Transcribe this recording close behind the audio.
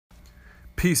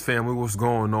Peace, family. What's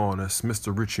going on? It's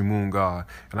Mr. Richie Moon God.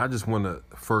 And I just want to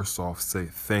first off say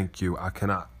thank you. I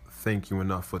cannot thank you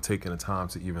enough for taking the time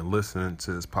to even listen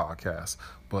to this podcast.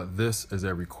 But this is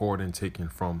a recording taken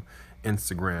from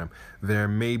Instagram. There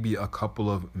may be a couple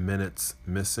of minutes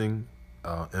missing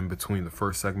in between the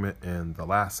first segment and the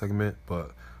last segment.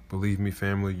 But believe me,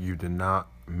 family, you did not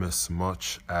miss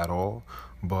much at all.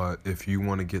 But if you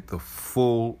want to get the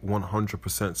full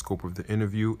 100% scope of the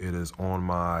interview, it is on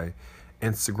my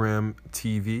Instagram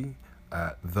TV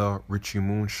at The Richie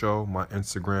Moon Show. My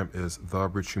Instagram is The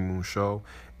Richie Moon Show.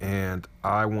 And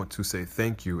I want to say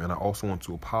thank you. And I also want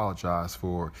to apologize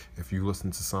for if you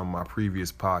listened to some of my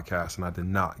previous podcasts and I did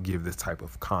not give this type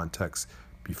of context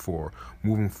before.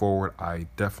 Moving forward, I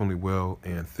definitely will.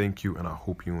 And thank you. And I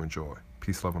hope you enjoy.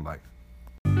 Peace, love, and light.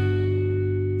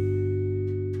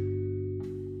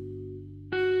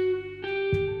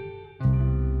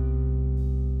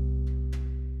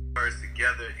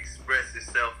 Together express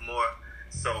itself more.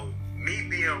 So me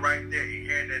being right there and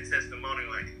hearing that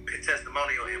testimonial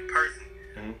in person,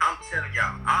 I'm telling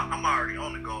y'all, I'm already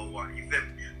on the gold water. You feel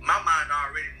me? My mind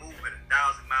already moving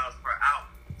 1,000 miles per hour.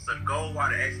 So the gold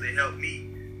water actually helped me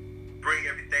bring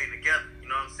everything together. You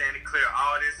know what I'm saying? It clear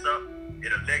all this up.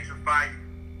 It electrify you,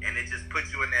 and it just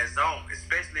puts you in that zone.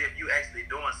 Especially if you actually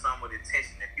doing something with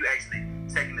intention. If you actually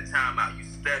taking the time out, you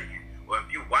studying, or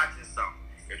if you watching something.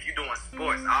 If you're doing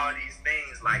sports, all these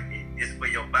things, like, it's for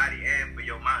your body and for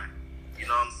your mind. You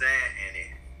know what I'm saying? And,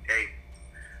 hey,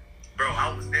 bro,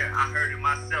 I was there. I heard it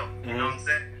myself. You know what I'm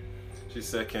saying? She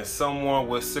said, can someone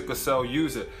with sickle cell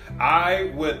use it?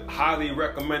 I would highly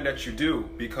recommend that you do,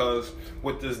 because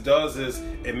what this does is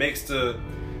it makes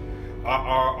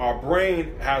our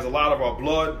brain has a lot of our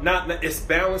blood. It's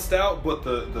balanced out, but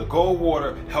the gold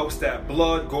water helps that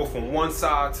blood go from one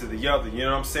side to the other. You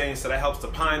know what I'm saying? So that helps the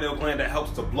pineal gland, that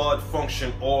helps the blood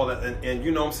function, all that. And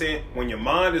you know what I'm saying? When your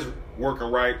mind is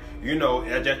working right, you know,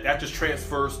 that just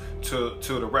transfers to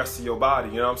the rest of your body.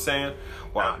 You know what I'm saying?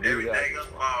 Wow. Everything else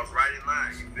falls right in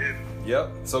line. You feel me?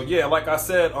 Yep. So yeah, like I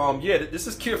said, this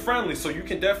is kid friendly, so you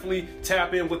can definitely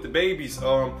tap in with the babies.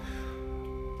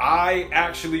 I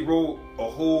actually wrote a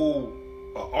whole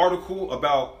article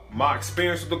about my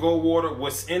experience with the gold water,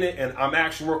 what's in it, and I'm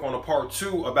actually working on a part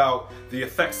 2 about the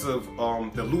effects of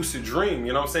the lucid dream.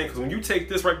 You know what I'm saying? Because when you take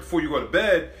this right before you go to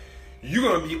bed, you're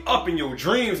gonna be up in your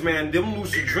dreams, man. Them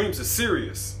lucid dreams are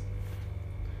serious.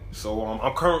 So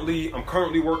I'm currently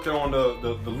working on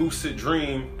the lucid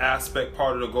dream aspect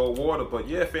part of the gold water. But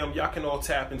yeah, fam, y'all can all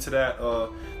tap into that the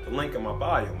link in my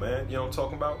bio, man. You know what I'm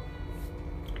talking about?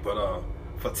 But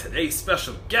for today's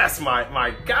special guest,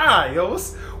 my guy, yo,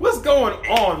 what's going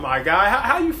on, my guy?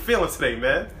 How you feeling today,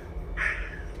 man?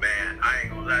 Man, I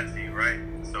ain't gonna lie to you, right?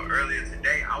 So earlier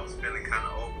today, I was feeling kind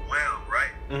of overwhelmed,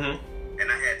 right? And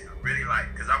I had to really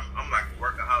cause I'm like a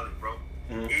workaholic, bro.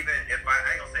 Even if I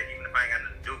ain't gonna say even if I ain't got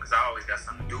nothing to do, cause I always got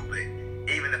something to do, but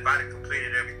even if I had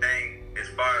completed everything as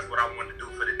far as what I wanted to do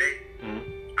for the day,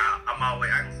 I'm always,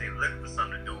 I don't say looking for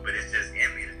something to do, but it's just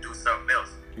in me to do something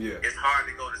else. Yeah. It's hard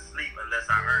to go to sleep unless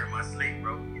I earn my sleep,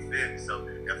 bro. You feel me? So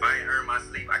if I ain't earn my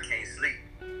sleep, I can't sleep.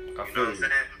 You know what I'm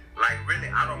saying? Like, really,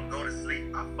 I don't go to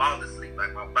sleep. I fall asleep.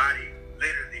 Like, my body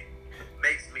literally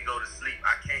makes me go to sleep.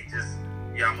 I can't just,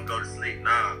 I'm going to go to sleep.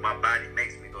 Nah, my body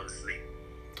makes me go to sleep.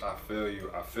 I feel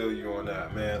you on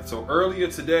that, man. So earlier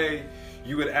today,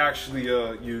 you had actually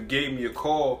you gave me a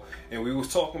call, and we was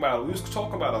talking about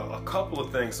a couple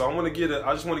of things. So I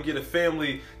just want to get a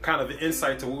family kind of an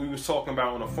insight to what we was talking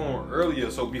about on the phone earlier.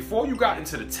 So before you got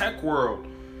into the tech world,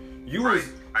 you was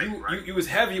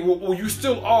heavy. Well, you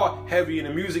still are heavy in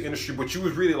the music industry, but you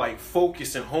was really like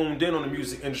focused and honed in on the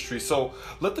music industry. So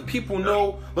let the people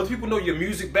know your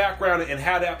music background and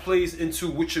how that plays into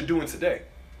what you're doing today.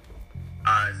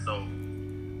 Alright,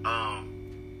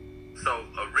 so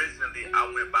originally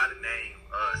I went by the name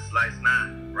Slice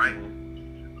 9, right?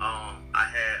 I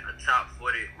had a top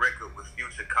 40 record with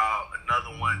Future called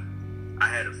Another One. I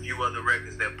had a few other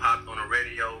records that popped on the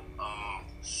radio. I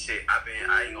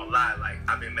ain't gonna lie,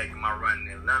 I've been making my run in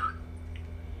Atlanta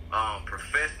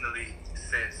professionally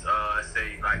since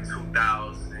say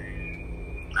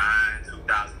 2009,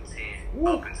 2010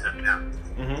 up until now.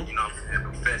 You know what I'm saying?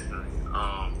 Professionally.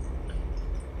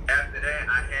 After that,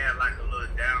 I had a little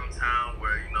downtime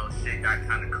where, shit got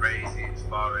kind of crazy as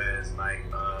far as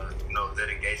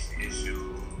litigation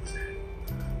issues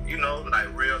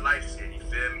and, real life shit, you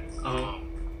feel me?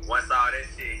 Once all that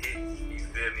shit hit, you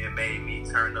feel me, it made me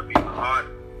turn up even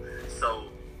harder. So,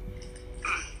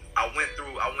 I went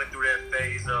through that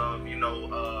phase of,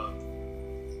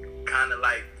 kind of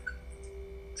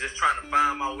just trying to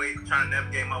find my way, trying to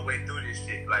navigate my way through this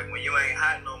shit. Like, when you ain't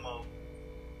hot no more,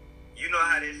 you know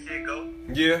how this shit go.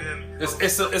 Yeah,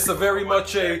 it's a very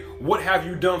much a what have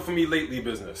you done for me lately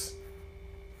business.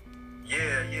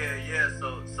 Yeah.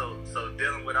 So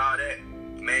dealing with all that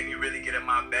made me really get in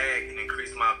my bag and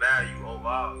increase my value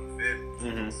overall. You feel me?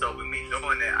 Mm-hmm. So with me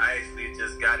doing that, I actually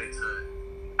just got into.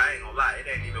 I ain't gonna lie, it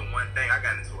ain't even one thing. I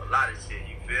got into a lot of shit.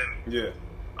 You feel me? Yeah.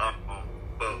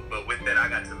 But with that, I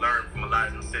got to learn from a lot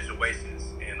of them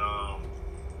situations and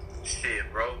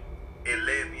shit, bro. It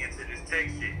led me into this tech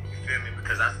shit. You feel me?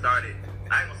 Because I ain't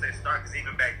gonna say start, because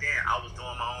even back then I was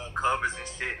doing my own covers and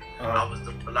shit. I was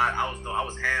doing a lot. I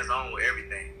was hands on with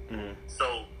everything. Mm-hmm.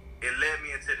 So it led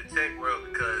me into the tech world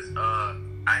because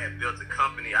I had built a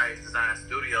company, IS Design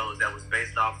Studios, that was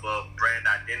based off of brand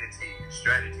identity and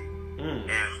strategy.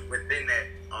 And within that,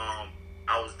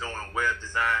 I was doing web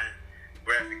design,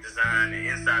 graphic design, and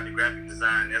inside the graphic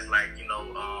design, that's like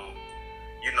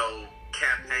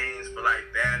campaigns for like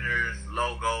banners,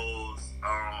 logos,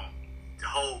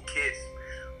 whole kits,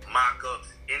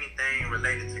 mock-ups, anything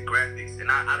related to graphics. And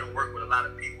I done work with a lot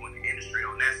of people in the industry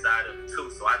on that side of it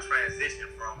too. So I transitioned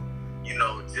from,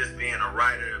 just being a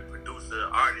writer, producer,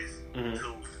 artist,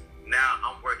 to now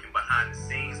I'm working behind the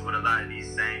scenes with a lot of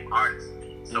these same artists.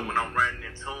 So when I'm running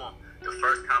into them, the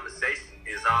first conversation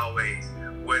is always,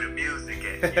 where the music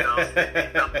at? You know what I'm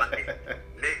saying? I'm like,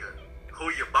 nigga, who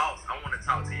your boss? I want to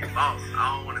talk to your boss.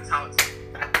 I don't want to talk to you.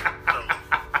 So,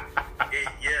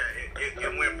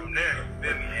 it went from there, you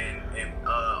feel me? And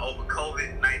over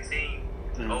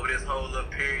COVID-19, over this whole little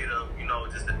period of,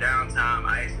 just the downtime,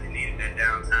 I actually needed that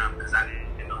downtime because I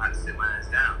didn't know how to sit my ass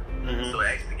down. So it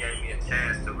actually gave me a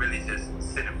chance to really just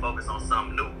sit and focus on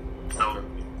something new. So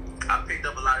I picked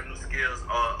up a lot of new skills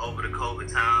over the COVID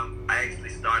time. I actually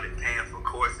started paying for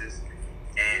courses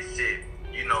and shit.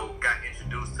 Got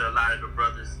introduced to a lot of the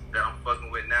brothers that I'm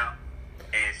fucking with now.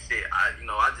 And shit, I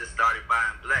just started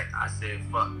buying black. I said,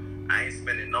 fuck, I ain't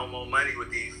spending no more money with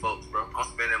these folks, bro. I'm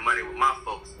spending money with my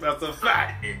folks. That's a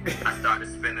fact. I started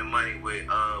spending money with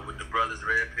the brothers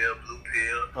Red Pill, Blue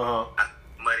Pill. I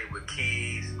spent money with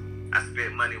Keys. I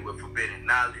spent money with Forbidden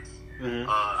Knowledge.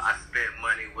 I spent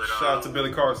money with shout out to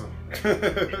Billy Carson.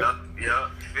 Yup, you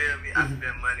feel me? I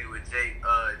spent money with Jake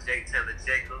Taylor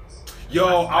Jacobs.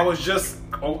 Yo, I was just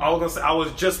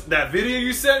that video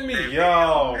you sent me.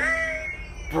 Yo,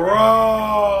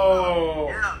 bro,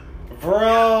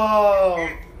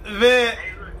 man. Hey,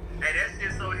 that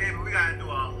shit so heavy. We gotta do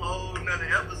a whole nother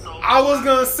episode. I was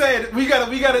gonna say we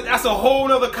gotta. That's a whole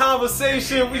nother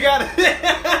conversation. We gotta. Hey,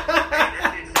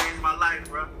 that shit changed my life,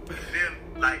 bro. You feel me?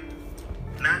 Like,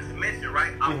 not to mention,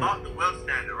 right? I bought the wealth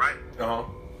standard, right?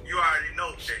 You already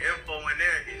know the info in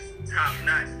there is top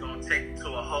notch. It's gonna take you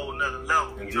to a whole nother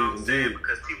level. You know what I'm saying?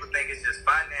 Because people think it's just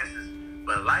finances,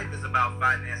 but life is about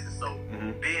finances. So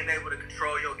being able to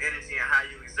control your energy and how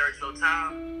you exert your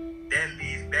time, that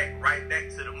leads right back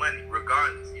to the money,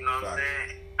 regardless. You know what I'm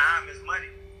saying? Time is money.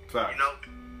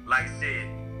 Like shit.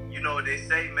 You know what they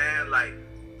say, man? Like,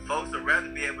 folks would rather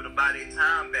be able to buy their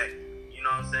time back. You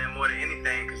know what I'm saying? More than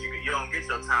anything, because you don't get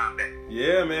your time back.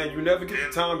 Yeah, man. You never get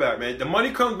the time back, man. The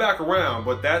money comes back around,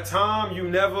 but that time, you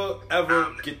never,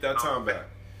 ever get that time back.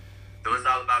 So it's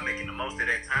all about making the most of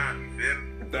that time, you feel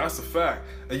me? That's a fact.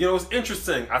 And, it's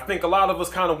interesting. I think a lot of us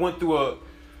kind of went through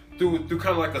kind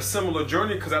of like a similar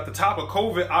journey, because at the top of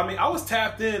COVID, I mean, I was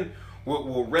tapped in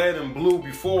with red and blue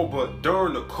before, but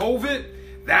during the COVID,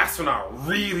 that's when I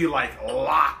really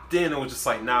locked in. It was just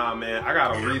like, nah, man, I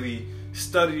gotta really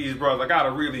study these brothers. I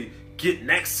gotta really get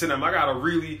next to them. I gotta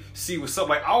really see what's up.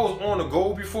 Like, I was on a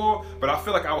goal before, but I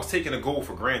feel like I was taking a goal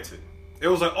for granted. It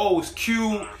was like, oh, it's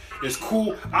cute, it's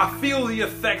cool. I feel the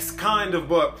effects kind of,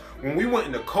 but when we went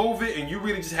into COVID and you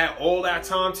really just had all that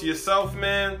time to yourself,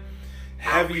 man,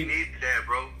 heavy. We needed that,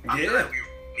 bro. I feel like we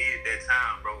needed that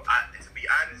time, bro. To be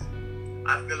honest,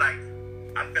 I feel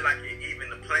like it even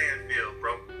the playing field,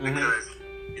 bro. Because,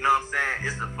 you know what I'm saying?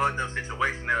 It's a fucked up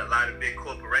situation that a lot of big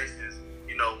corporations,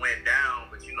 went down,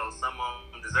 but, some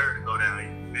of them deserve to go down, you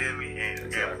feel me?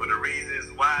 And for the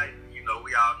reasons why, we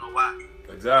all know why.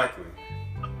 Exactly.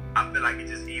 I feel like it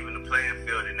just even the playing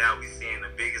field, and now we seeing the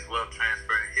biggest wealth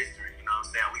transfer in history, you know what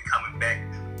I'm saying? We coming back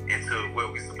into where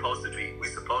we supposed to be. We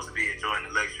supposed to be enjoying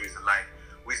the luxuries of life.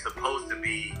 We supposed to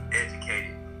be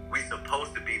educated. We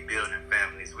supposed to be building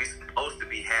families. We supposed to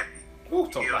be happy. Ooh,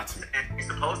 talk about me. We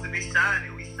supposed to be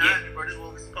shining. We shining, bro. This is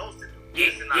what we supposed to do.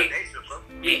 This is in our nature, bro.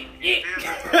 This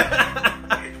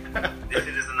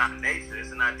shit is in our nature.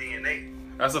 It's in our DNA.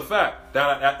 That's a fact.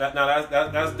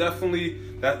 That's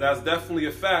definitely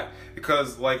a fact,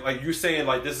 because like you saying,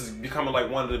 like, this is becoming like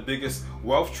one of the biggest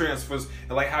wealth transfers,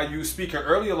 and like how you speaking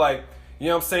earlier, like, You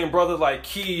know what I'm saying? Brothers like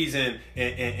Keys and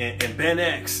Ben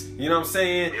X. You know what I'm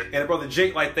saying? Yeah. And brother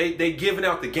Jake, like they giving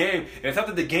out the game. And it's not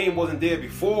that the game wasn't there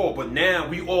before, but now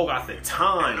we all got the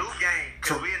time. The new game,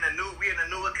 because we in a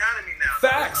new economy now.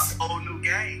 Facts. So it's a whole new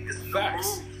game. It's new Facts.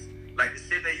 rules. Like the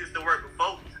shit that used to work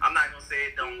before. I'm not gonna say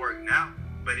it don't work now,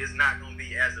 but it's not gonna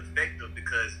be as effective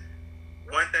because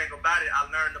one thing about it I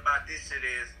learned about this shit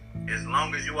is as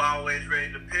long as you always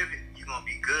ready to pivot, you're gonna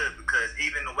be good because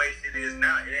even the way shit is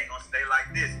now, it ain't gonna stay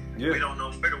like this. Yeah. We don't know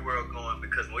where the world going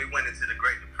because when we went into the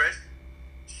Great Depression,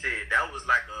 shit, that was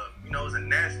like it was a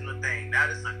national thing. Now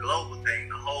it's a global thing.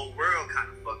 The whole world kind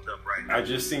of fucked up right now. I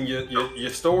just seen your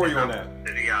story on that.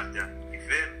 Out there. You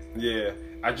feel me? Yeah,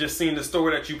 I just seen the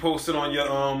story that you posted on your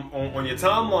on your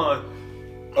timeline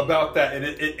about that, and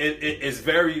it's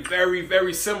very, very,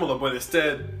 very similar, but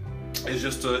instead it's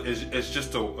just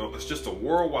a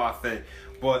worldwide thing.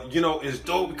 But you know, it's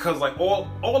dope because like all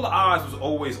the eyes was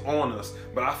always on us,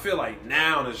 but I feel like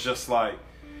now it's just like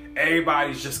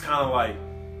everybody's just kind of like,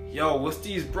 yo, what's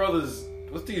these brothers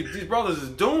is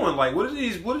doing? Like, what are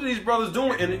these brothers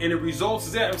doing? And it results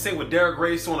is that I'm saying with Derek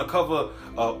Grace on the cover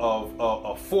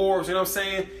of Forbes, you know what I'm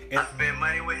saying? And I spend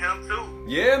money with him too.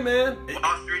 Yeah, man.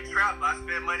 Wall Street Trap, I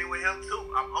spend money with him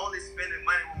too. I'm only spending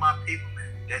money with my people,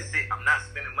 man. That's it. I'm not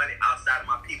spending money outside of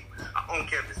my people. I don't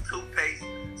care if it's toothpaste,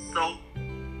 soap,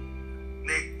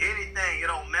 anything. It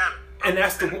don't matter. And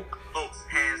that's the folks,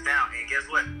 hands down. And guess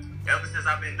what? Ever since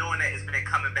I've been doing that, it's been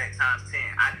coming back times 10.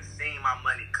 I done seen my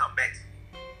money come back to me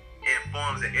in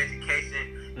forms of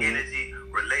education, energy,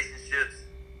 relationships.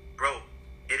 Bro,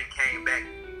 it done came back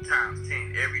times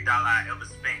 10. Every dollar I ever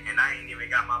spent, and I ain't even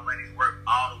got my money's worth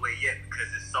all the way yet because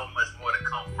there's so much more to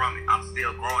come from it. I'm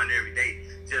still growing every day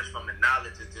just from the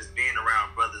knowledge of just being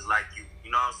around brothers like you.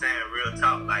 You know what I'm saying? Real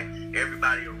talk. Like,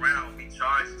 everybody around, we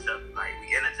charge each other. Like,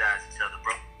 we energize each other,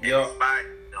 bro. And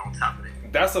inspire on top of that.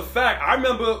 That's a fact. I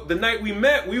remember the night we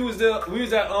met, we was at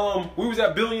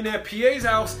Billionaire PA's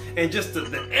house, and just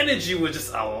the energy was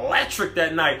just electric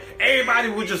that night. Everybody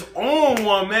was just on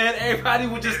one, man. Everybody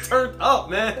was just turned up,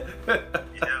 man. Yeah,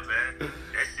 man.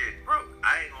 That shit, bro.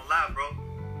 I ain't gonna lie, bro.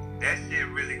 That shit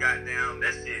really goddamn.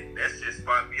 That shit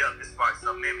sparked me up. It sparked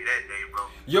something in me that day, bro.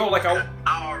 Yo, like I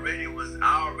already was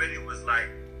like,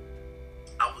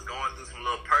 I was going through some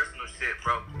little personal shit,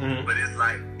 bro. Mm-hmm. But it's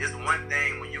like, it's one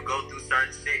thing when you go through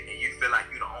certain shit and you feel like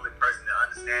you're the only person that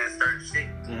understands certain shit.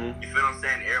 Mm-hmm. You feel what I'm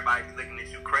saying? Everybody's looking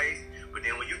at you crazy. But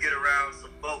then when you get around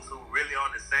some folks who really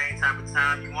on the same type of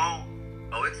time you on,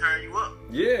 it turn you up.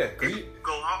 Yeah. You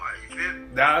go hard, you feel me?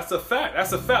 That's a fact.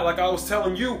 That's a fact. Like I was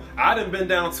telling you, I done been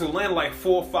down to Atlanta like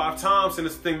 4 or 5 times since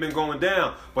this thing been going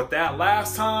down. But that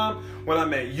last time when I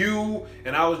met you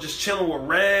and I was just chilling with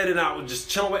Red and I was just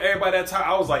chilling with everybody that time,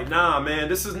 I was like, nah, man,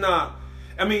 this is not.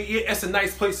 I mean, it's a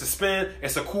nice place to spend.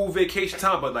 It's a cool vacation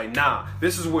time, but like, nah,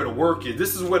 this is where the work is.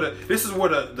 This is where the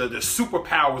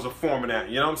superpowers are forming at.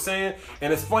 You know what I'm saying?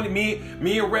 And it's funny, me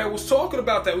and Red was talking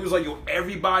about that. We was like, yo,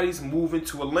 everybody's moving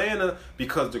to Atlanta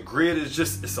because the grid is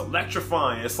it's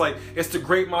electrifying. It's like it's the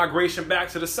great migration back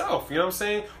to the South. You know what I'm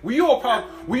saying? We all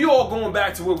going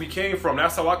back to where we came from.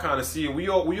 That's how I kind of see it. We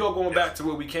all going back to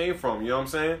where we came from. You know what I'm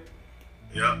saying?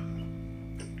 Yep.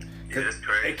 Yeah, that's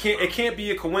crazy. It can't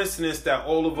be a coincidence that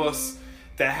all of us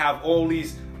that have all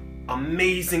these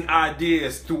amazing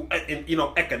ideas through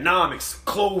economics,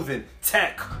 clothing,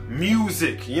 tech,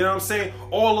 music, you know what I'm saying?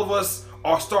 All of us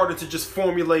are starting to just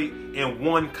formulate in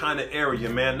one kind of area,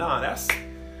 man. Nah, that's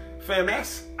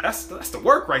the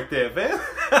work right there, man.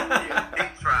 Yeah,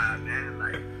 big try, man.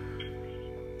 Like,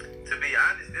 to be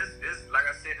honest, this like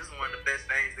I said, this is one of the best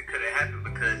things that could have happened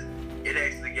because it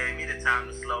actually gave me the time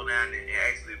to slow down and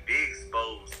actually be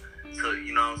exposed to,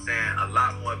 you know what I'm saying, a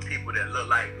lot more people that look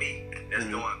like me that's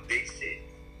doing big shit.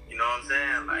 You know what I'm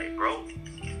saying? Like, bro,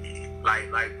 I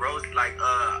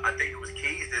think it was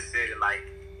Keys that said it, like,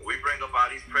 we bring up all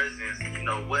these presidents, you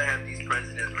know, what have these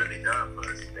presidents really done for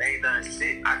us? They ain't done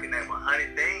shit. I can name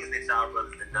 100 things that y'all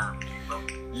brothers have done for me, bro.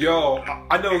 Yo,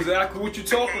 I know exactly what you're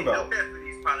talking about. Do that for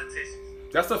these politicians.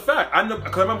 That's a fact. I know,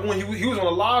 because I remember when he was on a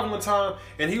live one time,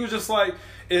 and he was just like,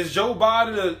 "Is Joe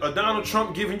Biden or Donald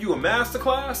Trump giving you a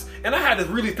masterclass?" And I had to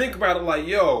really think about it, like,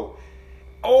 yo,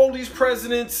 all these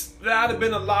presidents that I've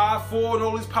been alive for, and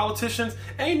all these politicians,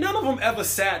 ain't none of them ever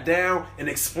sat down and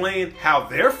explained how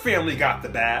their family got the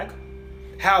bag,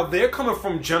 how they're coming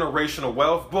from generational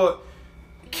wealth. But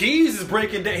Keys is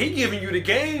breaking down. He giving you the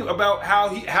game about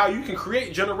how you can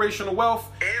create generational wealth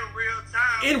in real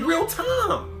time. In real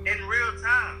time.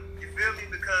 You feel me?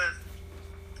 Because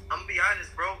I'm gonna be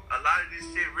honest, bro. A lot of this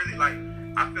shit really, like,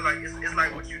 I feel like it's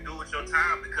like what you do with your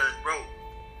time. Because, bro,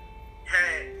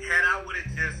 had I would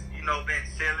have just, been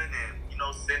chilling and,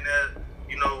 sitting there,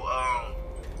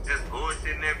 just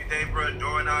bullshitting every day, bro,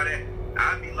 doing all that,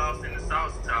 I'd be lost in the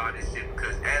sauce to all this shit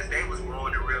because as they was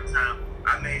growing in real time,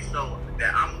 I made sure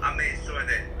that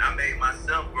I made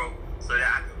myself grow so that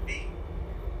I could be,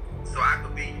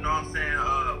 you know what I'm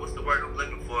saying? What's the word I'm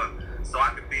looking for? So I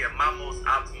could be at my most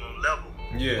optimum level.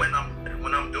 Yeah. When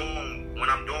I'm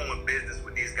doing with business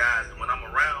with these guys and when I'm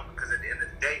around, because at the end of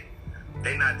the day,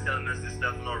 they not telling us this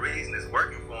stuff for no reason. It's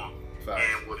working for them. Fact.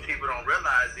 And what people don't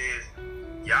realize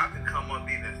is y'all can come up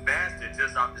even faster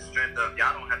just off the strength of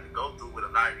y'all don't have to go through what a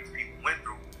lot of these people went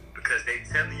through because they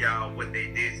telling y'all what they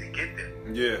did to get there.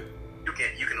 Yeah.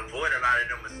 You can avoid a lot of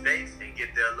them mistakes and get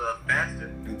there a little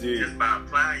faster. Indeed. Just by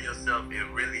applying yourself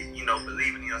and really,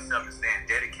 believing in yourself and staying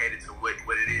dedicated to what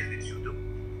it is that you do.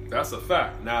 That's a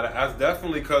fact. Now that's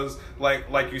definitely because,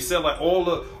 like you said, like all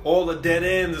the dead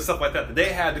ends and stuff like that they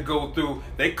had to go through.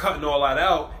 They cutting all that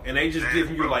out, and they just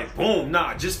giving you like, boom,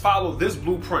 nah, just follow this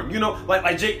blueprint.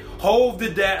 Like Jake Hove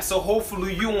did that, so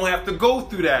hopefully you won't have to go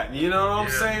through that. You know what I'm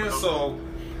saying? Bro. So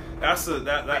that's that.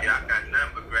 Yeah, I got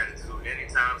nothing but gratitude.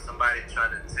 Anytime somebody try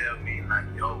to tell me like,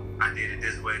 yo, I did it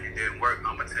this way and it didn't work,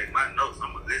 I'm gonna take my notes.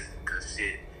 I'm gonna listen, cause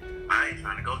shit, I ain't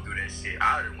trying to go through that shit.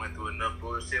 I already went through enough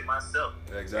bullshit myself.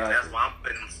 Exactly. And that's why I'm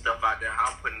putting stuff out there.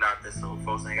 I'm putting it out there so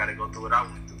folks ain't gotta go through what I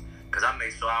went through. Cause I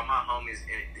make sure all my homies,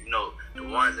 and the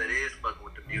ones that is fucking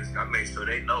with the music, I make sure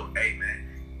they know, hey man,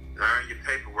 learn your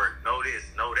paperwork, know this,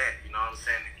 know that. You know what I'm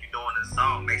saying? If you're doing a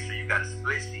song, make sure you got a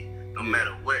split sheet. No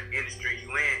matter what industry you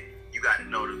in, you got to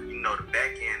know the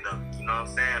back end of it. You know what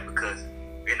I'm saying? Because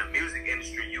in the music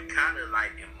industry, you kind of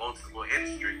like in multiple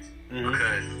industries. Mm-hmm.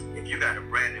 Because if you got a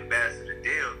brand ambassador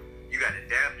deal, you got to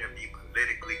damn near be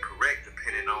politically correct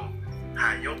depending on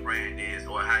how your brand is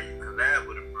or how you collab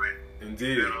with a brand.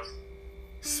 Indeed. You know?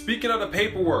 Speaking of the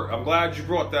paperwork, I'm glad you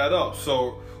brought that up.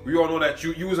 So we all know that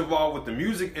you was involved with the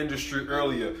music industry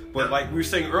earlier, but like we were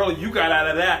saying earlier, you got out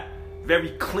of that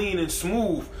very clean and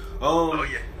smooth. Oh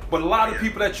yeah. But a lot of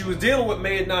people that you was dealing with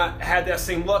may have not had that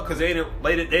same luck because they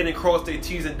didn't cross their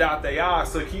T's and dot their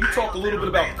I's. So can you talk a little bit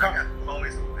about? I got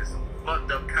homies with some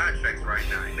fucked up contracts right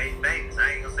now, and they famous.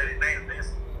 I ain't gonna say their names, but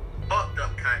it's fucked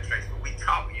up contracts. But we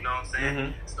talk, you know what I'm saying?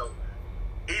 Mm-hmm. So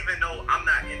even though I'm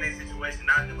not in their situation,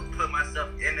 I never put myself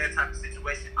in that type of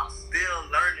situation. I'm still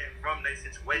learning from their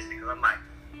situation because I'm like,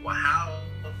 well, how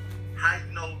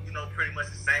you know pretty much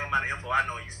the same amount of info I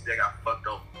know, and you still got fucked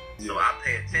over. So I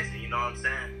pay attention, you know what I'm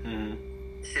saying?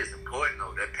 Mm-hmm. Shit's important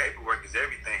though. That paperwork is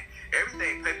everything.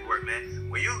 Everything paperwork, man.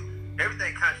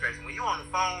 Everything contracts. When you on the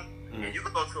phone and you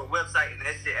can go to a website and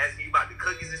that shit asking you about the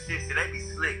cookies and shit, so they be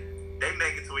slick. They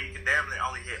make it to where you can damn near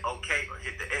only hit OK or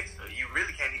hit the X, or you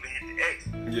really can't even hit the X.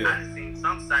 Yeah. I done seen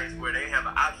some sites where they have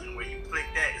an option where you click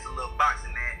that, it's a little box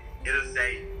in there, it'll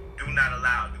say, do not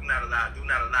allow, do not allow, do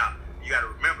not allow. You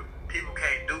gotta remember, people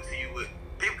can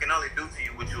only do to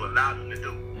you what you allow them to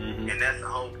do. Mm-hmm. And that's the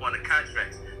whole point of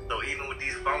contracts. So even with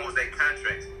these phones, they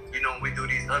contracts. When we do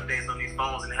these updates on these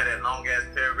phones and have that long ass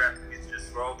paragraph, you just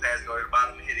scroll past, go to the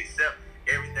bottom and hit accept.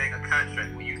 Everything a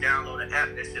contract. When you download an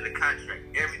app, that shit a contract.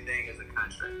 Everything is a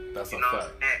contract. That's a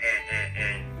fact.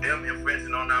 And them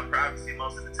infringing on our privacy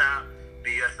most of the time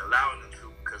be us allowing them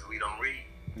to because we don't read.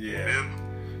 Yeah.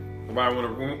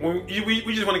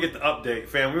 We just want to get the update,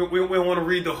 fam. We want to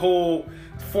read the whole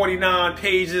 49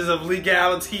 pages of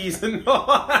legalities and all.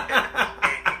 And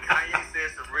Kanye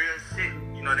said some real shit.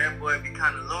 That boy be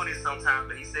kind of loony sometimes,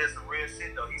 but he said some real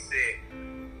shit though. He said,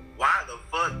 why the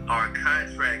fuck are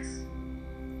contracts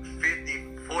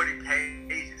 50, 40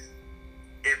 pages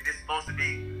if it's supposed to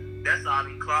be, that's all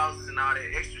them clauses and all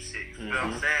that extra shit. You feel what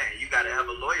I'm saying? You got to have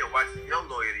a lawyer watching your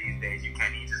lawyer these days. You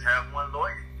can't even just have one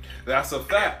lawyer. That's a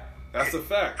fact. That's a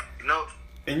fact.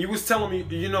 And you was telling me,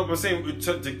 you know what I'm saying,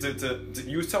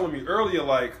 you was telling me earlier,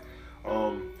 like,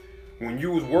 when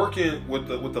you was working with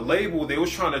the label, they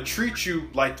was trying to treat you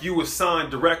like you was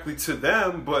signed directly to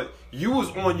them, but you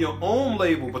was on your own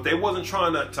label, but they wasn't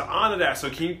trying to honor that. So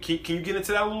can you get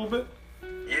into that a little bit?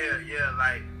 Yeah,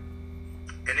 like,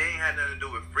 and it ain't had nothing to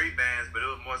do with free bands, but it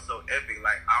was more so epic.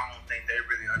 Like, I don't think they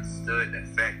really understood the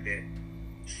fact that,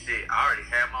 shit, I already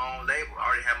had my own label. I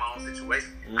already had my own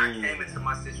situation. I came into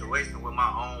my situation with my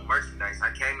own merchandise.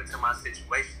 I came into my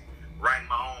situation writing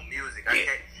my own music.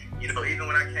 Even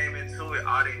when I came into it,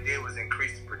 all they did was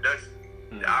increase the production.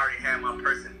 I already had my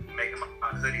person making my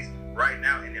hoodies. Right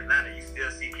now in Atlanta, you still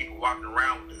see people walking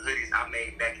around with the hoodies I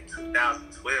made back in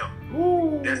 2012.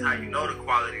 Ooh. That's how you know the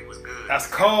quality was good. That's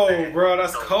cold, bro.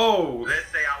 That's cold. Let's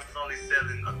say I was only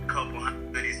selling a couple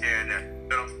hundred hoodies here and there.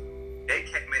 They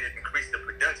kept me to increase the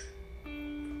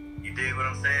production. You dig what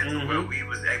I'm saying? To where we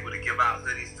was able to give out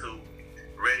hoodies to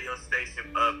radio station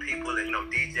people and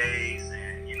DJs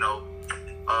and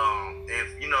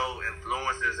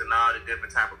influencers and all the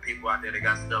different type of people out there that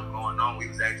got stuff going on. We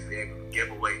was actually able to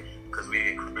give away because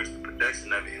we increased the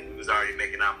production of it, and we was already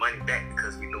making our money back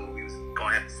because we knew what we was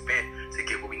gonna have to spend to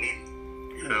get what we needed.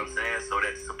 You feel what I'm saying? So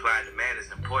that supply and demand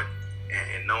is important,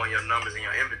 and knowing your numbers and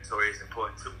your inventory is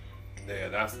important too. Yeah,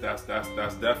 that's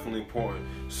definitely important.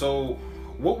 So,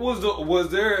 what was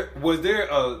there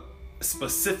a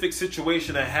specific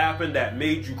situation that happened that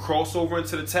made you cross over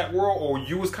into the tech world, or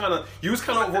you was kind of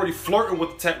already flirting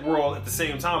with the tech world at the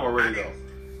same time already though?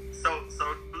 So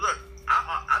look,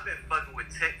 I've been fucking with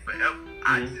tech forever.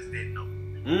 I just didn't know.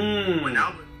 When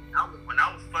I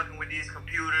was fucking with these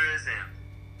computers and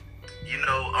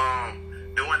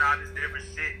doing all this different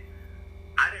shit,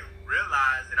 I didn't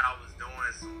realize that I was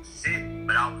doing some shit,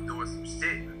 but I was doing some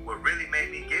shit. What really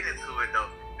made me get into it though,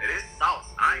 and it's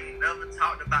sauce. I ain't never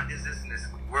talked about this in this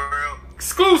world.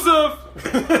 Exclusive.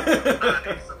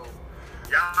 So,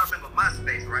 y'all remember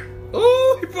MySpace, right?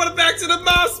 Ooh, he brought it back to the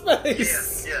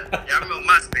MySpace. Yeah. Y'all remember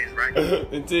MySpace, right?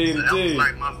 Indeed. That was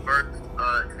like my first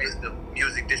taste of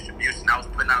music distribution. I was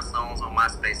putting out songs on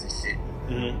MySpace and shit.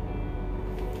 Mm-hmm.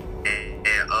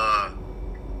 And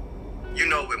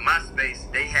with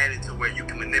MySpace, they had it to where you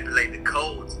can manipulate the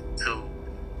codes to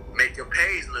make your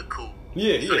page look cool.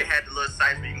 Yeah. So they had the little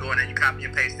sites where you can go in there, you copy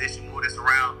and paste this, you move this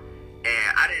around.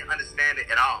 And I didn't understand it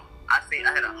at all. I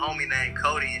had a homie named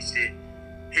Cody and shit.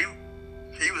 He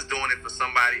was doing it for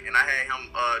somebody, and I had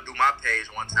him do my page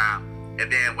one time.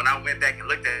 And then when I went back and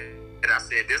looked at it, I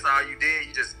said, "This all you did?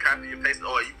 You just copy and paste,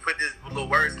 or you put this little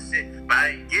words and shit?" But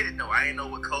I didn't get it though. I didn't know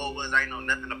what code was. I didn't know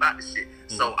nothing about the shit.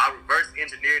 So I reverse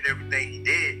engineered everything he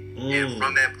did, and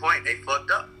from that point, they fucked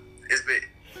up. It's been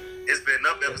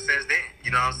up ever since then.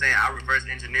 You know what I'm saying? I reverse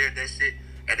engineered that shit,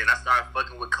 and then I started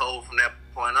fucking with code from that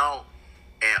point on.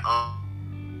 And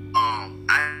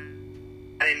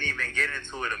I didn't even get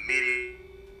into it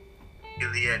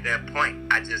immediately at that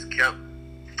point. I just kept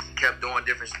doing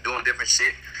different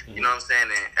shit. You know what I'm saying?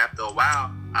 And after a while,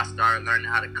 I started learning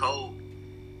how to code,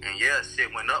 and yeah,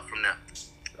 shit went up from there.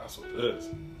 That's what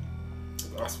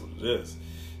it is.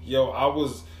 Yo, I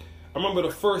remember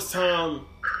the first time.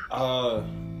 I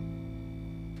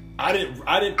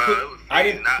didn't put. I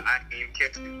didn't even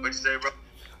catch what you say, bro.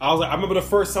 I remember the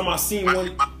first time I seen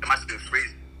one. My shit was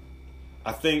freezing.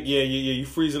 I think, yeah, you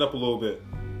freezing up a little bit.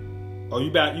 Oh,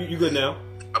 you back? You good now?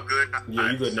 I'm good.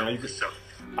 Yeah, you good now. You good.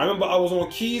 I remember I was on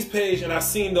Key's page and I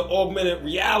seen the augmented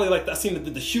reality, like I seen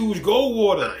the huge gold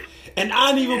water, and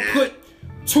I didn't even put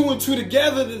two and two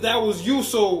together that was you.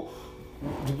 So,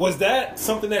 was that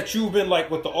something that you've been like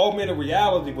with the augmented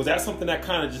reality? Was that something that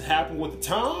kind of just happened with the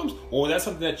times, or was that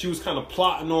something that you was kind of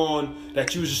plotting on,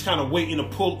 that you was just kind of waiting to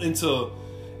pull into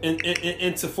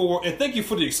for? And thank you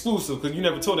for the exclusive, because you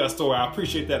never told that story. I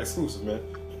appreciate that exclusive, man.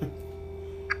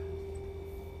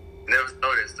 Never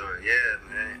told that story, yeah,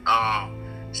 man.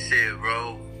 Shit,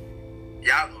 bro.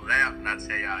 Y'all gonna laugh when I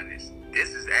tell y'all this.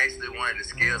 This is actually one of the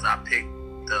skills I picked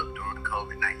up during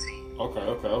COVID-19. Okay.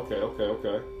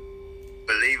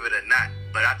 Believe it or not,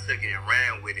 but I took it and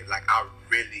ran with it. Like, I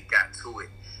really got to it.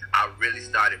 I really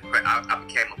started. I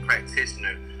became a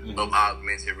practitioner of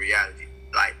augmented reality.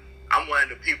 Like, I'm one of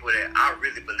the people that I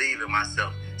really believe in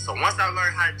myself. So once I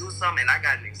learned how to do something and I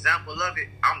got an example of it,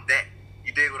 I'm that.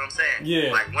 You dig what I'm saying?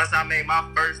 Yeah. Like, once I made my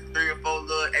first 3 or 4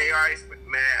 little AR,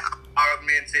 man, I'm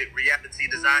augmented reality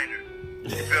designer. You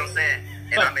feel what I'm saying?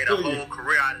 And I made a whole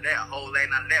career out of that, a whole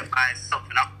lane out of that by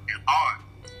something I'm working hard.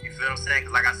 You feel what I'm saying?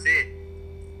 Because like I said,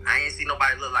 I ain't see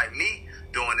nobody look like me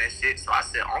doing that shit. So I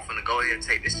said, I'm finna go ahead and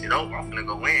take this shit over. I'm finna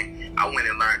go in. I went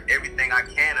and learned everything I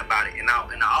can about it. And I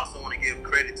also want to give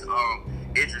credit to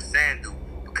Idris Sandu,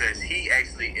 because he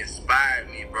actually inspired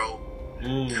me, bro,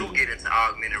 to get into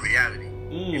augmented reality.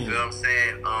 You feel what I'm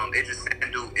saying? Idris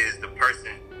Sandu is the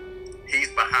person. He's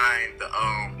behind the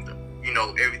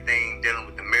everything dealing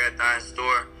with the Marathon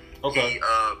store. Okay. He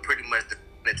pretty much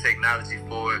the technology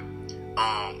for it.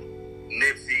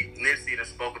 Nipsey that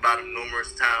spoke about him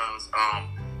numerous times.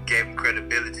 Gave him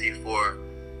credibility for,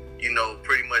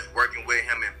 pretty much working with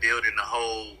him and building the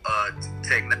whole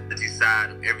technology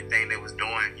side of everything they was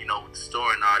doing, with the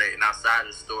store and all that, and outside of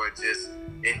the store, just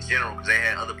in general, because they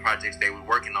had other projects they were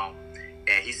working on.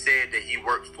 And he said that he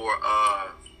worked for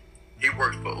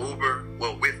Uber,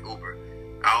 with Uber.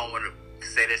 I don't want to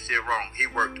say that shit wrong. He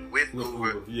worked with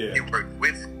Uber. Yeah. He worked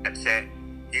with Snapchat.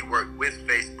 He worked with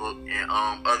Facebook and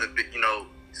other big,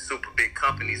 super big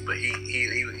companies. But he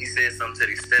said something to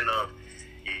the extent of,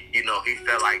 he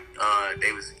felt like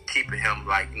they was keeping him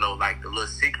like the little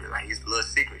secret. Like, he's the little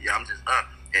secret. Yeah, I'm just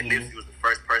And Nipsey was the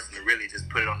first person to really just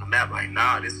put it on the map. Like,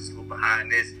 nah, this is who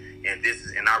behind this,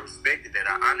 and I respected that.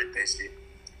 I honored that shit.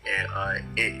 And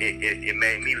it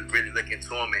made me really look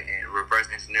into him and reverse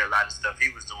engineer a lot of stuff he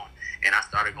was doing. And I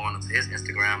started going onto his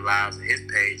Instagram lives and his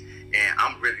page, and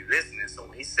I'm really listening. So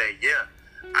when he said, yeah,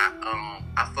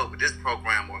 I fuck with this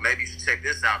program, or maybe you should check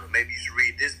this out, or maybe you should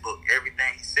read this book,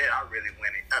 everything he said, I really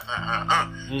went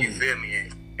in, you feel me,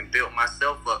 and built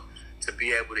myself up to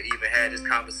be able to even have this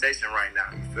conversation right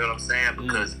now. You feel what I'm saying?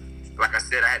 Because, like I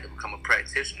said, I had to become a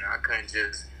practitioner. I couldn't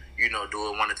just, do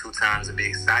it 1 or 2 times and be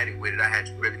excited with it. I had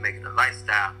to really make it a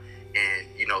lifestyle and,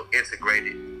 integrate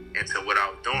it into what I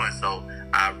was doing. So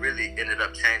I really ended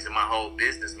up changing my whole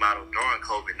business model during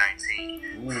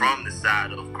COVID-19 from the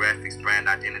side of graphics, brand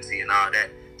identity, and all that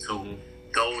to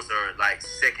those are like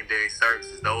secondary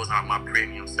services. Those aren't my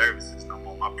premium services no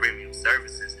more. My premium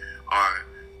services are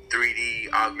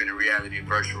 3D, augmented reality,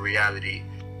 virtual reality,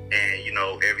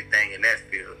 and, everything in that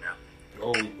field now.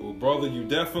 Oh, well, brother, you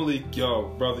definitely,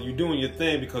 brother, you doing your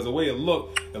thing, because the way it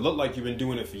looked like you've been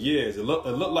doing it for years. It looked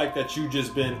like that you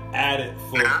just been at it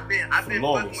for I've been fucking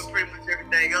with pretty much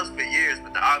everything else for years,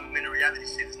 but the augmented reality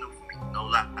shit is new for me. No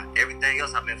lie. Everything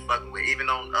else I've been fucking with, even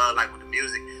on like with the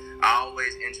music. I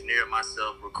always engineered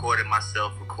myself, recorded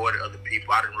other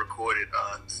people. I done recorded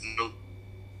Snoop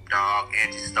Dogg,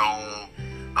 Angie Stone,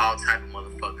 all type of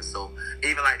motherfuckers. So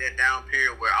even like that down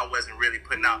period where I wasn't really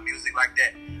putting out music like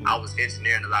that, I was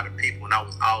engineering a lot of people, and I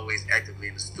was always actively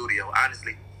in the studio.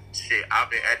 Honestly, shit, I've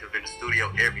been active in the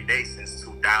studio every day since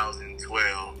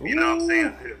 2012. You know what I'm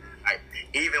saying? Like,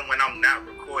 even when I'm not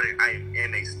recording, I am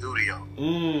in a studio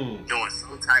doing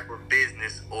some type of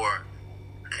business or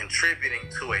contributing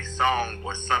to a song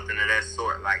or something of that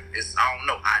sort. Like, I don't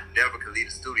know, I never could leave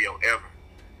the studio ever.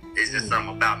 It's just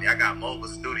something about me. I got mobile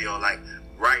studio. Like,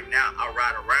 right now, I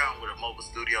ride around with a mobile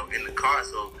studio in the car,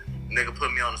 so nigga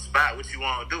put me on the spot. What you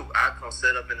want to do? I come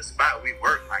set up in the spot. We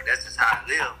work. Like, that's just how I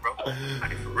live, bro.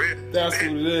 Like, for real. That's what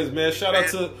it is, man. Shout out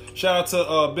to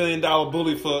 $1 Billion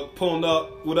Bully for pulling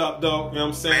up. What up, dog? You know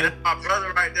what I'm saying? Man, that's my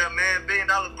brother right there, man. $1 Billion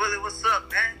Bully, what's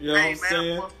up, man? You know what I'm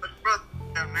saying? Brother,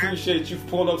 appreciate you for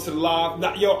pulling up to the live.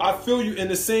 Now, I feel you in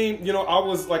the same, I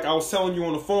was telling you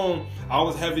on the phone, I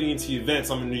was heavy into events.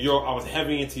 I'm in New York. I was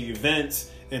heavy into events,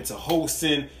 into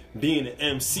hosting, being an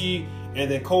MC,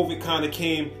 and then COVID kind of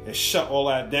came and shut all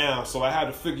that down. So I had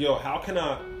to figure out how can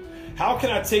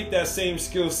I take that same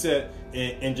skill set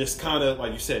and just kind of,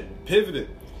 like you said, pivot it,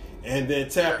 and then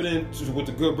tapping in with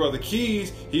the good brother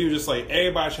Keys. He was just like,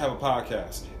 everybody should have a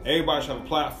podcast, everybody should have a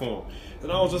platform.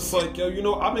 And I was just like,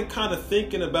 I've been kind of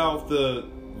thinking about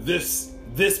this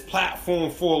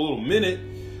platform for a little minute.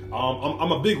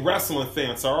 I'm a big wrestling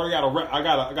fan, so I already got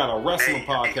a wrestling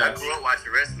podcast. I grew up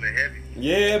watching wrestling heavy.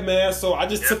 Yeah, man. So I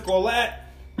just took all that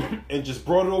and just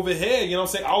brought it over here. You know what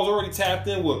I'm saying? I was already tapped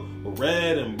in with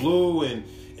Red and Blue and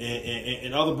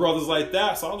other brothers like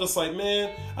that. So I was just like, man,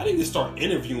 I need to start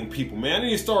interviewing people, man. I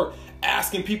need to start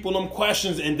asking people them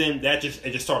questions, and then it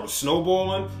just started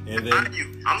snowballing. And then I'm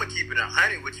gonna keep it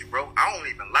 100 with you, bro. I don't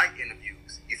even like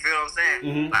interviews. You feel what I'm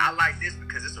saying? Like, I like this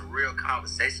because it's a real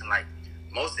conversation. Like,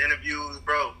 most interviews,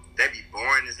 bro, they be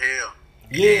boring as hell.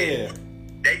 Yeah.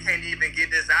 And they can't even get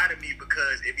this out of me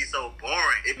because it be so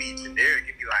boring. It be generic.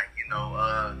 It be like,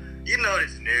 the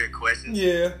generic questions.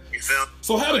 Yeah. You feel?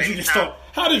 So how did you get started?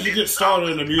 How did you get started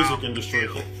in the music industry?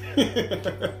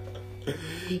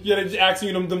 Yeah, they asking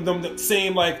you them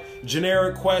same like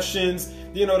generic questions.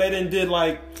 They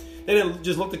didn't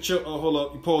just look at your. Hold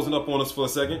up, you pausing up on us for a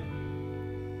second.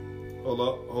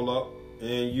 Hold up,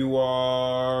 and you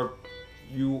are.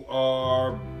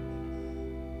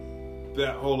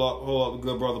 Hold up, the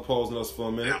good brother pausing us for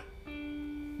a minute.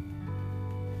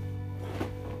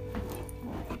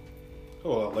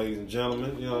 Hold up, ladies and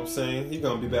gentlemen. You know what I'm saying? He's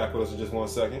gonna be back with us in just 1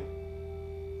 second.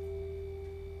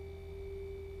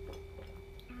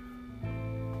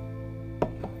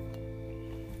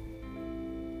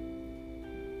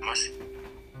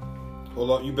 Hold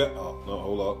up, you bet. Oh, no,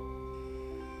 hold up.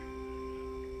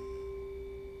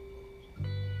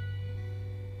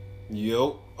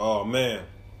 Yo, oh man.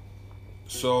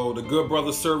 So the good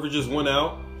brother server just went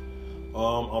out.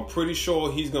 I'm pretty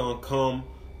sure he's gonna come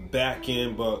back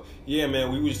in, but yeah,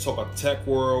 man, we was just talking about the tech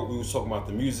world. We was talking about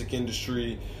the music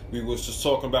industry. We was just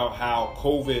talking about how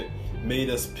COVID made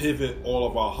us pivot all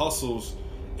of our hustles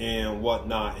and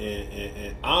whatnot.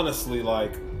 And honestly,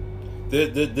 like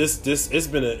this it's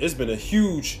been a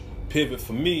huge pivot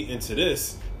for me into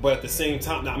this. But at the same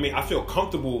time, I feel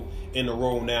comfortable in the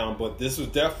role now, but this was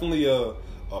definitely a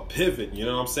pivot, you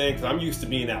know what I'm saying? Because I'm used to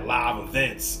being at live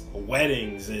events,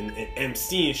 weddings, and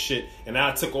MC and shit, and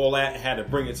I took all that and had to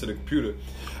bring it to the computer.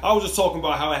 I was just talking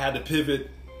about how I had to pivot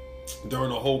during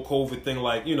the whole COVID thing.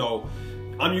 Like, you know,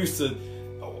 I'm used to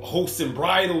hosting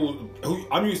bridal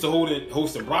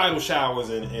showers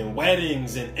and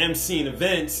weddings and emceeing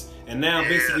events, and now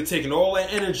basically taking all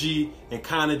that energy and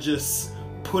kind of just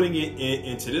putting it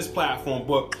into this platform.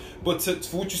 But to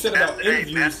what you said about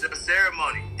interviews, master of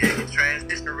ceremony, it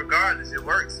transition regardless. It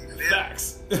works.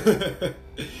 Facts.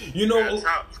 You know,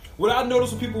 what I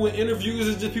notice with people with interviews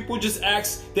is just people just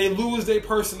ask, they lose their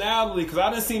personality. Because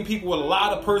I done seen people with a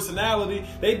lot of personality.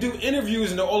 They do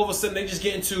interviews and then all of a sudden they just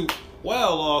get into,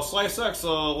 well, Slice X,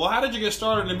 well, how did you get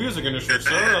started in the music industry,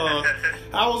 sir?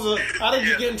 How did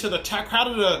you get into the tech? How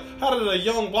did a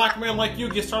young black man like you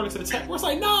get started into the tech? We're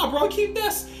like, nah, bro, keep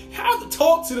this. Have to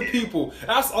talk to the people.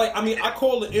 That's like, I mean, I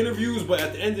call it interviews, but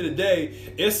at the end of the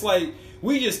day, it's like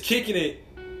we just kicking it,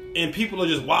 and people are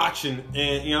just watching,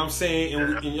 and you know what I'm saying,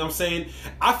 and you know what I'm saying.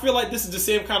 I feel like this is the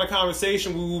same kind of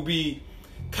conversation we will be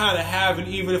kind of having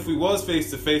even if we was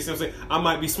face to face. You know what I'm saying? I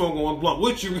might be smoking one blunt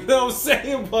with you, you know what I'm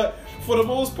saying? But for the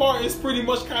most part, it's pretty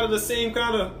much kind of the same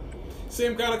kind of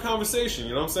conversation.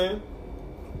 You know what I'm saying?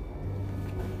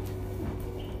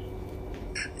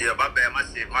 Yeah, my bad. My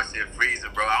shit freezing,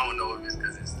 bro. I don't know if it's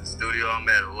because it's the studio I'm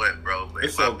at or what, bro. But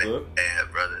it's all good. Yeah,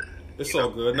 brother. It's all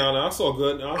good. No, it's all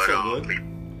good. No, it's all good.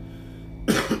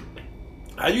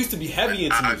 I used to be heavy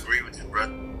into music. I agree with you,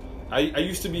 brother. I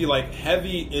used to be like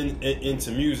heavy into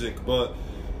music, but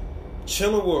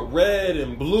chilling with Red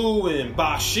and Blue and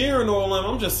Bashir and all them,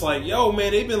 I'm just like, yo,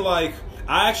 man, they've been like,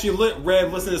 I actually let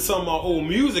Red listen to some of my old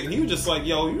music, and he was just like,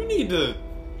 yo, you need to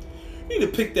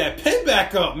pick that pen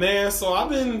back up, man. So I've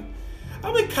been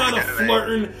kind of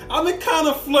flirting. I've been kind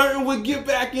of flirting with get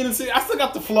back in and say, I still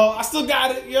got the flow. I still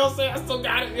got it. You know what I'm saying? I still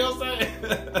got it. You know what I'm saying?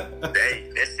 Hey,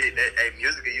 that's it. Hey,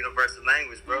 music is universal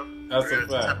language, bro. That's a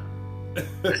fact.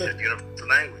 That's just universal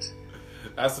language.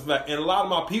 That's a fact. And a lot of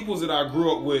my peoples that I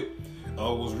grew up with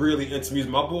was really into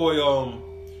music. My boy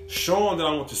Sean that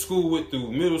I went to school with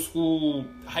through middle school,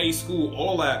 high school,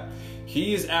 all that.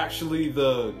 He is actually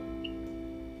the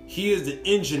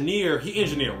engineer. He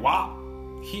engineered WAP.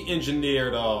 He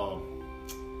engineered a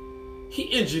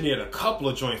couple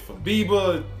of joints for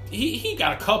Bieber. He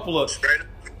got a couple of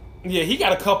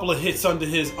hits under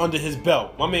his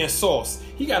belt. My man Sauce.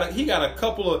 He got a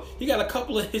couple of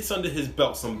hits under his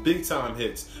belt, some big time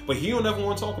hits. But he don't ever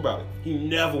want to talk about it. He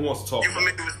never wants to talk about it.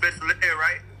 You familiar with special ed,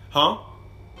 right? Huh?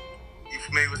 You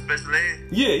familiar with special ed?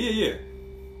 Yeah.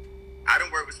 I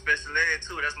done work with special ed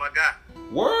too. That's my guy.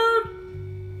 Word?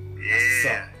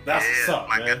 Yeah. That's what's up,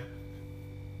 man. Guy.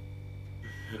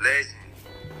 Legend.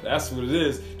 That's what it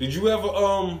is. Did you ever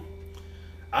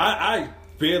I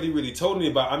barely really told me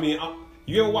about. I mean,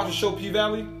 you ever watch the show P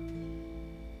Valley?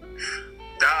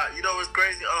 You know what's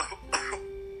crazy?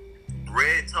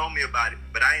 Red told me about it,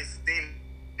 but I ain't seen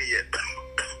it yet.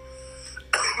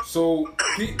 So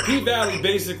P Valley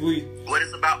basically. What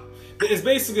it's about? It's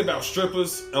basically about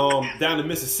strippers down in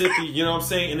Mississippi. You know what I'm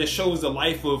saying? And it shows the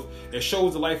life of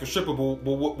stripper. But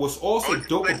what's also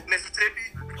dope?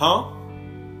 Mississippi? Huh?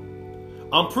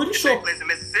 I'm pretty sure. Takes place in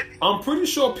Mississippi. I'm pretty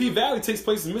sure P Valley takes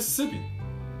place in Mississippi.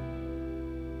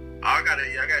 I gotta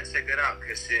check it out,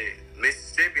 cause shit,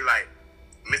 Mississippi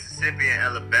and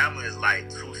Alabama is like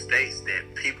two states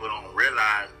that people don't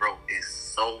realize, bro, is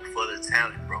so full of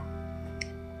talent, bro.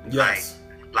 Yes.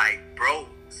 Like, bro,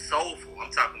 soulful.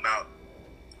 I'm talking about,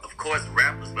 of course,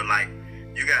 rappers, but like,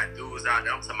 you got dudes out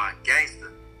there. I'm talking about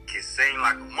gangster can sing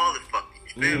like a motherfucker.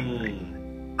 You feel me?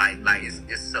 Like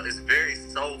it's very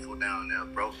soulful down there,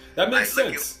 bro. That makes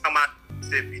sense. Come out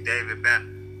Mississippi, David Banner,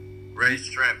 Ray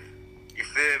Strammy. You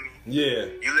feel me? Yeah.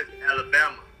 You look at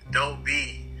Alabama, Doe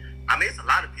B. I mean, it's a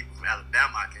lot of people from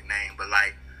Alabama I can name, but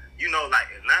like, you know,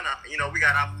 like Atlanta, you know, we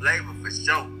got our flavor for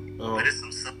sure. But there's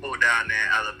some soul down there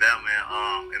in Alabama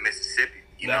and Mississippi.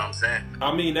 You know what I'm saying?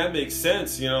 I mean, that makes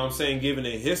sense, you know what I'm saying, given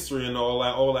their history and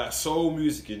all that soul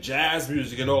music and jazz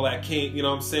music and all that came, you know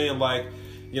what I'm saying, like,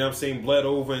 you know what I'm saying, bled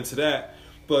over into that.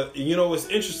 But, you know, it's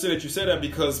interesting that you said that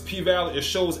because P Valley, it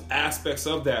shows aspects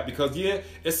of that. Because, yeah,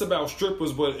 it's about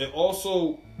strippers, but it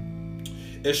also,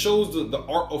 it shows the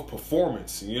art of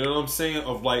performance. You know what I'm saying?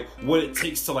 Of, like, what it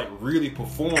takes to, like, really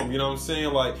perform. You know what I'm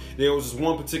saying? Like, there was this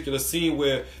one particular scene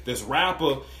where this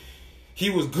rapper, he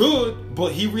was good,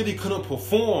 but he really couldn't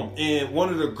perform. And one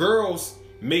of the girls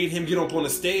made him get up on the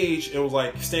stage and was,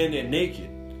 like, standing there naked.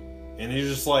 And he was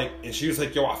just like, and she was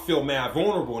like, yo, I feel mad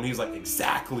vulnerable. And he's like,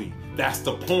 exactly. That's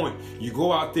the point. You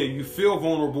go out there, you feel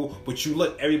vulnerable, but you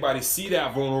let everybody see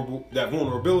that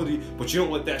vulnerability, but you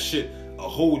don't let that shit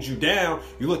hold you down.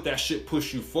 You let that shit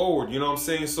push you forward. You know what I'm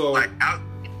saying? So, like,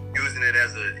 using it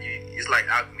as it's like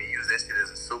alchemy. Use that shit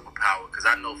as a superpower. Because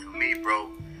I know for me,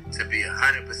 bro, to be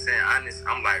 100% honest,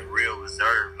 I'm like real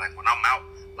reserved. Like when I'm out,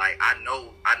 like I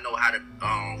know how to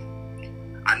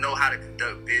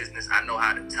conduct business. I know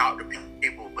how to talk to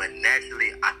people, but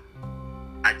naturally, I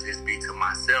just be to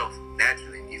myself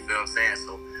naturally. You feel what I'm saying?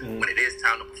 So when it is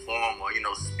time to perform or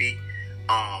speak,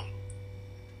 I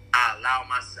allow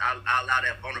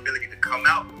that vulnerability to come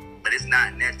out, but it's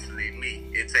not naturally me.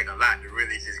 It take a lot to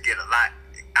really just get a lot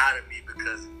out of me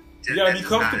because you gotta be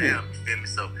comfortable. How I am, you feel me?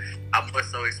 So I more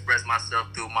so express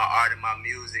myself through my art and my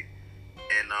music,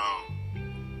 and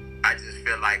I just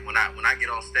feel like when I get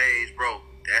on stage, bro,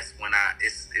 that's when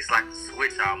it's like a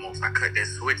switch almost. I cut that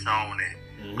switch on and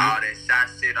all that shot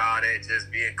shit, all that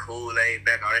just being cool, laid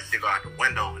back, all that shit go out the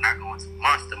window and I go into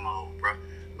monster mode, bro.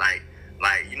 Like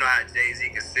you know how Jay-Z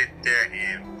can sit there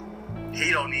and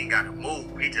he don't even gotta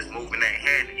move. He just moving that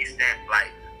hand and he stand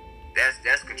like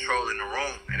that's controlling the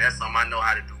room, and that's something I know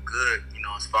how to do good,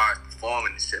 as far as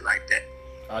performing and shit like that.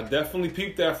 I definitely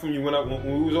peeped that from you when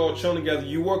we was all chilling together.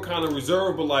 You were kind of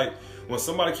reserved, but like when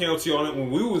somebody came up to you on it, when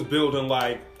we was building,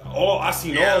 like I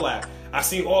seen all that. I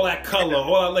seen all that color,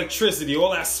 all that electricity,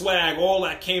 all that swag, all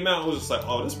that came out. It was just like,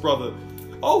 oh, this brother.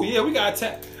 Oh yeah, I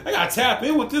gotta tap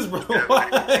in with this bro. For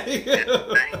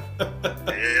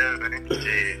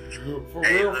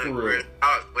real.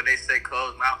 When they say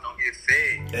closed mouth don't get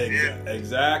fed.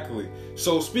 Exactly.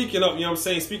 So speaking of,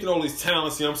 speaking of all these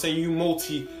talents, you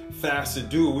multifaceted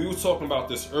dude. We were talking about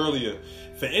this earlier.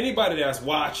 For anybody that's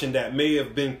watching that may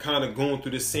have been kind of going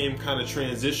through the same kind of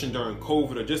transition during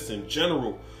COVID or just in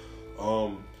general,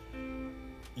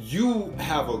 you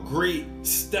have a great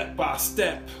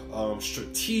step-by-step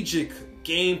strategic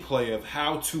gameplay of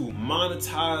how to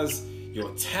monetize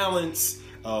your talents,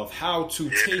 of how to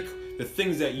take the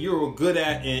things that you're good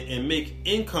at and make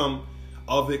income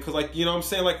of it. Because like,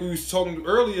 like we was talking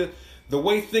earlier, the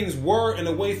way things were and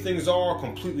the way things are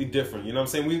completely different. You know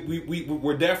what I'm saying?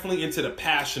 We're definitely into the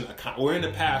passion economy. We're in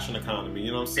the passion economy.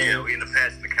 You know what I'm saying? Yeah, we're in the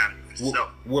passion economy for sure.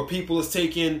 Where people is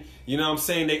taking, they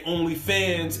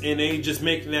OnlyFans and they just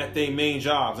making that their main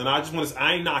jobs. And I just want to,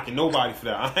 I ain't knocking nobody for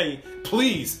that.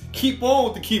 Please keep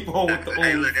on with the OnlyFans.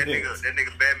 Hey, look, that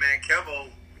nigga Batman Kevo,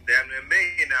 damn near $1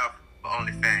 million now for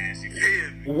OnlyFans. You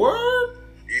feel me? Word?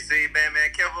 You see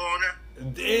Batman Kevo on there?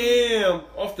 Damn,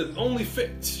 off the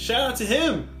OnlyFans. Shout out to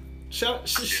him. Shout.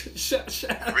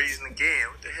 Freezing again.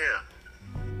 What the hell?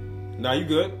 Nah, you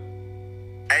good?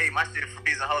 Hey, my shit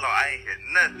freezing. Hold on, I ain't hear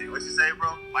nothing. What you say,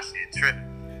 bro? My shit tripping.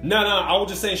 Nah. I was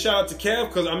just saying shout out to Kev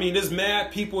because there's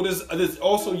mad people. There's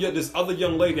also this other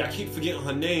young lady. I keep forgetting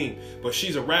her name, but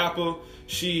she's a rapper.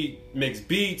 She makes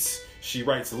beats. She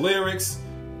writes lyrics.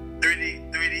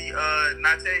 3D Nate.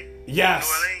 Yes.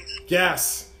 New Orleans.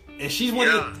 Yes. And she's one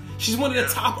of the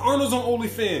top earners on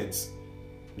OnlyFans.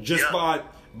 Just by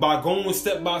going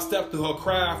step by step through her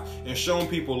craft and showing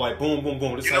people like boom, boom,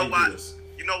 boom. This is how you do this.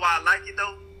 You know why I like it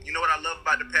though? You know what I love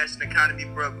about the passion economy,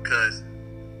 bro? Because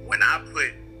when I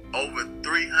put over 300%,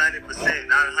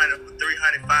 900,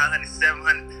 300, 500,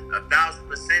 700,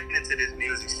 1,000% into this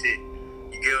music shit,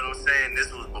 you get what I'm saying?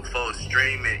 This was before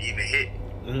streaming even hit.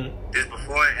 Mm-hmm. This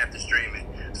before and after streaming.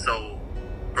 So,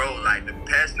 bro, like the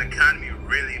passion economy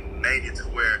really made it to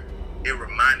where it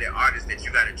reminded artists that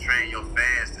you gotta train your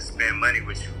fans to spend money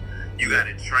with you. You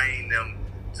gotta train them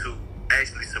to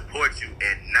actually support you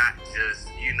and not just,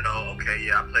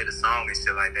 I play the song and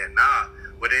shit like that. Nah,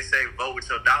 what they say, vote with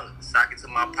your dollar. Sock it to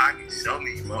my pocket. Show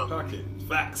me you fuck with me.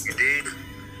 Facts. You did?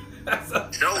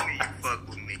 Show me you fuck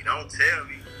with me. Don't tell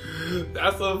me.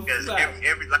 That's a because fact.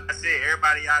 Like I said,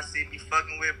 everybody y'all see me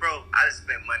fucking with, bro, I just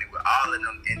spent money with all of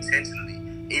them intentionally.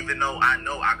 Even though I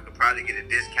know I could probably get a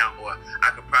discount or I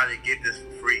could probably get this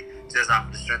for free just off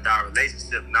of the strength of our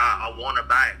relationship. Nah, I want to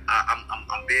buy it.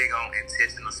 I'm big on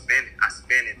intentional spending. I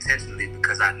spend intentionally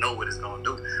because I know what it's going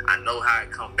to do. I know how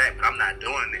it come back, but I'm not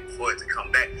doing it for it to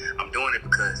come back. I'm doing it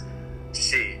because,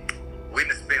 shit, we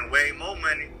done spend way more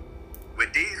money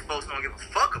with these folks who don't give a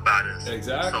fuck about us.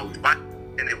 Exactly. So why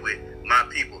spend it with my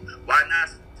people? Why not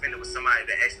spend it with somebody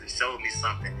that actually showed me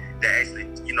something, that actually,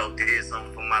 did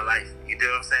something for my life? You know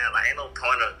what I'm saying? Like, ain't no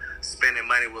point of spending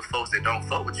money with folks that don't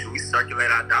fuck with you. We circulate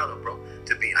our dollar, bro.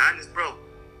 To be honest, bro,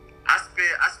 I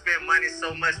spend money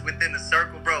so much within the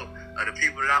circle, bro, of the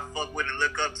people that I fuck with and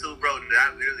look up to, bro, that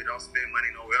I literally don't spend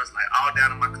money nowhere else. Like, all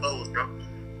down to my clothes, bro.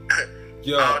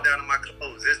 All down to my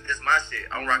clothes. This my shit.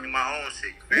 I'm rocking my own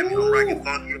shit. You feel me? I'm rocking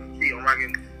funky shit. I'm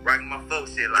rocking my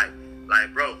folks shit. Like,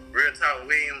 bro, real talk,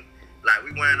 we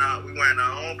wearing our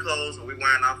own clothes and we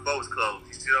wearing our folks' clothes.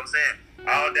 You see what I'm saying?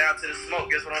 All down to the smoke.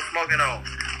 Guess what I'm smoking on?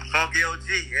 Funky OG,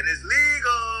 and it's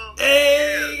legal.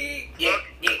 Hey,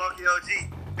 Funky OG.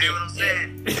 You know what I'm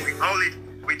saying?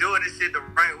 We doing this shit the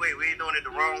right way. We ain't doing it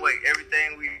the wrong way.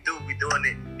 Everything we do, we doing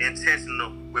it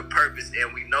intentional with purpose,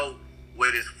 and we know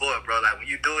what it's for, bro. Like when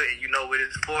you do it and you know what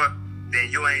it's for, then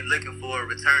you ain't looking for a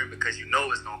return because you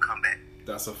know it's gonna come back.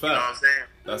 That's a fact. You know what I'm saying?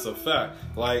 That's a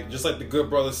fact. Like, just like the good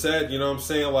brother said, you know what I'm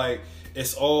saying? Like,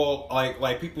 it's all,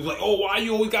 like people like, oh, why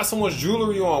you always got so much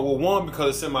jewelry on? Well, one,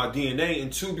 because it's in my DNA,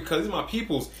 and two, because it's my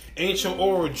people's ancient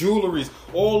aura jewelries,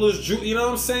 all this you know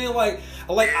what I'm saying? Like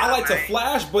I like to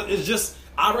flash, but it's just,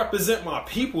 I represent my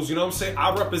peoples, you know what I'm saying?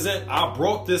 I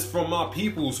brought this from my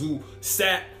peoples who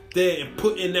sat there and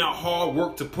put in that hard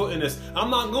work to put in this. I'm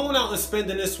not going out and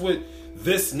spending this with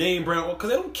this name brand because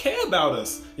they don't care about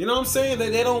us. You know what I'm saying?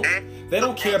 They don't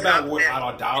care about what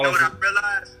our dollars. You know what I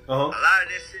realized? A lot of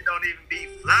this shit don't even be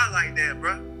fly like that,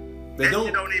 bro.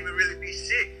 Shit don't even really be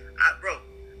shit. I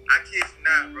kid you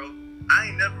not, bro. I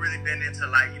ain't never really been into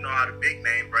like, you know, all the big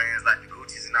name brands like the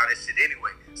Gucci's and all that shit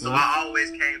anyway. So I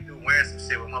always came through wearing some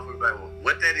shit with motherfuckers like, well,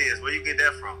 what that is, where you get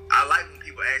that from? I like when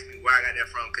people ask me where I got that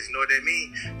from, because you know what that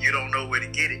means? You don't know where to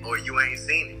get it, or you ain't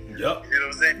seen it. Yep. You know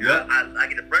what I'm saying? Yep. I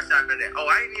get a brush out of that. Oh,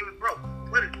 I ain't even broke.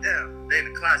 Put it down. They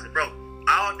in the closet, bro.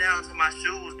 All down to my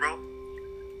shoes, bro.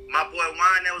 My boy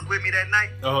Wine that was with me that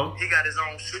night, he got his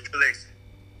own shoe collection.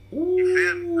 You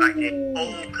feel me? Like an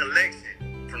old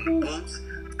collection. From the boots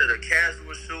to the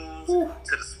casual shoes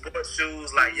to the sports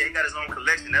shoes. Like, yeah, he got his own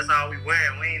collection. That's all we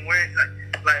wearing. We ain't wearing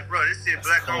like bro, this shit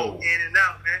black on in and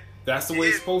out, man. That's the way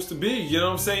it's supposed to be. You know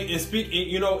what I'm saying? And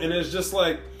you know, and it's just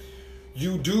like,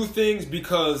 you do things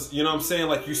because, you know what I'm saying,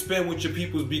 like you spend with your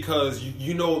peoples because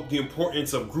you know the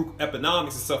importance of group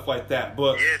economics and stuff like that.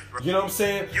 But you know what I'm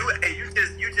saying? You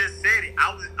just said it.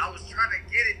 I was trying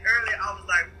to get it earlier. I was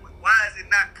like, why is it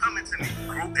not coming to me?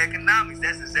 Group economics.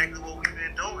 That's exactly what we've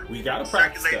been doing. We gotta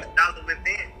practice that. Circulate the dollar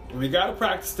within. We gotta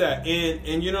practice that.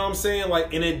 And you know what I'm saying?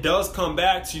 Like, and it does come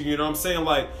back to you, you know what I'm saying?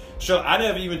 Like, sure, I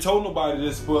never even told nobody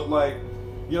this, but like,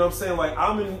 you know what I'm saying? Like,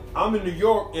 I'm in New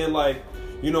York, and like,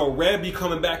 you know, Red be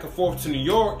coming back and forth to New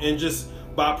York, and just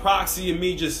by proxy of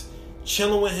me just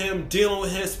chilling with him, dealing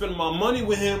with him, spending my money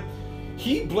with him,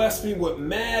 he blessed me with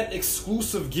mad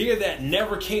exclusive gear that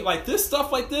never came. Like, this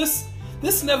stuff like this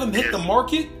never hit the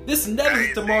market. This never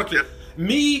hit the market.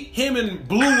 Me, him, and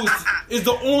Blue is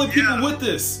the only people with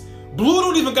this. Blue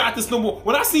don't even got this no more.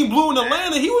 When I seen Blue in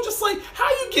Atlanta, he was just like, how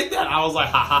you get that? I was like,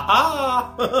 ha ha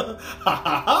ha. Ha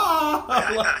ha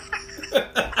ha.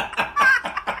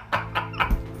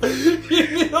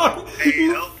 You know? Hey,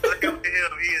 don't fuck up with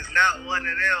him. He is not one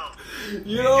of them.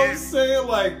 You know what I'm saying?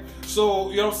 Like, so,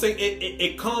 you know what I'm saying?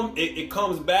 It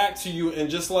comes back to you, and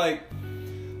just like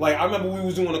I remember we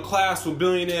was doing a class with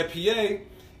Billionaire PA,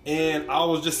 and I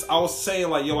was saying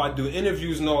like, yo, I do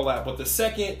interviews and all that. But the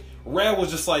second Red was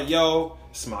just like, yo,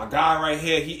 it's my guy right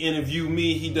here. He interviewed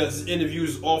me. He does his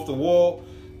interviews off the wall.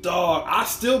 Dog, I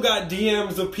still got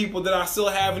DMs of people that I still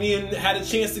haven't even had a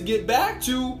chance to get back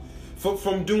to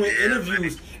from doing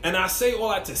interviews. And I say all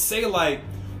that to say, like,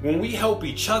 when we help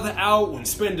each other out, when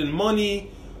spending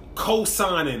money,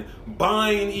 co-signing,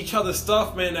 buying each other's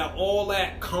stuff, man, that all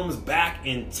that comes back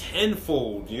in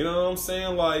tenfold. You know what I'm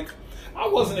saying? Like, I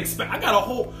wasn't expecting. I got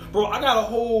a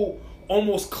whole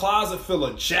almost closet full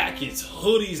of jackets,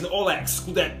 hoodies, and all that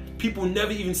people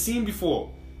never even seen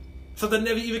before. Something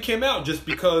never even came out just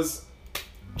because,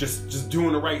 just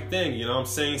doing the right thing. You know what I'm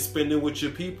saying? Spending with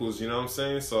your peoples. You know what I'm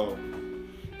saying? So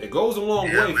it goes a long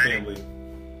way, man. Family.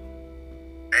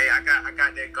 Hey, I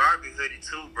got that Garvey hoodie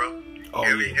too, bro. Oh,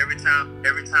 every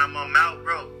time I'm out,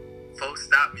 bro, folks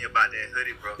stop me about that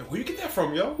hoodie, bro. Where you get that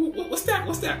from, yo? What's that?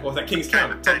 Oh, is that Kings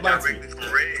County? Talk back to me. Directly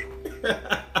from Red.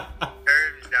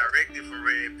 Heard directly from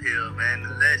Red Pill, man. The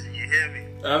legend, you hear me?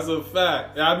 That's a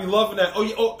fact. I be loving that.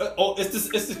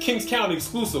 It's the Kings County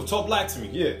exclusive. Talk black to me.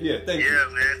 Yeah. Thank you. Yeah,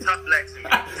 man. Talk black to me.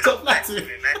 Talk black to me, man.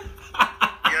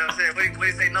 You know what I'm saying? What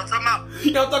you say? No, talking about.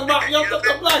 You don't talk about. You don't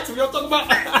talk black to me. You don't talk about.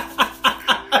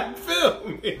 Feel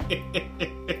me?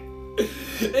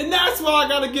 And that's why I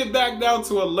gotta get back down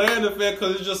to Atlanta, fan,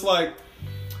 because it's just like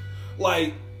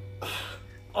I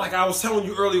was telling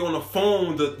you earlier on the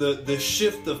phone, the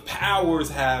shift of powers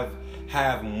have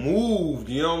moved.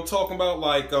 You know what I'm talking about?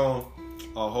 Like, hold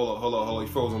on, you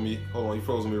froze on me. Hold on, you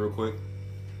froze on me real quick.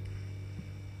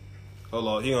 Hold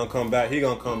on, he gonna come back, family. He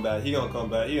gonna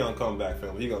come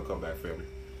back, family.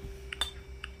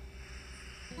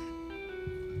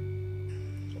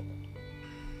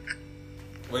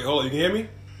 Wait, hold on, you can hear me?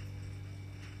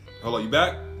 Hold on, you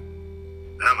back?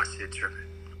 Nah, my shit tripping.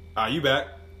 You back?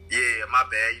 Yeah, my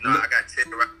bad. You know, I got Ted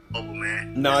right over,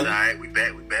 man. Nah, all right, we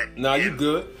back. Nah, you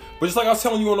good. But just like I was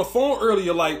telling you on the phone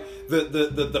earlier, like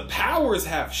the powers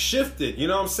have shifted. You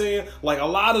know what I'm saying? Like a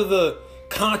lot of the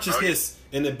consciousness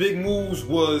and the big moves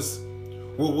was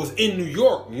in New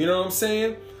York. You know what I'm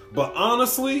saying? But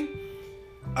honestly,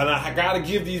 and I gotta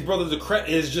give these brothers the credit,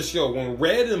 it's just, when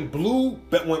Red and Blue,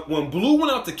 but when Blue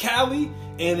went out to Cali,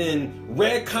 and then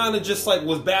Red kind of just like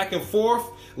was back and forth,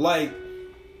 like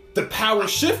the power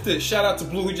shifted. Shout out to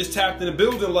Blue, who just tapped in the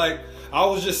building. Like I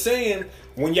was just saying,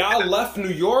 when y'all left New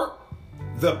York,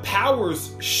 the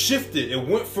powers shifted. It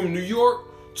went from New York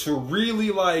to really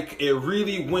it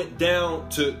really went down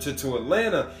to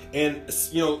Atlanta. And,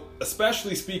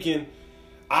 especially speaking,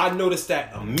 I noticed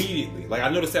that immediately.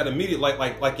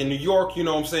 Like in New York, you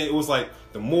know what I'm saying? It was like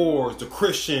the Moors, the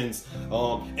Christians,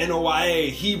 NOIA,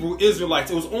 Hebrew Israelites.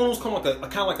 It was almost kind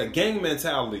of like a gang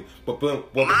mentality. But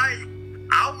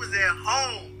I was at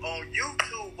home on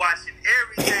YouTube watching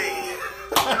everything. You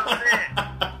know what I'm saying?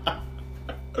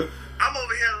 I'm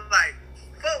over here like,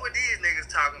 fuck what these niggas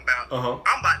talking about.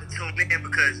 I'm about to tune in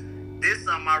because this is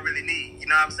something I really need. You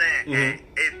know what I'm saying? Mm-hmm. And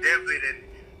it definitely didn't.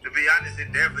 To be honest,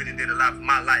 it definitely did a lot for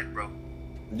my life, bro.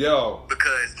 Yo.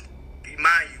 Because,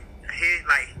 mind you,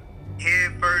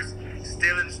 head first,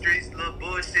 still in the streets, little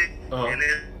bullshit. And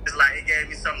it's like it gave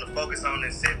me something to focus on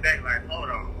and sit back like, hold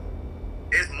on.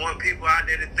 There's more people out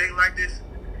there that think like this.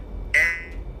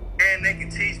 And they can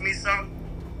teach me something.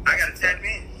 I gotta tap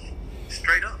in.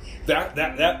 Straight up.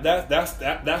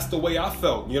 That's the way I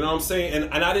felt. You know what I'm saying?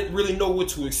 And I didn't really know what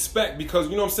to expect because,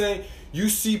 you know what I'm saying? You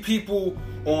see people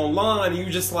online and you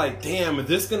just like, damn, is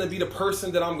this going to be the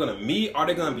person that I'm going to meet? Are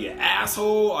they going to be an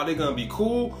asshole? Are they going to be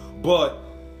cool? But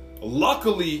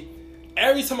luckily,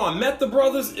 every time I met the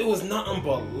brothers, it was nothing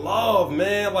but love,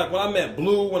 man. Like when I met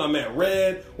Blue, when I met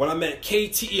Red, when I met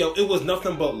KT, it was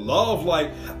nothing but love.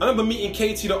 Like I remember meeting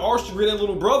KT, the arch degree, that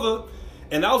little brother,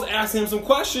 and I was asking him some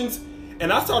questions.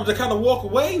 And I started to kind of walk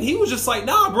away, and he was just like,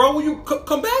 "Nah, bro, will you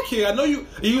come back here? I know you."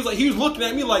 He was looking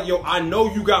at me like, "Yo, I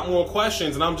know you got more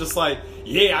questions," and I'm just like,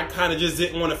 "Yeah, I kind of just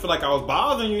didn't want to feel like I was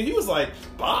bothering you." He was like,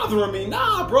 "Bothering me?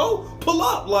 Nah, bro, pull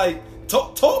up, like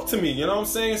talk to me." You know what I'm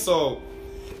saying? So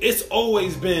it's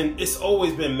always been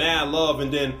mad love,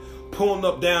 and then pulling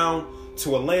up down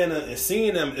to Atlanta and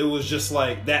seeing them, it was just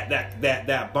like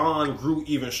that bond grew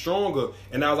even stronger.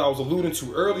 And as I was alluding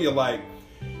to earlier, like.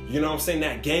 You know what I'm saying?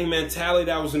 That gang mentality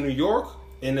that was in New York,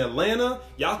 in Atlanta,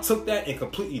 y'all took that and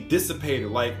completely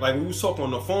dissipated. Like we was talking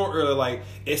on the phone earlier, like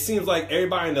it seems like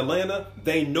everybody in Atlanta,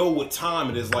 they know what time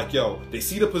it is. Like, yo, they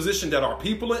see the position that our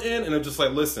people are in, and they're just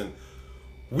like, listen,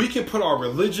 we can put our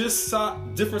religious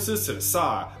differences to the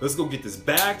side. Let's go get this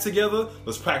bag together.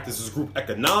 Let's practice this group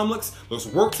economics. Let's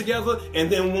work together. And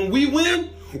then when we win,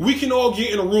 we can all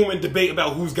get in a room and debate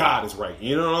about whose God is right.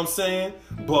 You know what I'm saying?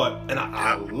 And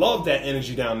I love that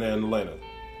energy down there in Atlanta.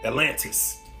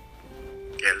 Atlantis.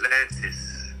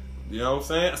 You know what I'm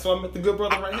saying? That's why I met the good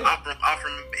brother right here. I'm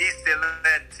from East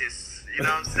Atlantis. You know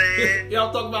what I'm saying?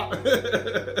 Y'all talk about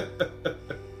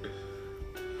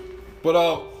But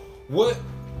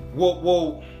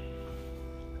Whoa.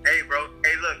 Hey, bro.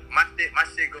 Hey, look, my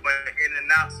shit go in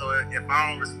and out. So if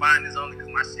I don't respond, it's only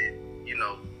because my shit,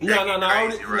 No.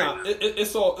 Right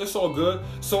it's all good.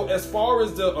 So as far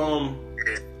as the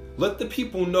let the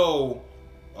people know,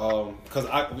 because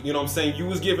you know what I'm saying, you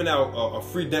was giving out a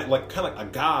free like kind of like a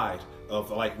guide of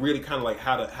like really kind of like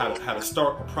how to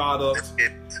start a product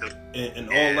and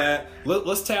all that.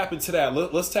 Let's tap into that.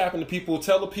 Let's tap into people.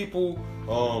 Tell the people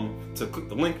to click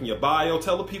the link in your bio.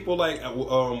 Tell the people like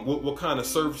what kind of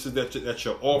services that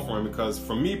you're offering, because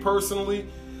for me personally,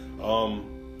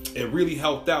 it really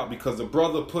helped out because the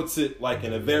brother puts it like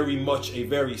in a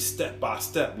very step by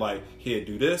step. Like, here,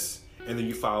 do this, and then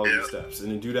you follow these steps,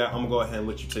 and then do that. I'm gonna go ahead and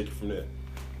let you take it from there.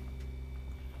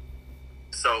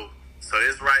 So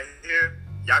this right here,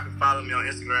 y'all can follow me on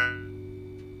Instagram.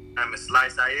 I'm at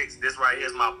SliceIX. This right here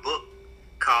is my book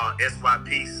called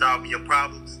SYP, Solve Your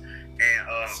Problems.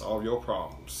 And Solve Your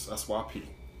Problems, SYP.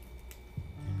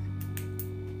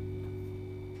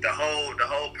 The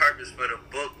whole purpose for the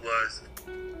book was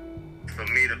for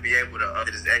me to be able to,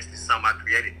 it is actually something I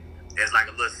created. There's like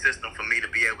a little system for me to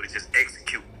be able to just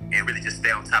execute and really just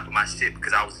stay on top of my shit,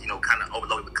 because I was, kind of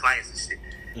overloaded with clients and shit.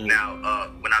 Now,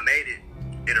 when I made it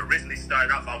originally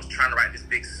started off, I was trying to write this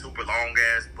big, super long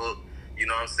ass book, you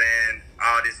know what I'm saying?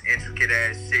 All this intricate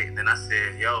ass shit. And then I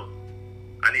said, yo,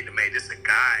 I need to make this a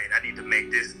guide. I need to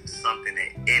make this something that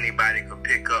anybody could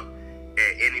pick up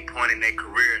at any point in their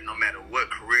career, no matter what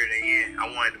career they in. I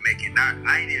wanted to make it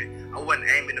I wasn't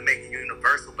aiming to make it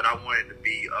universal, but I wanted to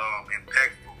be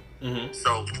impactful. Mm-hmm.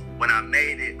 So when I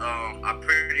made it, I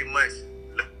pretty much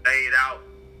laid out,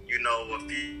 a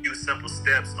few simple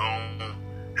steps on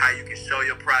how you can show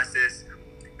your process,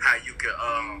 how you can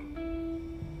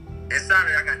inside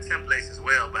of it, I got templates as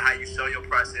well, but how you show your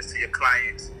process to your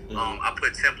clients. I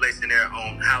put templates in there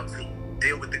on how to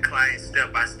deal with the client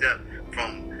step by step,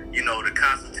 from the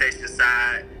consultation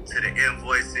side to the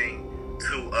invoicing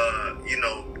to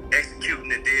executing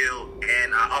the deal.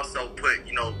 And I also put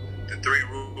the 3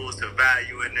 rules to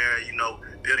value in there.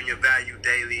 Building your value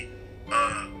daily,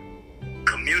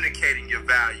 communicating your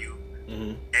value,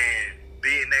 and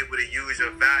being able to use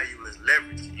your value as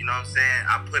leverage. You know what I'm saying?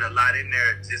 I put a lot in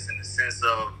there just in the sense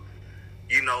of,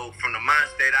 from the mind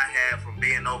state I had from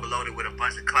being overloaded with a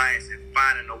bunch of clients and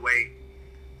finding a way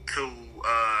to,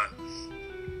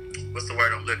 what's the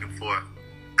word I'm looking for?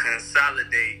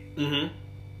 Consolidate,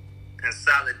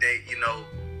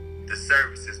 the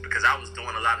services, because I was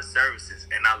doing a lot of services,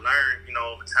 and I learned,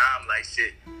 over time, like,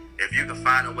 shit, if you can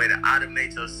find a way to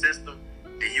automate your system,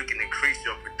 then you can increase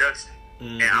your production.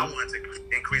 And I wanted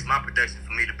to increase my production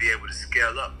for me to be able to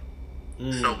scale up.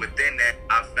 So within that,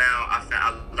 I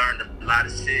learned a lot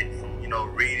of shit from,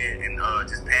 reading and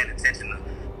just paying attention to,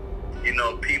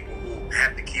 people who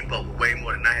have to keep up with way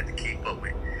more than I had to keep up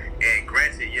with. And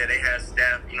granted, yeah, they have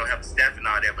staff, have a staff and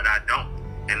all that, but I don't.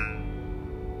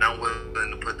 And I'm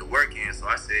willing to put the work in. So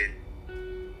I said,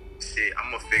 shit,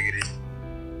 I'm going to figure this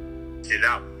shit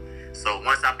out. So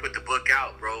once I put the book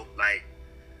out, bro, like,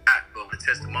 I go the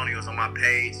testimonials on my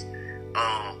page.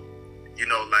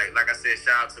 Like I said,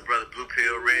 shout out to Brother Blue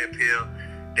Pill, Red Pill.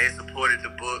 They supported the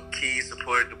book. Keys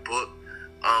supported the book.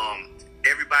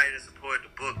 Everybody that supported the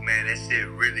book, man, that shit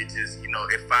really just,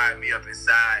 it fired me up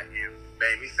inside and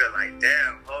made me feel like,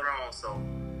 damn, hold on. So,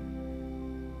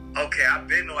 okay, I've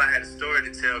been know I had a story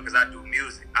to tell because I do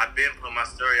music. I've been putting my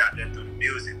story out there through the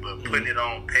music, but putting it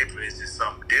on paper is just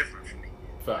something different for me.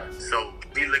 Facts. So,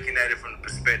 me looking at it from the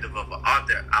perspective of an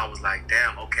author, I was like,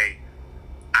 damn, okay,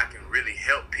 I can really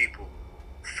help people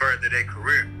further their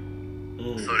career.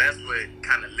 So that's what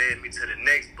kind of led me to the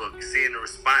next book. Seeing the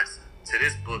response to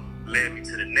this book led me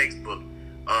to the next book.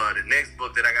 The next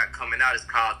book that I got coming out is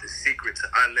called The Secret to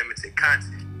Unlimited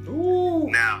Content. Ooh.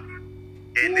 Now,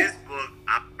 in this book,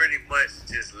 I pretty much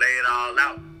just lay it all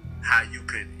out. How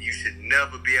you should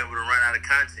never be able to run out of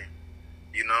content.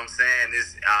 You know what I'm saying?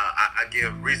 I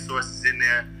give resources in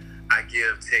there. I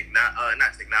give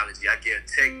not technology. I give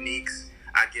techniques.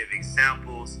 I give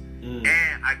examples, and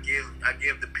I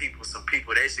give the people some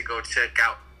people they should go check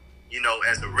out.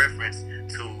 As a reference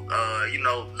to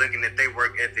looking at their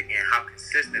work ethic and how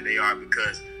consistent they are.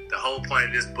 Because the whole point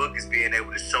of this book is being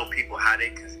able to show people how they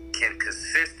can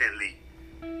consistently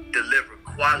deliver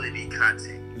quality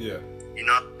content. Yeah. You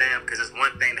know what I'm saying? Because it's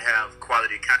one thing to have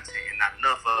quality content and not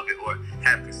enough of it, or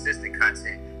have consistent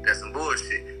content. That's some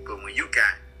bullshit. But when you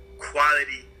got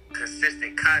quality,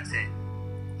 consistent content,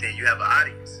 then you have an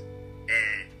audience.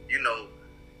 And,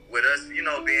 with us,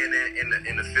 being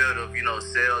in the field of,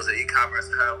 sales or e-commerce,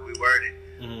 however we word it,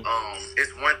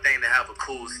 it's one thing to have a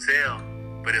cool sale,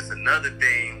 but it's another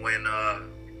thing when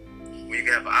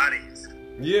you have an audience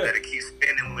that'll keep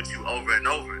spending with you over and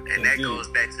over. And that goes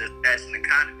back to the passion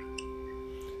economy.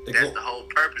 That's the whole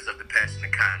purpose of the passion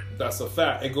economy. That's a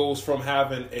fact. It goes from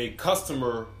having a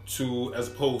customer as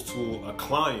opposed to a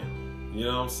client. You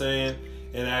know what I'm saying?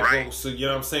 And that goes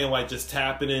to, like just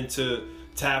tapping into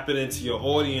your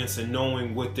audience and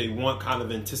knowing what they want, kind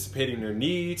of anticipating their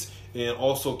needs and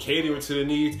also catering to their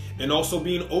needs, and also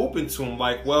being open to them.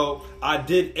 Like, well, I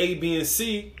did A, B, and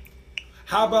C.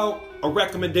 How about a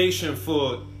recommendation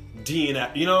for D and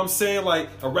F? You know what I'm saying? Like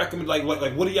a recommend, like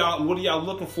what are y'all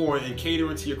looking for and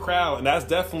catering to your crowd? And that's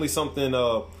definitely something.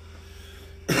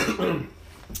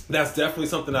 That's definitely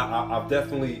something I've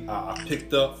definitely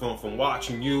picked up from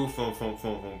watching you,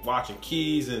 from watching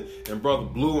Keys and Brother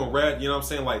Blue and Red. You know what I'm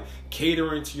saying? Like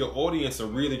catering to your audience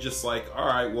and really just like, all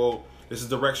right, well, this is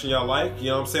the direction y'all like. You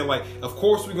know what I'm saying? Like, of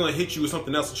course we're gonna hit you with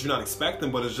something else that you're not expecting,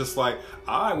 but it's just like,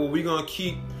 all right, well, we're gonna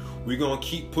keep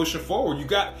pushing forward. You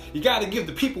got to give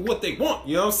the people what they want.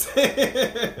 You know what I'm saying?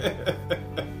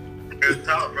 Real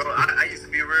talk, bro. I used to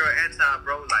be real anti,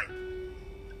 bro. Like,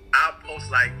 I'll post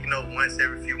like, once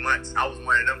every few months. I was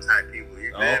one of them type people.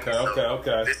 You feel me?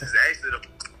 Okay. This is actually the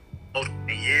most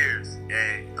in years,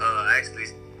 and actually,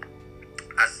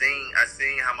 I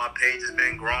seen how my page has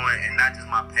been growing, and not just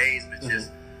my page, but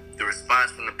just the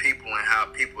response from the people and how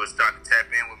people are starting to tap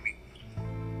in with me.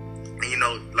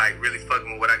 And, like really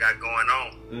fucking with what I got going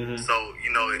on. So,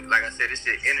 like I said, this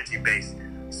shit energy based.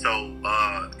 So,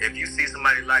 if you see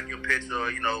somebody like your picture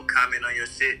or, comment on your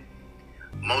shit,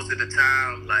 most of the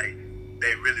time, like,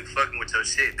 they really fucking with your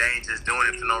shit. They ain't just doing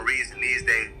it for no reason. These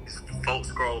days, folks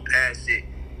scroll past shit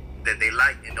that they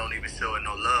like and don't even show it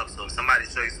no love. So if somebody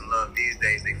show you some love these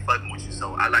days, they fucking with you.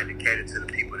 So I like to cater to the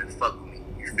people that fuck with me.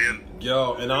 You You feel me?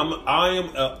 Yo, and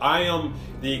I am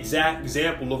the exact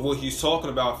example of what he's talking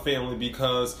about, family,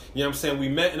 because, you know what I'm saying, we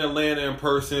met in Atlanta in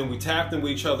person, we tapped in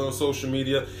with each other on social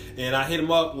media, and I hit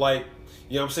him up like,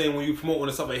 you know what I'm saying, when you promote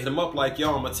and stuff, I hit him up like,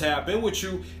 yo, I'm gonna tap in with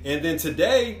you. And then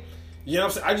today, you know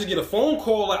what I'm saying, I just get a phone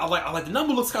call, like, I like the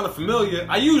number looks kind of familiar.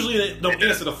 I usually don't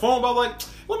answer the phone, but I'm like,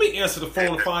 let me answer the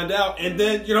phone and find out. And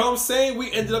then, you know what I'm saying,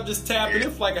 we ended up just tapping in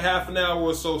for like a half an hour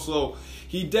or so. So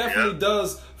he definitely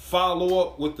does follow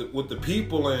up with the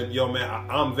people. And yo, man,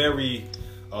 I'm very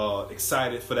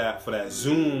excited for that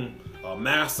Zoom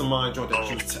mastermind joint that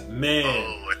you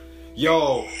man.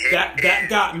 Yo, that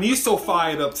got me so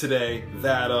fired up today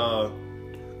that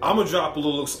I'm gonna drop a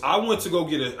little. I went to go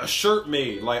get a shirt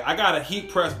made. Like, I got a heat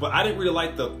press, but I didn't really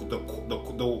like the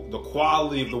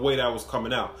quality of the way that was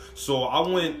coming out. So I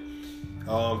went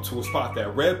to a spot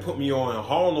that Red put me on in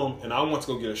Harlem, and I went to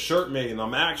go get a shirt made. And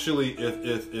I'm actually,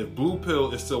 if Blue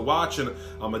Pill is still watching,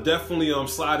 I'm gonna definitely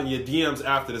slide in your DMs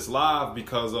after this live,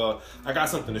 because I got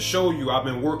something to show you. I've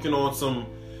been working on some.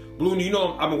 Blue, you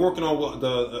know, I've been working on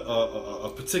a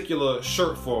particular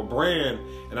shirt for a brand,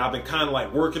 and I've been kind of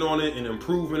like working on it and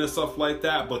improving and stuff like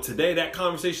that. But today, that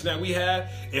conversation that we had,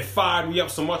 it fired me up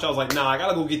so much. I was like, nah, I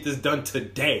gotta go get this done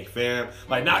today, fam.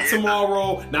 Like, not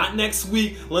tomorrow, not next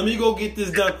week. Let me go get this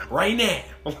done right now.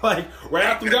 Like, right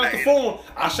after we got off the phone,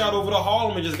 I shot over to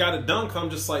Harlem and just got it done. Cause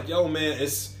I'm just like, yo, man,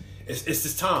 it's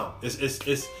this time.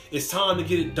 It's time to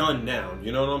get it done now.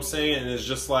 You know what I'm saying? And it's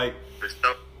just like,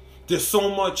 there's so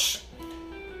much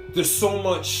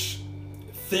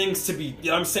things to be, you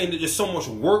know what I'm saying, that there's so much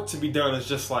work to be done. It's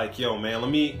just like, yo, man, let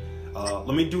me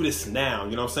do this now.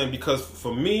 You know what I'm saying? Because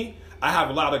for me, I have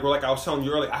a lot of, like I was telling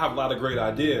you earlier, I have a lot of great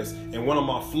ideas. And one of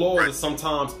my flaws is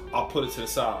sometimes I'll put it to the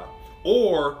side.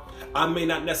 Or I may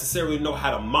not necessarily know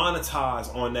how to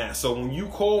monetize on that. So when you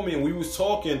called me and we was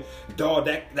talking, dog,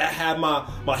 that had my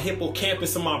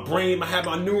hippocampus in my brain, I had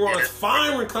my neurons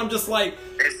firing. Cause I'm just like,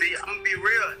 and see, I'm gonna be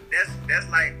real. That's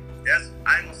I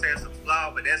ain't gonna say it's a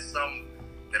flaw, but that's something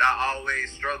that I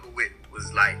always struggle with.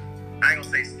 Was like, I ain't gonna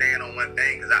say stand on one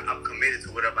thing, because I'm committed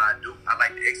to whatever I do. I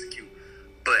like to execute,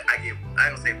 but I ain't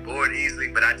gonna say bored easily,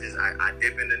 but I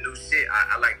dip into new shit.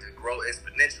 I like to grow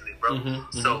exponentially, bro.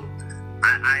 So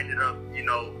I ended up, you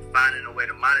know, finding a way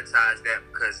to monetize that,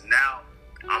 because now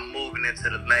I'm moving into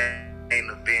the lane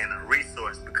of being a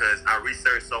resource, because I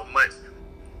research so much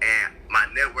and my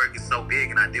network is so big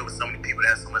and I deal with so many people that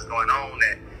have so much going on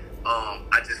that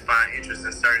I just find interest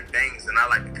in certain things, and I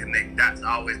like to connect dots.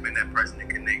 I've always been that person to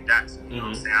connect dots. You know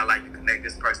what I'm saying? I like to connect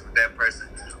this person with that person,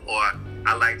 or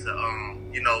I like to,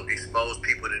 you know, expose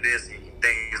people to this and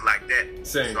things like that.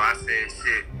 Same. So I said,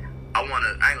 shit, I ain't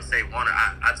gonna say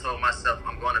I told myself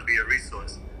I'm gonna be a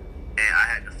resource, and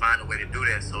I had to find a way to do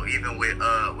that. So even with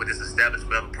this Established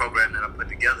Forever program that I put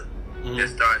together, that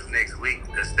starts next week,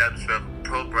 the Established Forever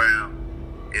program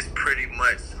is pretty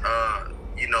much,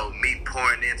 you know, me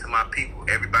pouring into my people.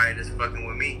 Everybody that's fucking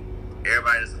with me,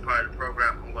 everybody that's a part of the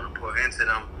program, I'm gonna pour into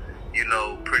them. You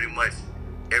know, pretty much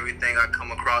everything I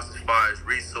come across as far as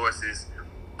resources,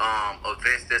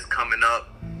 events that's coming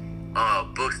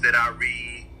up, books that I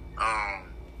read,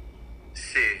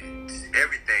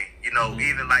 everything. You know,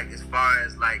 even like as far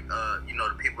as like, you know,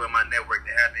 the people in my network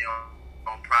that have their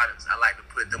own products, I like to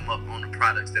put them up on the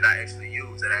products that I actually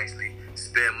use, that I actually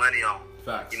spend money on.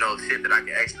 Facts. You know, shit that I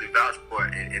can actually vouch for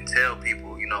and tell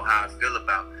people, you know, how I feel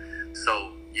about.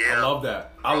 So, yeah. I love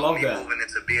that. I love that. Moving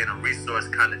into being a resource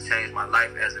kind of changed my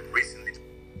life as of recently.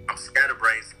 I'm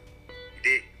scatterbrained. You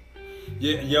did.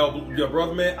 Yeah, yo,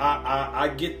 brother, man, I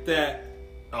get that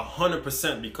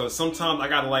 100%, because sometimes I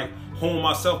gotta like hone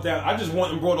myself down. I just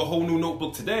went and brought a whole new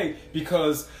notebook today,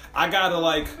 because I gotta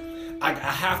like, I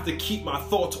have to keep my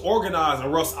thoughts organized,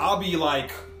 or else I'll be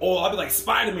like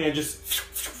Spider-Man,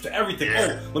 just to everything.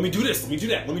 Oh, let me do this, let me do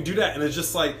that, let me do that. And it's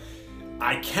just like,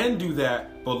 I can do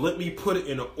that, but let me put it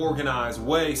in an organized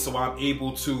way so I'm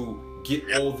able to get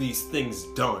all these things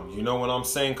done. You know what I'm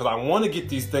saying? Because I want to get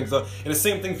these things done. And the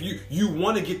same thing for you. You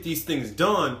want to get these things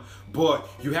done, but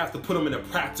you have to put them in a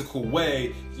practical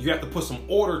way. You have to put some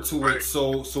order to it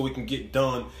so it can get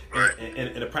done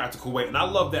in a practical way. And I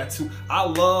love that too. I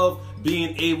love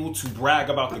being able to brag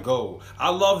about the goal. I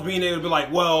love being able to be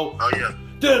like, well,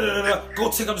 go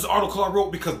take up this article I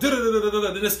wrote because this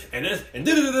and this and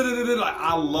like,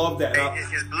 I love that. Hey,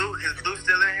 is Blue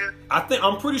still in here?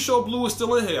 I'm pretty sure Blue is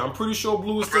still in here. Blue's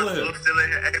still in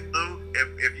here. Hey, Blue,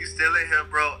 if you still in here,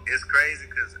 bro, it's crazy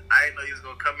because I didn't know you was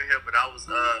gonna come in here, but I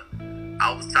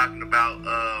was talking about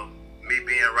me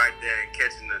being right there and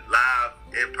catching the live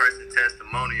in-person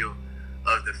testimonial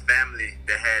of the family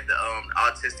that had the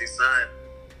autistic son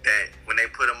that when they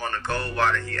put him on the cold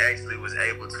water, he actually was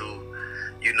able to,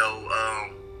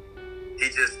 he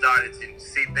just started to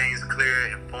see things clear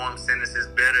and form sentences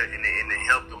better, and it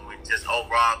helped him with just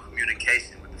overall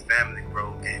communication with the family,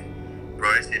 bro. And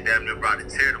bro, that shit damn near brought a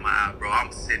tear to my eye, bro.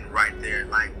 I'm sitting right there,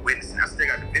 like, witnessing. I still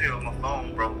got the video on my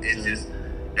phone, bro. It's just,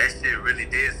 that shit really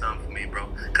did something for me, bro.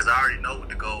 Because I already know what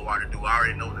the gold water do. I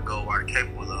already know what the gold water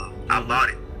capable of. I bought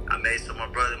it. I made sure my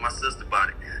brother and my sister bought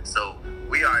it. So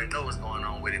we already know what's going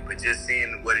on with it. But just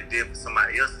seeing what it did for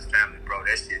somebody else's family, bro,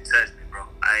 that shit touched me, bro.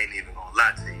 I ain't even gonna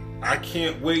lie to you. I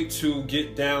can't wait to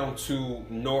get down to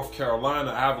North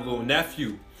Carolina. I have a little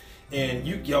nephew. And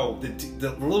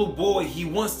the little boy, he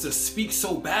wants to speak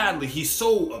so badly. He's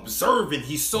so observant.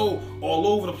 He's so all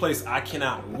over the place. I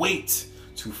cannot wait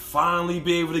to finally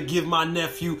be able to give my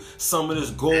nephew some of this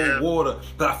gold water.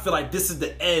 But I feel like this is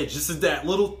the edge. This is that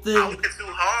little thing. I went too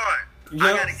hard. Yep.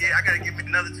 I gotta give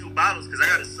another 2 bottles because I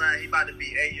got a son. He about to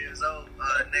be 8 years old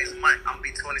next month. I'm gonna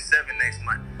be 27 next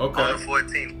month. Okay. On the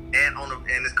 14th,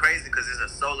 and it's crazy because it's a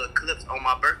solar eclipse on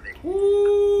my birthday. Ooh.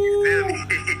 You feel me?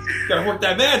 Gotta work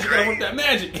that magic.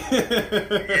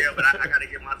 Yeah, but I gotta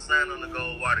get my son on the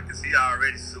gold water because he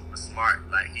already super smart.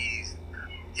 Like he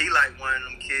like one of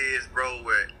them kids, bro,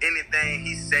 where anything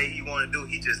he say he want to do,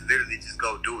 he just literally just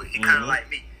go do it. He kind of like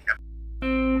me.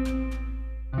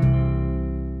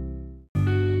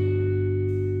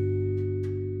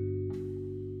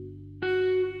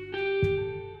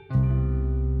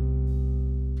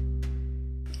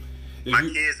 My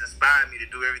kids inspire me to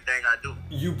do everything I do.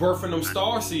 You birthing them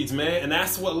star seeds, man. And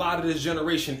that's what a lot of this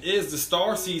generation is, the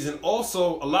star seeds. And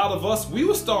also, a lot of us, we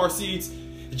were star seeds.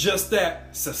 Just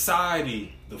that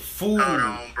society, the food. Hold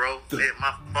on, bro.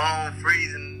 My phone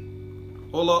freezing.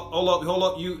 Hold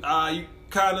up. You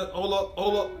kind of, hold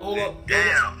up.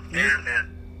 Damn,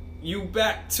 man. You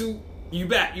back?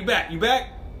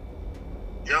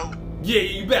 Yo. Yeah,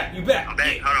 you back. I'm back.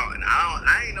 Yeah. Hold on. And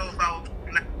I ain't know if I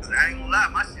was, I ain't gonna lie,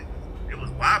 my shit, it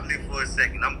was wobbly for a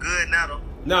second. I'm good now though.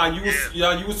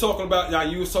 You was talking about how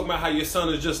your son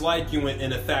is just like you,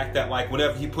 and the fact that like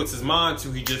whatever he puts his mind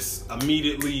to, he just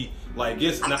immediately like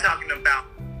gets. I'm talking about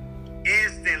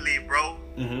instantly, bro.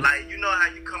 Mm-hmm. Like, you know how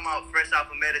you come out fresh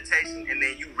off of meditation and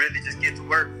then you really just get to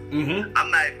work. Mm-hmm.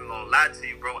 I'm not even gonna lie to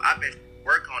you, bro. I've been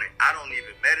work on it. I don't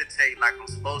even meditate like I'm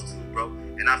supposed to, bro.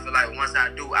 And I feel like once I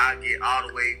do, I get all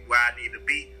the way where I need to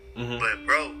be. Mm-hmm. But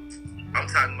bro, I'm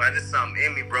talking about this something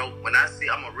in me, bro. When I see,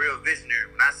 I'm a real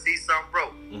visionary. When I see something, bro,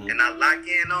 mm-hmm. and I lock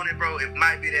in on it, bro, it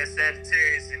might be that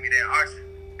Sagittarius in me, that Archer.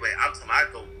 But I'm talking,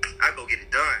 I go get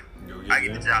it done. I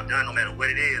get the job done no matter what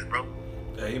it is, bro.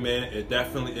 Hey man, it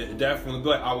definitely.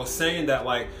 Like I was saying that,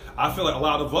 like I feel like a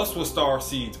lot of us were star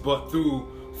seeds, but through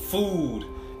food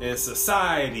and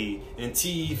society and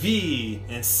TV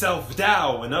and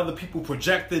self-doubt and other people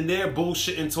projecting their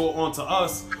bullshit onto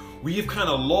us, we've kind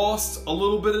of lost a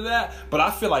little bit of that. But I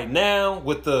feel like now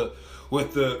with the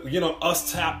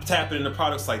us tapping into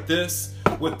products like this,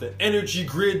 with the energy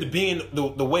grid being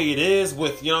the way it is,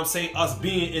 with us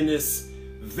being in this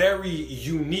very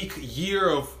unique year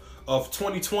of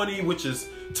 2020, which is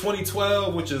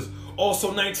 2012, which is also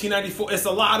 1994. It's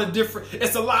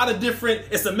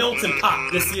a melting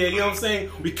pot this year, you know what I'm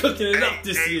saying? We cooking it up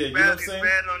this year, you know what I'm saying?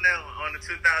 On the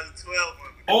 2012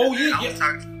 one. Oh yeah, I was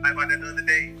talking about that the other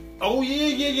day. Oh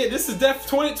yeah. This is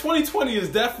 2020 is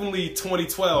definitely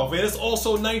 2012, and it's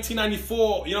also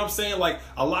 1994. You know what I'm saying? Like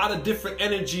a lot of different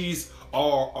energies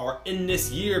are in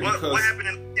this year because what happened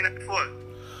in 1994?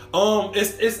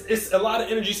 It's a lot of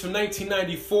energies from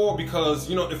 1994 because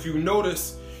if you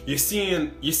notice, you're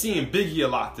seeing Biggie a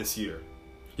lot this year.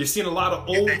 You're seeing a lot of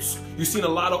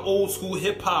old school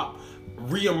hip hop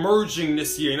re-emerging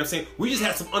this year. You know what I'm saying? We just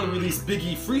had some unreleased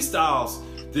Biggie freestyles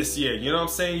this year. You know what I'm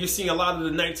saying? You're seeing a lot of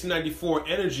the 1994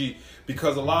 energy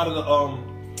because a lot of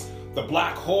the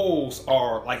black holes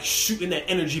are like shooting that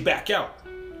energy back out.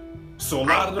 So a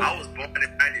lot of them. I was born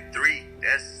in '93.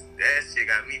 That shit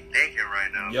got me thinking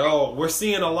right now. Yo, we're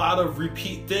seeing a lot of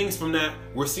repeat things from that.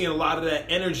 We're seeing a lot of that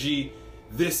energy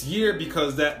this year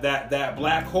because that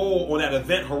black hole on that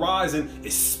event horizon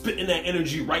is spitting that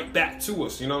energy right back to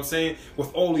us. You know what I'm saying?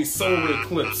 With all these solar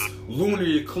eclipse, lunar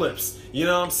eclipse, you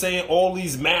know what I'm saying? All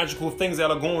these magical things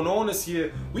that are going on this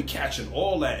year, we catching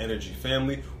all that energy,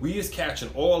 family. We is catching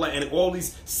all that, and all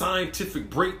these scientific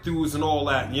breakthroughs and all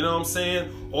that. You know what I'm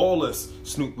saying? All this.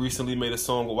 Snoop recently made a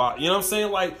song about, you know what I'm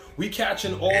saying? Like, we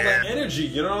catching all that energy.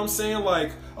 You know what I'm saying?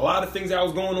 Like, a lot of things that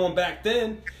was going on back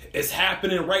then, it's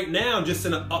happening right now, just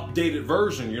in an updated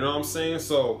version, you know what I'm saying?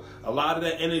 So a lot of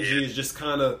that energy is just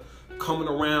kind of coming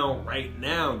around right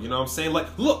now, you know what I'm saying? Like,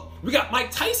 look, we got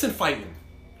Mike Tyson fighting.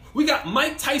 We got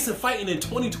Mike Tyson fighting in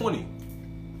 2020.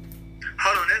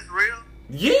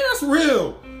 Yeah, that's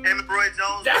real. Him and Roy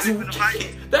Jones.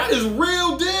 That is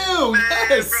real deal.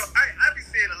 Man, Yes. bro, I be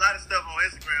seeing a lot of stuff on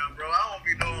Instagram, bro. I don't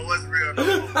be knowing what's real no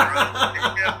more, bro.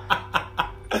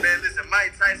 Man, listen,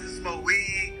 Mike Tyson smoke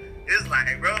weed. It's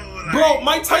like, bro. Like, bro,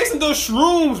 Mike Tyson does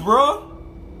shrooms, bro.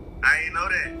 I ain't know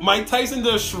that. Mike Tyson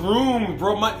does shrooms,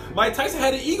 bro. Mike Tyson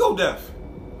had an ego death.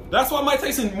 That's why Mike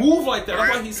Tyson moved like that.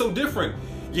 That's why he's so different.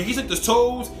 Yeah, he's at the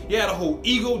toes. He had a whole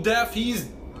ego death. He's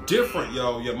different,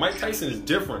 yo. Yeah, Mike Tyson is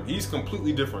different. He's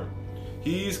completely different.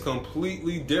 He's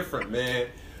completely different, man.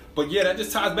 But yeah, that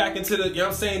just ties back into the, you know what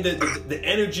I'm saying, the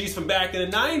energies from back in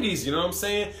the 90s, you know what I'm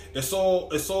saying? It's all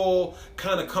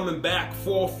kind of coming back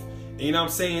forth, you know what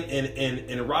I'm saying,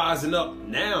 and rising up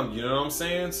now, you know what I'm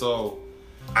saying? So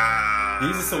these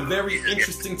are some very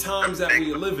interesting times that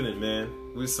we are living in, man.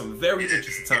 There's some very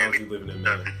interesting times we're living in,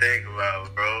 man. Nothing to think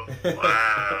about, bro.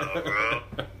 Wow,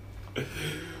 bro.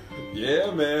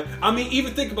 Yeah, man. I mean,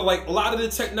 even think about, like, a lot of the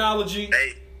technology.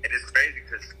 Hey, it is crazy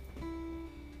because...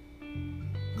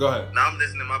 Go ahead. No, I'm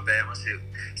listening. My bad. My shit.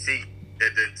 See, the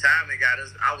time it got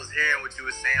us, I was hearing what you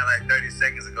were saying like 30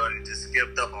 seconds ago and it just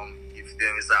skipped up on me. You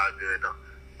feel me? It's all good, though.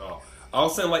 Oh. I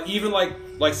was saying, like, even like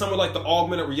some of like the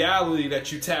augmented reality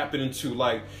that you tap into,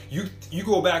 like, you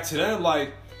go back to that,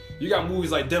 like, you got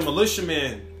movies like Demolition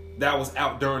Man that was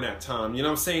out during that time. You know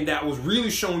what I'm saying? That was really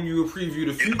showing you a preview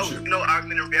of the future. You know,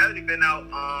 augmented reality been out.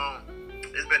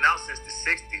 It's been out since the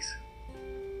 60s.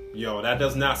 Yo, that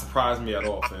does not surprise me at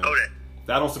all, fam. I know that.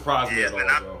 That don't surprise me at all,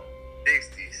 bro.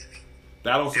 60s.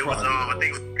 That don't surprise me at all. I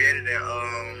think it was created at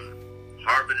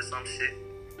Harvard or some shit.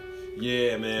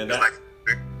 Yeah, man.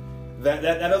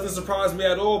 That doesn't surprise me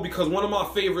at all because one of my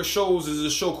favorite shows is a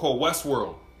show called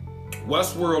Westworld.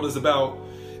 Westworld is about...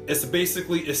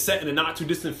 It's set in a not too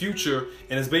distant future,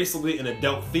 and it's basically an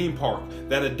adult theme park.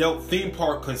 That adult theme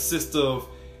park consists of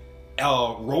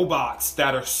robots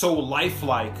that are so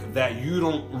lifelike that you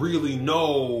don't really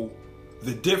know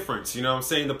the difference. You know what I'm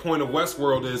saying? The point of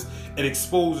Westworld is it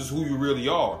exposes who you really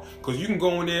are. Because you can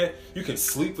go in there, you can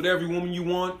sleep with every woman you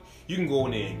want. You can go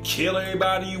in there and kill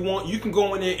everybody you want. You can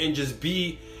go in there and just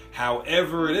be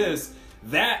however it is.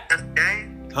 That's the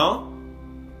game? Huh?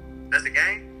 That's the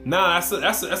game? Nah,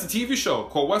 that's a TV show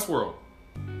called Westworld.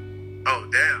 Oh,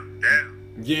 damn.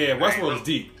 Yeah, Westworld is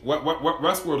deep.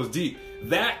 Westworld is deep.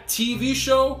 That TV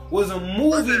show was a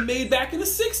movie made back in the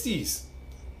 60s.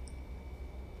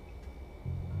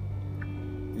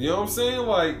 You know what I'm saying?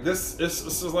 Like, this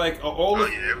is like a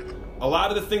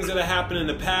lot of the things that have happened in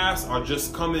the past are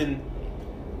just coming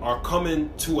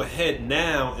to a head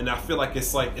now, and I feel like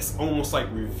it's almost like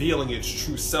revealing its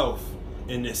true self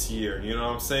in this year. You know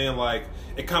what I'm saying? Like,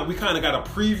 we kind of got a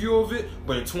preview of it,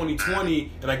 but in 2020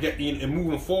 and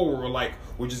moving forward,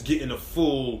 we're just getting the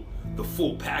full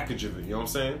package of it. You know what I'm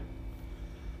saying?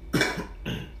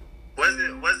 Was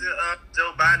it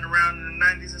Joe Biden around in the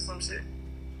 90s or some shit?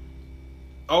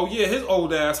 Oh yeah, his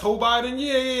old ass, Joe Biden.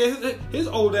 Yeah, his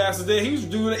old ass is there. He was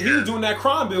doing that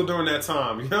crime bill during that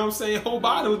time. You know what I'm saying? Joe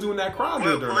Biden was doing that crime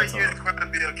bill during that time. What year the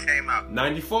crime bill came out?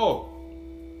 94.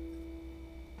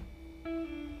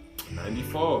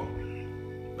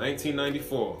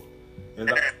 1994.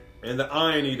 And the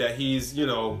irony that he's, you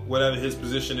know, whatever his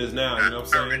position is now, you know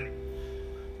what I'm saying?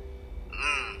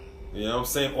 You know what I'm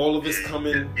saying? All of it's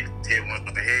coming. Hit one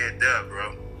on the head there,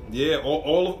 bro. Yeah,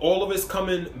 all of it's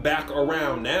coming back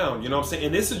around now, you know what I'm saying?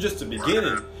 And this is just the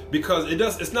beginning, because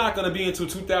it's not going to be until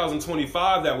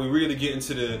 2025 that we really get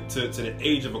into the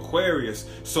age of Aquarius.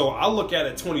 So I look at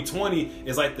it, 2020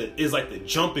 is like the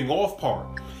jumping off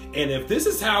part. And if this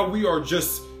is how we are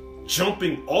just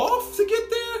jumping off to get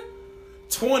there,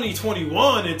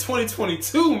 2021 and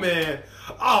 2022, man.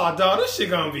 Oh, dog, this shit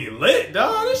gonna be lit,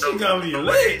 dog. This shit gonna be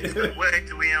lit. What age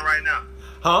are we in right now?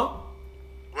 Huh?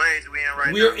 What age are we in right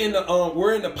now?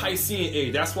 We're in the Piscean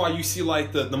age. That's why you see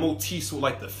like the motifs with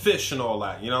like the fish and all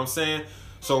that. You know what I'm saying?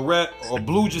 So Red or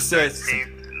Blue just said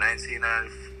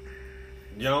 1990.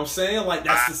 You know what I'm saying? Like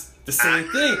that's the same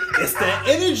thing. It's that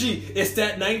energy. It's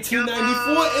that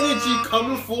 1994 energy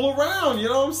coming full around. You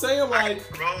know what I'm saying? Like,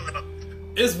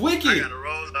 it's wicked. I gotta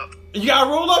roll up. You gotta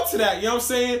roll up to that. You know what I'm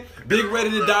saying? Big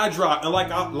Ready to Die drop, and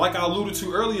like I alluded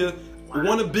to earlier,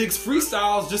 one of Big's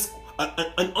freestyles, just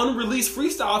an unreleased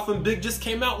freestyle from Big, just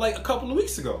came out like a couple of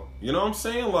weeks ago. You know what I'm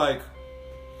saying? Like,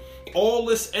 all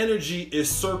this energy is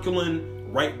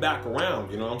circling right back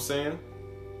around. You know what I'm saying?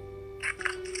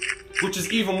 Which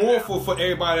is even more for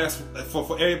everybody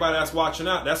that's watching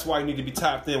out. That's why you need to be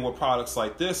tapped in with products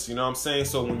like this. You know what I'm saying?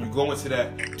 So when you go into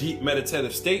that deep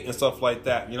meditative state and stuff like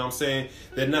that, you know what I'm saying?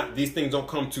 These things don't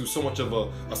come to so much of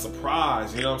a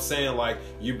surprise. You know what I'm saying? Like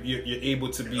you're able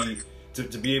to be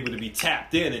to be able to be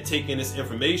tapped in and take in this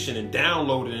information and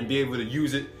download it and be able to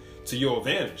use it to your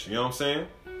advantage. You know what I'm saying?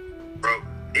 Bro,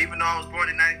 even though I was born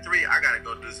in 93, I gotta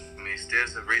go do some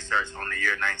extensive research on the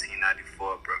year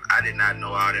 1994, bro. I did not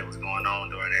know all that was going on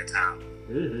during that time.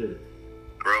 Mm-hmm.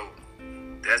 Bro,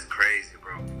 that's crazy,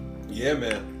 bro. Yeah,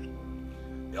 man.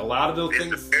 A lot of those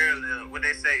things. It's the parallel. What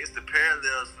they say, it's the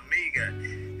parallels for me, guys.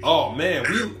 Oh man,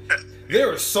 there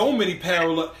are so many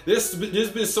parallels. There's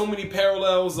been so many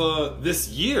parallels this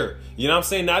year. You know what I'm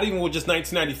saying? Not even with just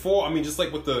 1994. I mean, just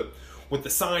like with the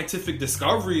scientific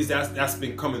discoveries that's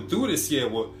been coming through this year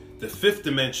with the fifth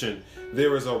dimension.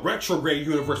 There is a retrograde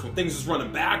universe where things is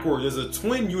running backward. There's a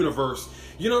twin universe.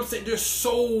 You know what I'm saying? There's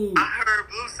so. I heard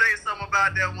Blue say something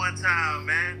about that one time,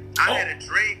 man. I had a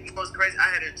dream. It was crazy. I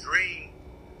had a dream.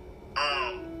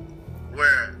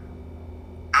 Where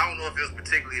I don't know if it was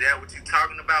particularly that what you're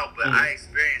talking about, but I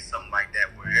experienced something like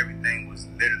that where everything was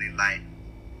literally like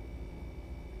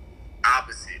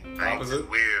opposite. Like, Opposite? it was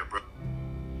weird, bro.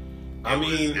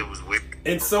 It was weird.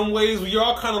 In some ways, we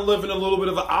are kind of living a little bit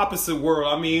of an opposite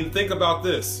world. I mean, think about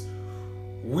this.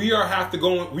 We got to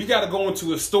go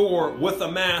into a store with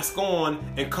a mask on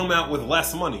and come out with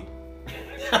less money.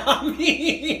 I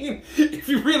mean, if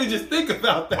you really just think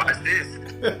about that. Watch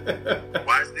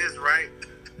this, right?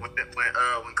 When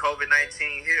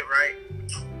COVID-19 hit, right?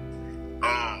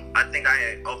 I think I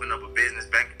had opened up a business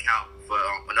bank account for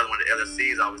another one of the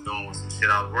LLCs I was doing with some shit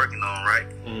I was working on, right?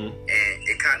 Mm-hmm. And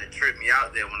it kind of tripped me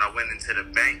out there when I went into the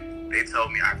bank. They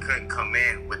told me I couldn't come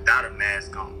in without a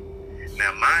mask on.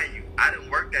 Now, mind you, I didn't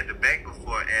work at the bank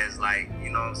before as like, you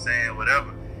know what I'm saying,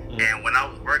 whatever. Mm-hmm. And when I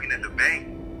was working at the bank,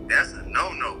 that's a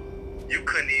no-no. You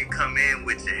couldn't even come in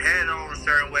with your hat on a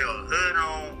certain way or hood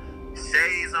on,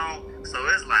 shades on. So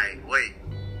it's like, wait,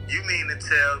 you mean to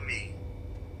tell me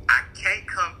I can't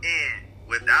come in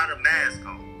without a mask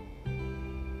on?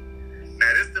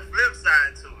 Now, this is the flip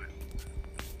side to it.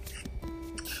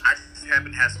 I just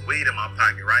happen to have some weed in my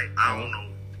pocket, right? I don't know.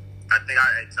 I think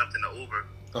I had jumped in the Uber.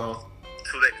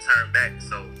 Too late to turn back.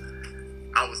 So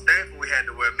I was thankful we had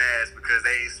to wear masks because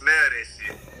they ain't smell that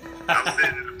shit. I'm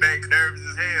sitting in the back nervous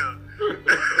as hell.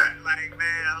 Like,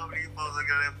 man, I hope these folks look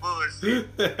at that bullshit.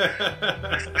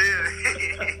 Still,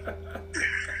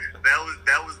 that was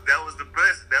the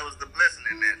blessing. That was the blessing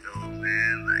in that though,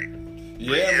 man. Like,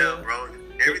 yeah, bro.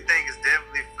 Everything is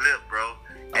definitely flipped, bro.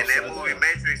 And that movie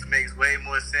Matrix makes way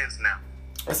more sense now.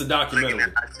 That's a documentary.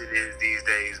 Looking at how shit is these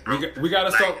days, bro. We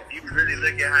gotta start. If you really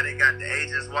look at how they got the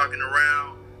agents walking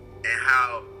around and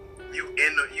how you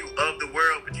of the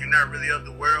world, but you're not really of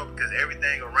the world because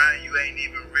everything around you ain't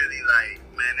even really like,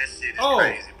 man, that shit is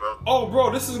crazy, bro. Oh, bro,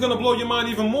 this is gonna blow your mind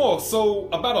even more. So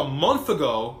about a month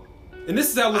ago, and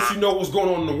this is how to let you know what's going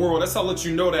on in the world. That's how to let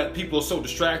you know that people are so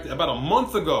distracted. About a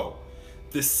month ago,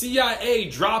 the CIA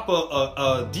dropped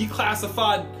a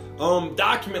declassified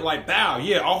document like, "Bow,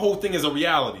 yeah, our whole thing is a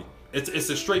reality. It's an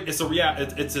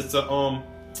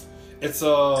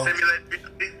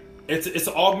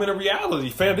augmented reality,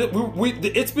 fam.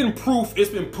 It's been proof.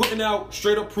 It's been putting out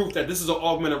straight up proof that this is an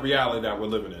augmented reality that we're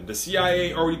living in. The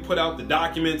CIA already put out the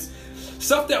documents,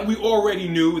 stuff that we already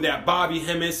knew. That Bobby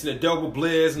Hemmings and the Delbert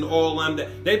Blairs and all them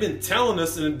that they've been telling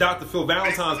us. And Dr. Phil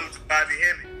Valentine's. Big salute to Bobby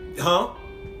Hemmings. Huh?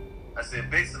 I said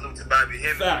big salute to Bobby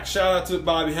Hemmings. Fact. Shout out to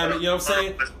Bobby Hemmings. You know what I'm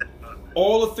saying?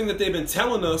 All the things that they've been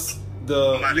telling us. You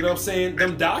know what I'm saying?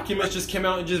 Them documents just came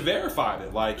out and just verified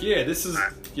it. Like, yeah, this is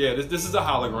a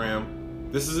hologram.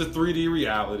 This is a 3D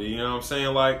reality. You know what I'm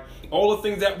saying? Like, all the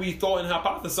things that we thought and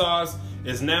hypothesized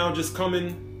is now just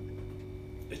coming.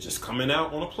 It's just coming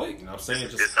out on a plate. You know what I'm saying?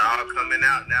 It's all coming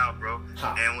out now, bro.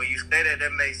 And when you say that,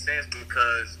 that makes sense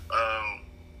because,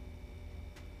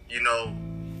 you know,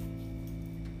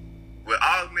 with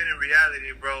augmented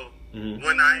reality, bro. Mm-hmm.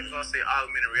 When I ain't gonna say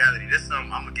augmented reality, this is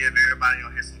something I'm gonna give everybody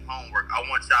on here some homework. I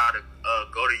want y'all to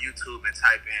go to YouTube and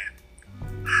type in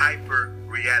hyper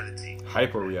reality.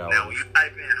 Hyper reality. Now, when you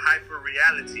type in hyper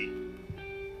reality,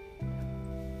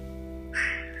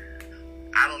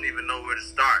 I don't even know where to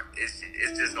start. It's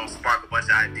just gonna spark a bunch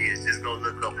of ideas. Just go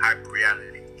look up hyper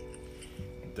reality.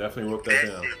 Definitely wrote that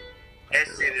down. That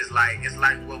shit is like, it's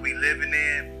like what we living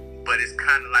in. But it's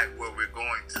kind of like where we're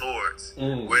going towards,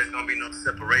 where it's going to be no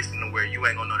separation and where you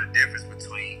ain't going to know the difference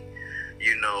between,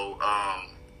 you know,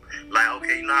 like,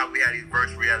 okay, you know how we have these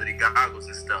virtual reality goggles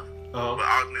and stuff, but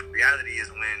augmented reality is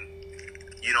when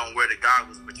you don't wear the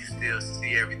goggles, but you still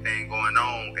see everything going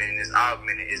on, and it's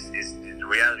augmented, it's the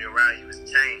reality around you is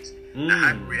changed. The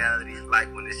hyper reality is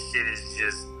like when this shit is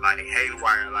just like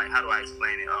haywire, like, how do I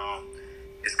explain it?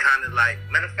 It's kind of like,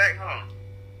 matter of fact, hold on.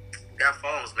 Got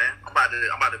phones, man. I'm about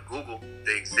to Google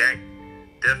the exact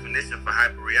definition for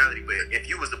hyperreality, but if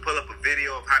you was to pull up a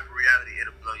video of hyperreality,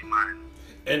 it'll blow your mind.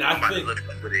 And I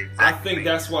think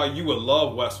that's why you would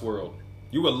love Westworld.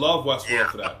 You would love Westworld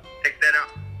for that. Check that out.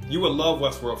 You would love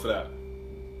Westworld for that.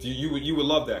 You would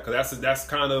love that, because that's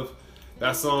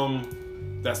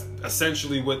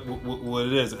essentially what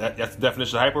it is. That's the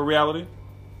definition of hyperreality.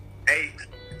 Hey,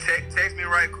 text me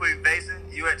right quick, Basin.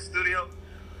 You at the studio?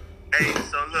 Hey,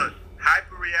 so look,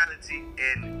 hyperreality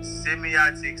in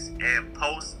semiotics and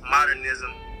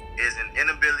postmodernism is an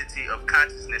inability of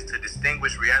consciousness to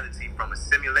distinguish reality from a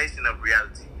simulation of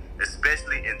reality,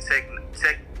 especially in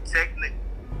technologically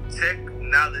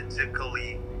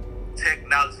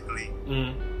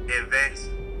advanced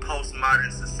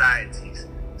postmodern societies.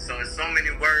 So in so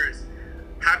many words,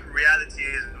 hyperreality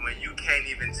is when you can't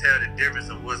even tell the difference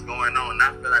of what's going on. And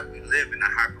I feel like we live in a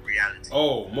hyperreality.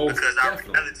 Oh, most because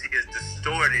definitely. Our reality is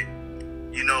distorted,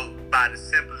 by the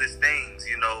simplest things,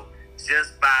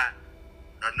 just by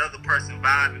another person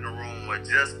vibe in the room, or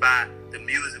just by the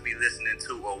music we listening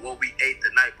to, or what we ate the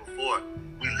night before.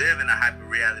 We live in a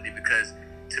hyperreality because,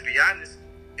 to be honest,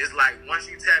 it's like once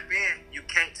you tap in, you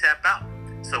can't tap out.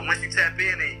 So once you tap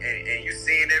in and you're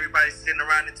seeing everybody sitting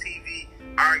around the TV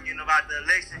arguing about the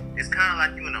election, it's kind of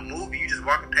like you in a movie. You just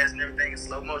walking past and everything in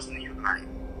slow motion, and you're like,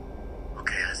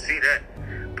 okay, I see that.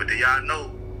 But do y'all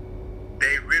know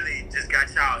they really just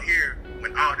got y'all here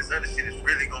when all this other shit is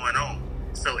really going on?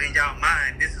 So in y'all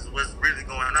mind, this is what's really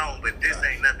going on, but this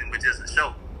ain't nothing but just a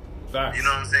show. Facts. You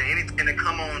know what I'm saying? Anything that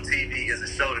come on TV is a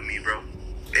show to me, bro.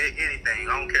 Anything.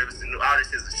 I don't care if it's a new. All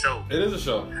this is a show. It is a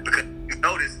show.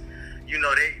 Because you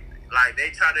notice, they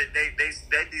try to they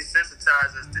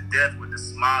desensitize us to death with the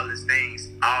smallest things,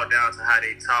 all down to how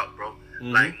they talk, bro.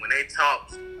 Mm-hmm. Like when they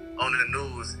talk on the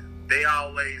news, they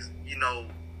always,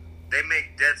 they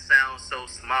make death sound so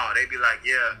small. They be like,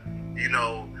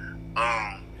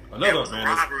 there was a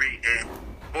robbery and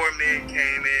 4 men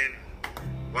came in,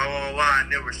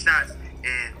 and there were shots,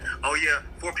 and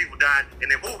 4 people died, and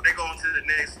then they go on to the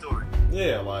next story.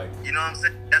 Yeah, like, you know what I'm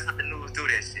saying? That's how the news do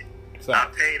that shit. So I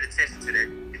paid attention to that.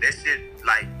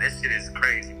 That shit is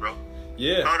crazy, bro.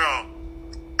 Yeah. Hold on.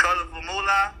 Colorful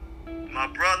Moolah, my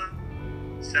brother.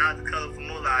 Shout out to Colorful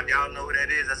Moolah. Y'all know who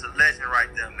that is. That's a legend right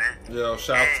there, man. Yo,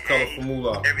 shout out to Colorful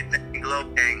Moolah. Everything Glow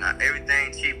Gang,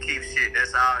 everything Cheap Keep shit.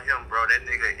 That's all him, bro. That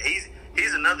nigga,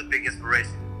 he's another big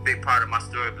inspiration. Big part of my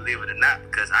story, believe it or not,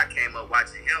 because I came up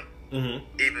watching him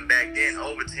even back then,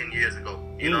 over 10 years ago.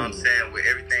 You know what I'm saying? With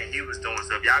everything he was doing.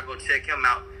 So if y'all go check him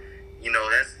out,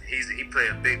 he played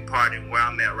a big part in where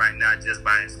I'm at right now just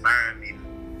by inspiring me.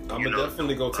 I'm gonna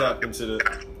definitely go tap into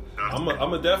the. I'm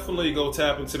gonna definitely go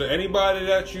tap into the. Anybody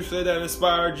that you said that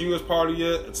inspired you as part of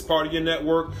your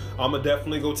network, I'm gonna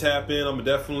definitely go tap in. I'm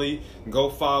gonna definitely go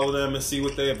follow them and see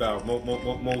what they about.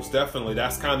 Most definitely,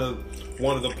 that's kind of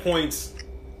one of the points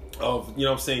of, you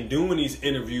know what I'm saying, doing these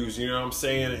interviews. You know what I'm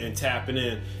saying, and tapping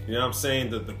in. You know what I'm saying,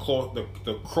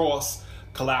 the cross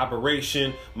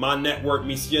collaboration, my network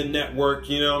meets your network,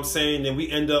 you know what I'm saying? Then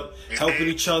we end up helping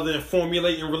each other and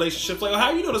formulating relationships. Like,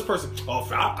 how you know this person? Oh,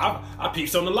 I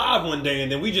peeped on the live one day,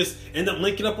 and then we just end up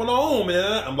linking up on our own,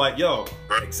 man. I'm like, yo,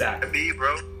 exactly.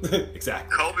 Bro.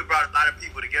 Exactly. COVID brought a lot of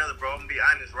people together, bro. I'm gonna be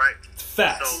honest, right?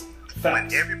 Facts. So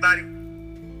when everybody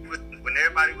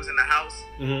was in the house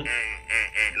and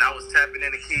I was tapping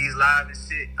in the Keys live and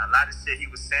shit, a lot of shit he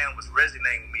was saying was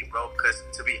resonating with me, bro. Because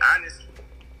to be honest,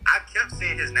 I kept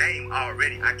seeing his name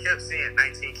already. I kept seeing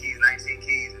 19 Keys, and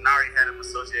I already had him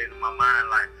associated in my mind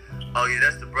like, oh yeah,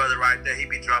 that's the brother right there. He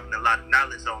be dropping a lot of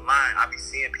knowledge online. I be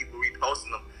seeing people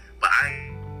reposting them, but I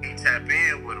ain't tap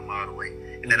in with him all the way.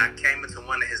 And then I came into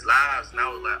one of his lives, and I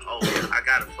was like, oh, I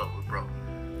gotta fuck with bro.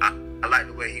 I like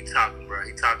the way he talking, bro.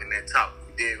 He talking that talk.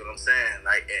 You dig what I'm saying?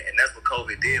 Like, and that's what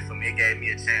COVID did for me. It gave me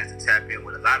a chance to tap in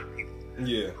with a lot of people.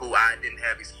 Yeah. Who I didn't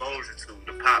have exposure to.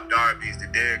 The Pop Darbys, the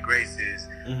Derek Graces,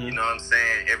 you know what I'm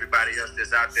saying? Everybody else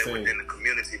that's out there within the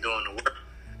community doing the work.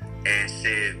 And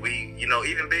shit, we,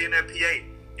 even Billionaire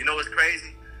PA, what's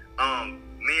crazy?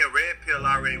 Me and Red Pill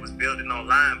already was building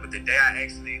online, but the day I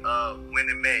actually went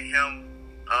and met him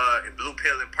and Blue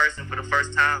Pill in person for the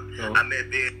first time, I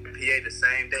met Billionaire PA the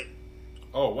same day.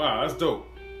 Oh, wow, that's dope.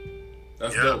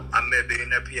 That's dope. I met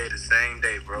Billionaire PA the same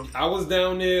day, bro. I was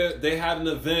down there. They had an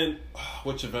event.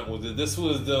 Which event was it? This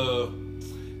was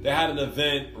they had an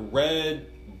event. Red,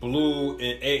 Blue,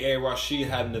 and A.A. Rashid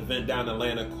had an event down in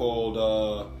Atlanta called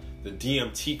the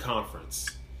DMT Conference.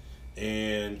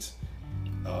 And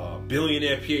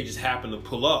Billionaire PA just happened to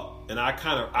pull up. And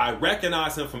I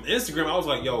recognized him from Instagram. I was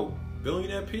like, yo,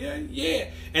 Billionaire PA? Yeah.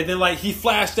 And then, like, he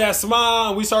flashed that smile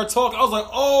and we started talking. I was like,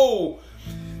 oh.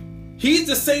 he's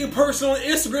the same person on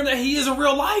Instagram that he is in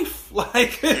real life.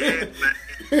 Like, yeah, man.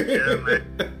 Yeah, man.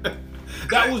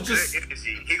 That was just. He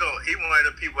one of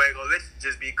the people ain't gonna let you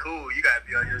just be cool. You gotta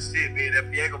be on your shit,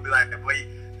 man. He ain't gonna be like that, boy.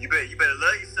 You better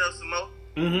love yourself some more.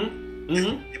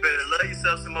 You better love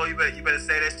yourself some more. You better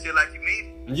say that shit like you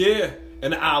mean it. Yeah,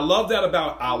 and I love that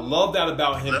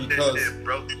about him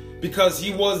because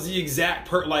he was the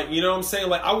exact like, you know what I'm saying?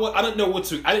 Like I didn't know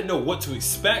what to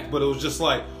expect, but it was just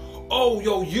like, oh,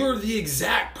 yo, you're the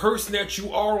exact person that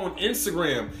you are on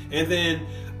Instagram. And then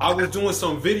I was doing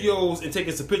some videos and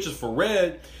taking some pictures for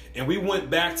Red, and we went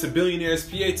back to Billionaires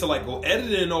PA to like go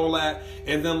edit it and all that,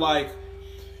 and then like,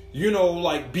 you know,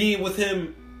 like being with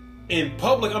him in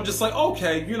public, I'm just like,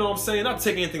 okay, you know what I'm saying? Not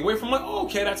taking anything away from him. Like, oh,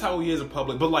 okay, that's how he is in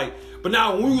public. But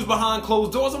now when we was behind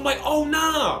closed doors, I'm like, oh,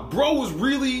 nah, bro was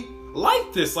really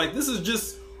like this. Like, this is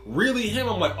just really him.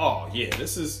 I'm like, oh, yeah,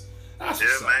 that's what's up,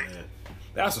 man.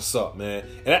 That's what's up, man.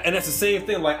 And that's the same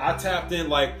thing. Like, I tapped in,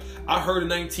 like, I heard of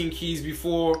 19 Keys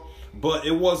before, but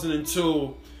it wasn't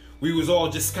until we was all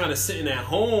just kind of sitting at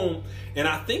home, and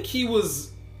I think he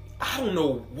was, I don't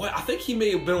know what, I think he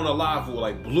may have been on a live with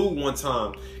like Blue one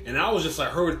time, and I was just like,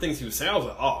 heard the things he was saying. I was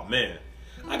like, oh man,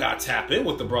 I gotta tap in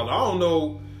with the brother. I don't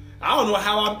know how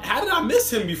did I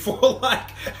miss him before? Like,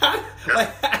 how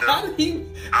did he?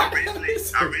 I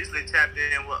recently tapped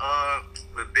in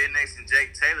with Ben Nix and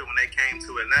Jake Taylor when they came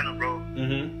to Atlanta, bro.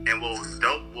 Mm-hmm. And what was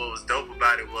dope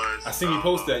about it was I seen you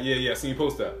post that. Yeah, I seen you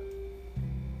post that.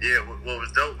 Yeah, what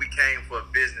was dope? We came for a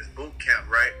business boot camp,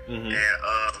 right? Mm-hmm. And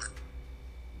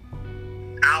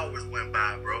hours went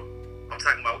by, bro. I'm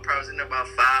talking about we probably was in there about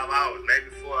 5 hours,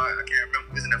 maybe 4. I can't remember.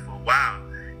 We was in there for a while.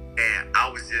 And I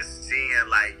was just seeing,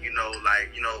 like, you know,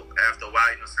 after a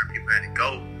while, you know, certain people had to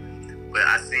go. But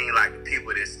I seen, like, the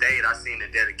people that stayed. I seen the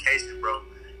dedication, bro.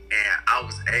 And I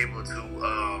was able to,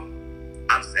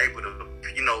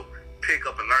 you know, pick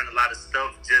up and learn a lot of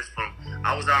stuff just from,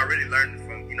 I was already learning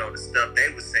from, you know, the stuff they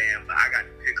were saying, but I got to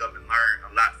pick up and learn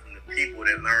a lot from the people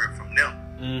that learned from them.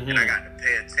 Mm-hmm. And I got to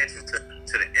pay attention to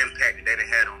the impact that they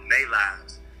had on their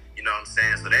lives. You know what I'm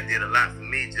saying? So that did a lot for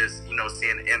me, just, you know,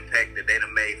 seeing the impact that they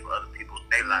done made for other people in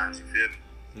their lives. You feel me?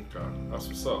 Okay, that's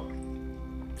what's up.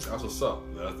 That's what's up.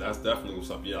 That's definitely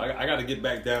what's up. Yeah, I got to get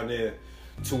back down there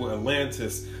to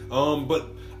Atlantis. But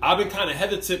I've been kind of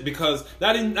hesitant because,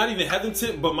 not even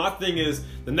hesitant, but my thing is,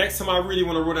 the next time I really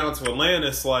want to run down to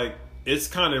Atlantis, like, it's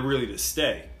kind of really to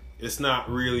stay. It's not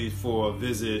really for a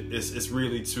visit. It's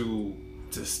really to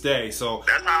stay. So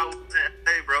that's how I was in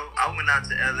LA, bro. I went out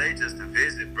to LA just to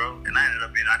visit, bro, and I ended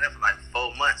up being out there for like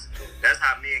 4 months. That's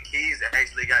how me and Keys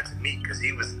actually got to meet, because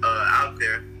he was out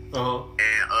there, and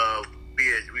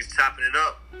we was chopping it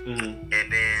up,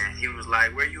 and then he was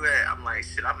like, "Where you at?" I'm like,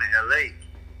 "Shit, I'm in LA,"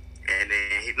 and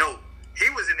then he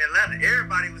was in Atlanta.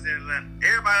 Everybody was in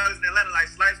Atlanta. Like,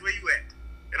 Slice, where you at?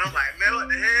 And I'm like, man, what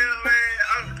the hell,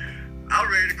 man? I'm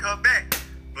ready to come back,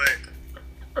 but.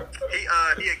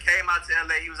 He had came out to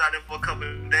LA. He was out there for a couple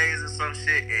of days or some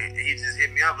shit, and he just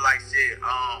hit me up like, shit,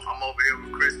 I'm over here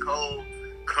with Chris Cole,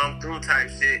 come through type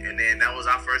shit. And then that was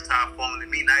our first time formally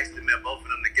meeting. I actually met both of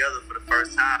them together for the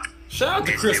first time. Shout out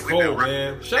to Chris Cole,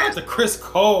 man. Shout out to Chris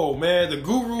Cole, man. The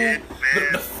guru, yeah,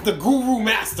 the guru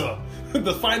master,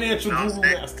 the financial guru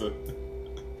master.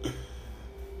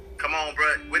 Come on,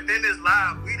 bro. Within this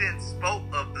live, we didn't spoke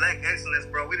of black excellence,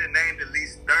 bro. We done named at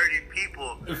least 30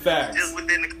 people. In fact, just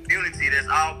within the community, that's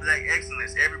all black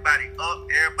excellence. Everybody up,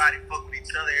 everybody fuck with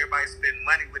each other, everybody spend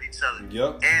money with each other.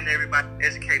 Yep. And everybody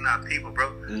educating our people, bro.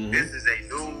 Mm-hmm. This is a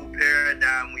new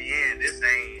paradigm we in. This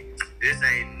ain't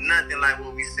nothing like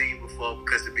what we seen before.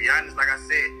 Because to be honest, like I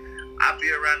said, I be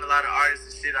around a lot of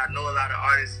artists and shit. I know a lot of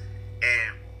artists,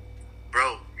 and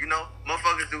bro, you know,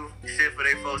 motherfuckers do shit for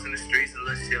their folks in the streets and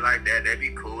little shit like that. That'd be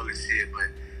cool and shit.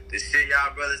 But the shit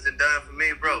y'all brothers done done for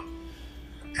me, bro.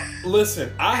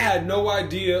 Listen, I had no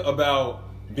idea about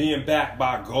being backed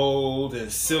by gold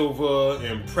and silver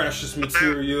and precious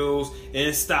materials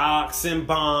and stocks and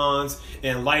bonds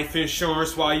and life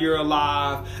insurance while you're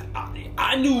alive.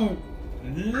 I knew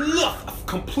nothing,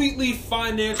 completely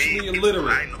financially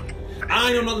illiterate.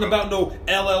 I ain't know nothing about no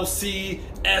LLC,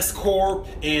 S Corp,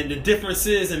 and the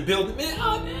differences in building. Man,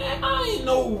 I ain't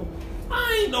know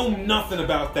nothing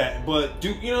about that. But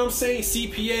you know what I'm saying?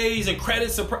 CPAs and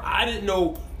credits, I didn't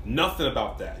know nothing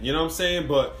about that. You know what I'm saying?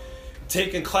 But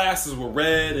taking classes with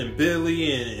Red and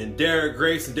Billy and Derek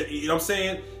Grace, and you know what I'm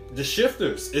saying? The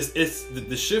shifters, it's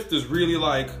the shifters really,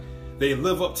 like, they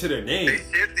live up to their name. They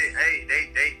shifted. Hey,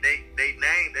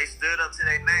 they stood up to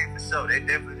their name for sure. They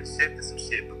definitely shifted some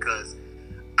shit, because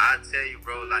I tell you,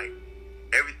 bro, like,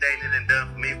 everything that they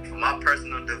done for me, for my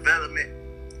personal development,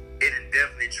 it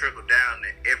definitely trickled down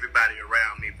to everybody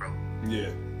around me, bro.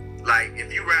 Yeah. Like,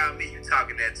 if you around me, you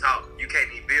talking that talk. You can't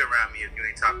even be around me if you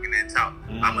ain't talking that talk.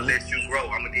 Mm-hmm. I'm gonna let you grow.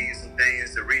 I'm gonna give you some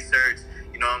things to research.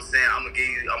 You know what I'm saying? I'm gonna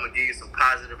give you some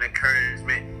positive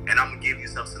encouragement, and I'm gonna give you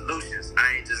some solutions.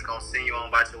 I ain't just gonna send you on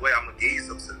about your way. I'm gonna give you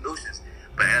some solutions.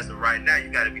 But as of right now, you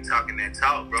gotta be talking that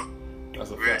talk, bro. That's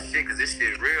a real fact. shit, cause this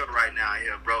shit real right now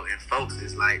here, bro. And folks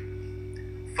is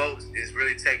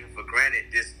really taking for granted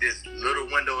this little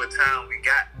window of time we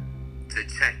got to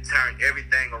turn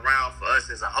everything around for us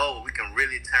as a whole. We can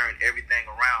really turn everything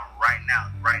around right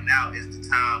now. Right now is the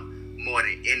time more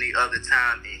than any other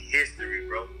time in history,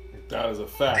 bro. That is a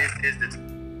fact. This is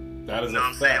that is you know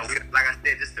a fact. what I'm saying? Like I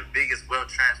said, this is the biggest wealth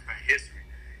transfer in history.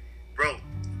 Bro,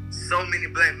 so many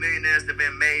black millionaires that have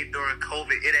been made during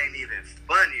COVID, it ain't even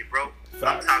funny, bro. Facts.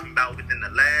 I'm talking about within the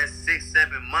last 6,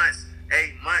 7 months,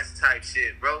 8 months type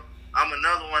shit, bro. I'm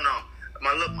another one on.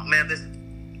 My man, listen.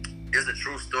 It's a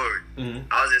true story. Mm-hmm.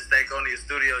 I was at Stankonia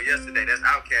Studio yesterday. That's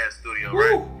Outkast Studio, Woo!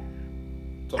 right?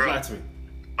 Talk Bro, back to me.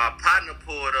 my partner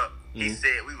pulled up. He Mm-hmm.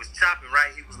 said, we was chopping,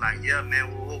 right? He was like, yeah,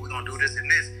 man, we gonna do this and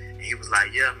this. And he was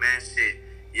like, yeah, man, shit.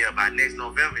 Yeah, by next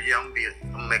November, yeah, I'm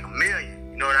gonna make $1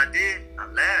 million. You know what I did? I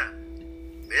laughed.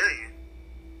 $1 million?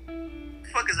 The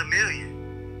fuck is $1 million?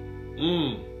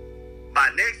 By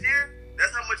next year?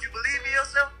 That's how much you believe in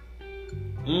yourself?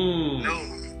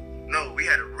 No, we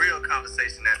had a real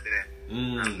conversation after that.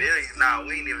 $1 million? Nah,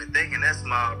 we ain't even thinking that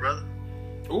small, brother.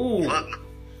 Ooh. Fuck no.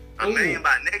 $1 million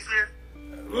by next year?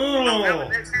 November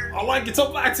next year? I like it.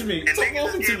 Talk back to me. And Talk niggas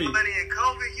over to get me. money in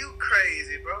COVID? You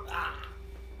crazy, bro.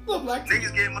 Talk back to me.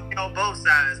 Niggas get money on both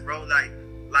sides, bro. Like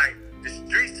the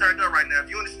streets turned up right now. If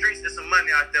you in the streets, there's some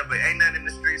money out there, but ain't nothing in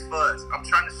the streets for us. I'm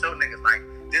trying to show niggas like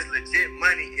this legit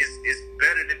money is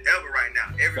better than ever right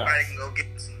now. Everybody can go get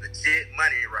some legit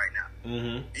money right now.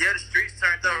 Mm-hmm. Yeah, the streets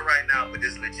turned up right now, but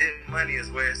this legit money is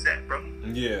where it's at, bro.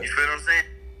 Yeah. You feel what I'm saying?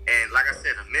 And like I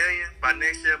said, $1 million by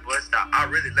next year, boy, stop. I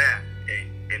really laughed,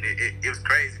 and it was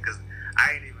crazy because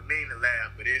I ain't even mean to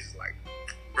laugh, but it's like,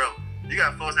 bro, you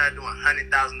got folks out doing $100,000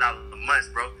 a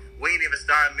month, bro. We ain't even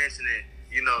started mentioning,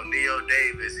 you know, Neo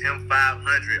Davis, him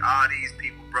 500, all these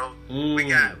people, bro. We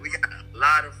got a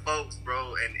lot of folks,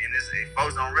 bro, and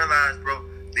folks don't realize, bro,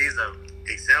 these are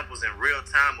examples in real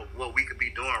time of what we could be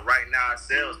doing right now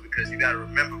ourselves, because you got to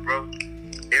remember, bro,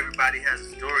 everybody has a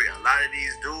story. A lot of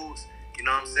these dudes, you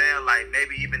know what I'm saying, like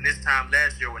maybe even this time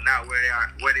last year were not where they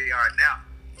are now.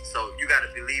 So you got to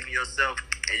believe in yourself,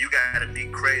 and you got to be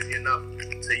crazy enough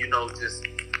to, you know, just,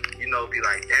 you know, be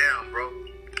like, damn, bro,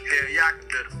 hell yeah, I can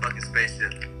build a fucking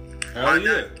spaceship. Hell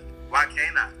yeah. Why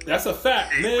can't I? That's a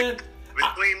fact, Shit, man.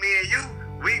 Between me and you,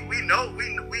 we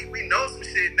know some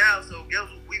shit now. So guess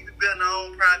what? We building our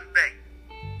own private bank.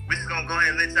 We just gonna go ahead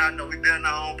and let y'all know we building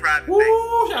our own private bank.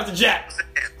 Woo! Shout out to Jack.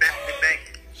 Family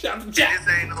banking. Shout out to Jack.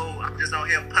 This ain't no, I'm just on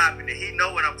here popping it. He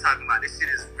know what I'm talking about. This shit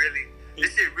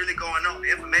really going on.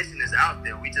 The information is out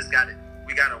there. We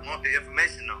gotta want the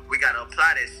information though. We gotta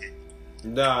apply that shit.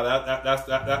 Nah,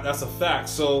 that's a fact.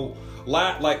 So,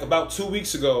 like about 2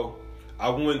 weeks ago, I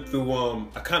went through.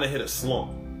 I kind of hit a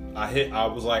slump. I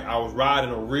was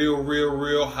riding a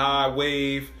real high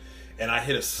wave, and I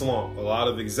hit a slump. A lot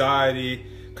of anxiety.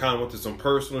 Kind of went through some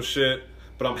personal shit.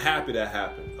 But I'm happy that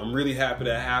happened. I'm really happy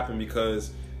that happened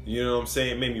because, you know what I'm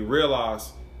saying, it made me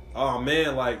realize, oh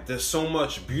man, like there's so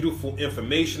much beautiful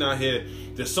information out here.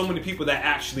 There's so many people that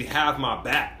actually have my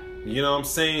back. You know what I'm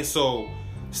saying? So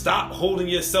stop holding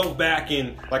yourself back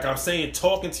and, like I'm saying,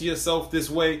 talking to yourself this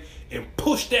way and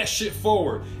push that shit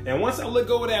forward. And once I let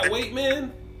go of that weight,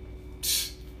 man,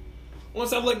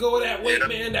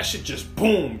 that shit just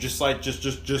boom, just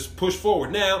push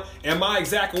forward. Now, am I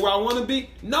exactly where I want to be?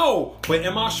 No, but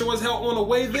am I sure as hell on the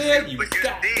way there? You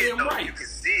goddamn right. You can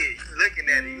see it. You looking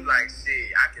at it, you like,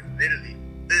 shit, I can literally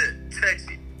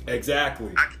touch it.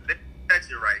 Exactly. I can literally touch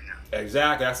it right now.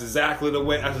 Exactly. That's exactly the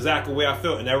way I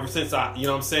felt. And ever since I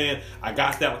I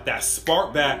got that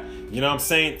spark back, you know what I'm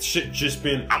saying? Shit just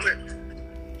been. I'm gonna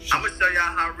show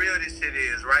y'all how real this shit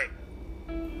is, right?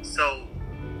 So,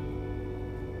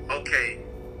 okay,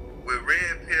 with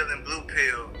Red Pill and Blue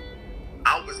Pill,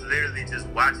 I was literally just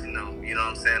watching them, you know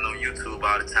what I'm saying, on YouTube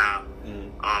all the time.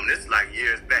 This is like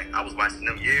years back. I was watching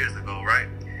them years ago, right?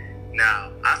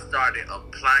 Now, I started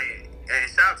applying, and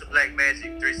shout out to Black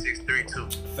Magic 363 too.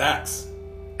 Facts.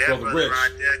 That Brother brother Rich.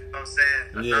 right there, you know what I'm saying?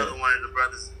 Yeah. Another one of the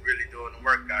brothers really doing the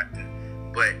work out there.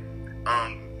 But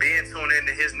being tuned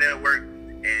into his network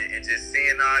and just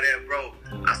seeing all that, bro,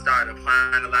 I started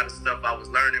applying a lot of stuff I was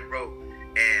learning, bro.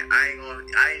 And I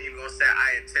ain't even gonna say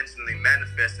I intentionally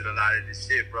manifested a lot of this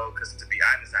shit, bro, because to be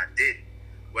honest, I didn't.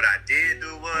 What I did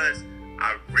do was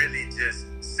I really just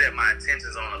set my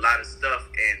intentions on a lot of stuff,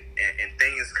 and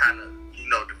things kind of, you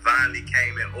know, divinely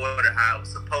came in order how it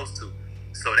was supposed to.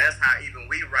 So that's how even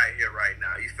we right here right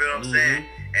now. You feel what I'm saying?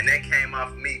 And that came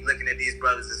off me looking at these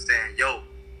brothers and saying, yo,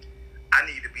 I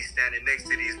need to be standing next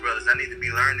to these brothers. I need to be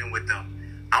learning with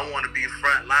them. I want to be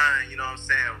front line, you know what I'm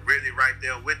saying, really right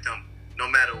there with them, no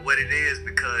matter what it is,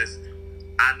 because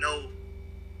I know,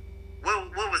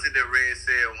 what was it that Red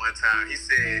said one time? He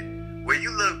said, when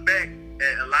you look back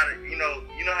at a lot of, you know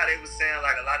how they was saying,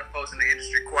 like, a lot of folks in the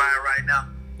industry quiet right now?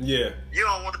 Yeah. You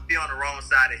don't want to be on the wrong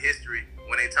side of history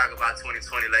when they talk about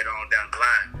 2020 later on down the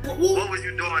line. What was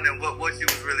you doing and what you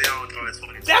was really on during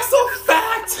 2020? That's a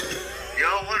fact! You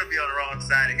don't want to be on the wrong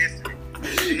side of history.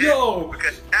 Yo!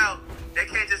 Because now, they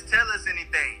can't just tell us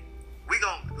anything. We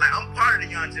gon', like, I'm part of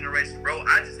the young generation, bro.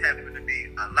 I just happen to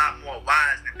be a lot more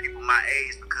wise than people my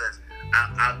age because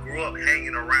I grew up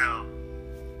hanging around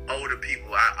older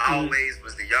people. I always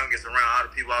was the youngest around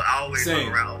older people. I always hung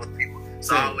around older people.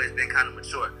 So I always been kind of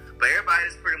mature. But everybody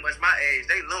that's pretty much my age,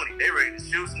 they loony. They ready to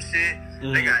shoot some shit.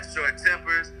 They got short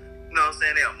tempers. You know what I'm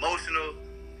saying? They're emotional.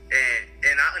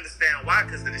 And I understand why,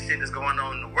 because of the shit that's going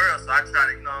on in the world. So I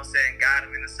try to, you know what I'm saying, guide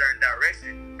them in a certain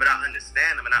direction. But I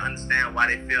understand them and I understand why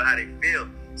they feel how they feel.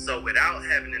 So without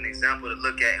having an example to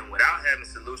look at and without having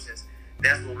solutions,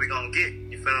 that's what we're going to get.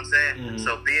 You feel what I'm saying?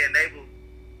 So being able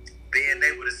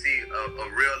to see a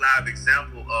real live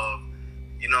example of,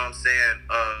 you know what I'm saying,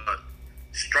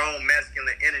 strong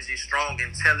masculine energy, strong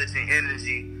intelligent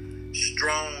energy,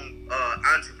 strong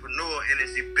entrepreneur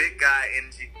energy, big guy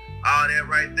energy, all that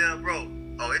right there, bro.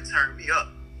 Oh, it turned me up.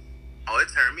 Oh, it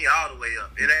turned me all the way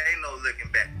up. It ain't no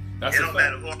looking back. It don't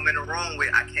matter who I'm in the room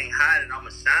with. I can't hide it. I'ma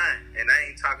shine. And I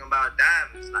ain't talking about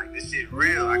diamonds. Like, this shit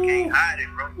real. I can't hide it,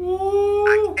 bro.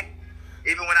 I can't.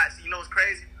 Even when you know what's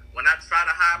crazy? When I try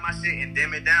to hide my shit and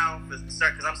dim it down,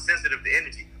 because I'm sensitive to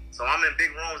energy. So I'm in big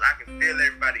rooms, I can feel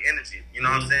everybody's energy. You know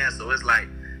what I'm saying? So it's like,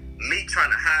 me trying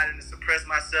to hide it and suppress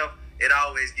myself, it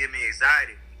always gives me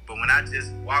anxiety. But when I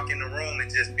just walk in the room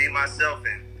and just be myself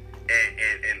and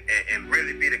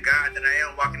really be the God that I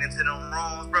am walking into them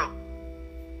rooms, bro,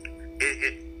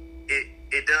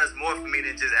 it does more for me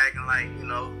than just acting like, you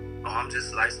know, oh, I'm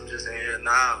just in here.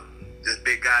 Nah, just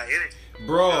big guy energy.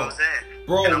 Bro. You know what I'm saying?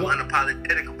 Bro, and I'm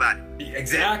unapologetic about it.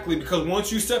 Exactly, because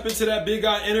once you step into that big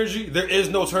guy energy, there is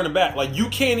no turning back. Like, you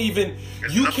can't even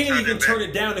turn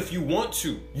it down if you want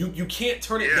to. You can't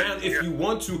turn it down if you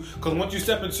want to, because once you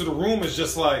step into the room, it's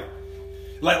just like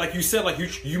you said, like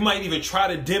you might even try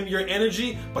to dim your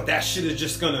energy, but that shit is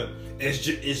just gonna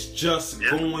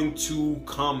going to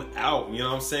come out. You know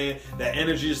what I'm saying? That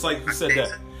energy is like you said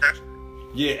that.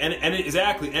 Yeah, and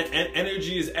exactly, and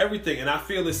energy is everything, and I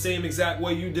feel the same exact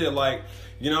way you did. Like,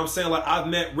 you know what I'm saying? Like, I've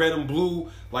met Red and Blue,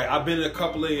 like, I've been in a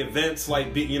couple of events,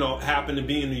 like, happened to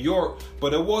be in New York,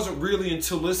 but it wasn't really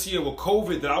until this year with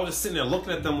COVID that I was just sitting there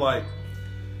looking at them like,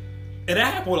 and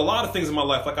that happened with a lot of things in my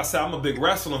life. Like I said, I'm a big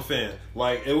wrestling fan.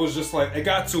 Like, it was just like, it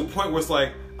got to a point where it's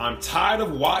like, I'm tired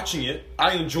of watching it.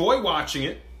 I enjoy watching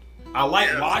it. I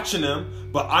like watching them,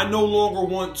 but I no longer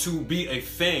want to be a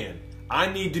fan. I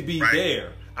need to be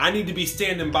there. I need to be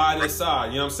standing by their side.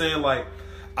 You know what I'm saying? Like,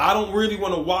 I don't really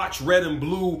want to watch Red and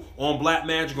Blue on Black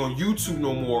Magic on YouTube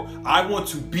no more. I want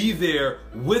to be there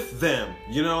with them.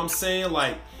 You know what I'm saying?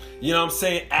 Like, you know what I'm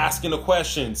saying? Asking the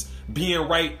questions, being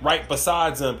right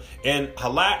beside them. And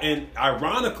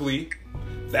ironically,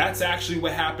 that's actually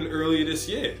what happened earlier this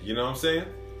year. You know what I'm saying?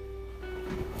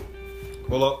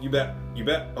 Hold up, you back?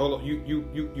 Hold up,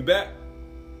 you back?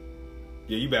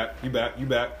 Yeah, you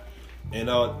back. And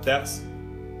that's...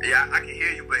 Yeah, I can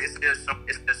hear you, but it's just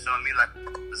showing me like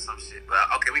some shit. But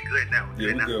okay, we good now.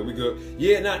 We good.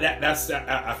 Yeah,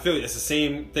 I feel it. It's the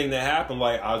same thing that happened.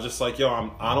 Like, I was just like, yo,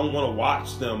 I don't want to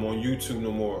watch them on YouTube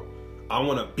no more. I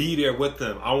want to be there with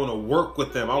them. I want to work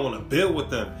with them. I want to build with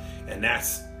them. And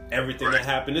that's everything that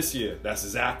happened this year. That's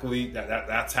exactly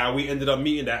that's how we ended up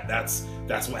meeting. That's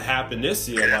what happened this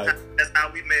year. Yeah, like, that's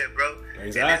how we met, bro.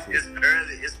 Exactly. It's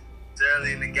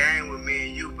early in the game with me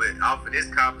and you, but off of this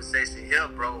conversation here,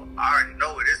 bro, I already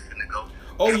know where this finna go.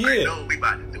 Oh, I already yeah. know what we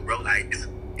about to do, bro. Like,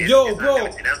 yo, bro,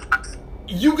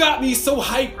 you got me so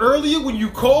hyped earlier when you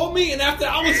called me, and after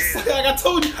I was like I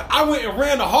told you, I went and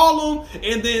ran to Harlem,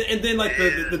 and then like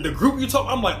the group you talk,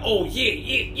 I'm like, oh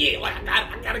yeah, like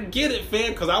I gotta get it,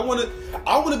 fam, because I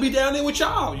wanna be down there with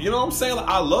y'all. You know what I'm saying? Like,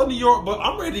 I love New York, but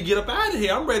I'm ready to get up out of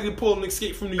here. I'm ready to pull an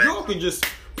escape from New York and just.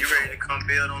 You ready to come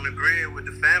build on the grid with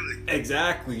the family?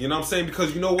 Exactly. You know what I'm saying?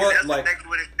 Because you know what? That's like, exactly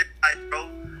what it's like, bro.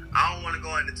 I don't want to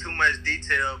go into too much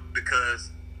detail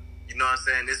because, you know what I'm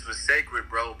saying, this was sacred,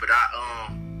 bro. But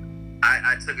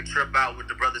I took a trip out with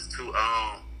the brothers to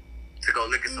to go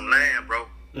look at some land, bro.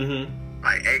 Mm-hmm.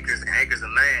 Like acres and acres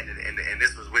of land, and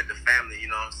this was with the family, you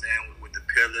know what I'm saying, with the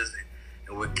Pillars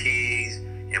and with Keys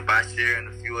and Bashir and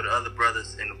a few of the other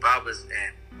brothers and the Babas.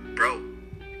 And bro,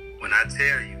 when I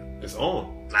tell you, it's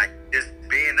on. Like just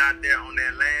being out there on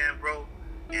that land, bro,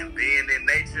 and being in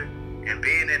nature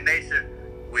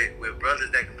with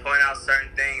brothers that can point out certain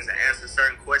things and answer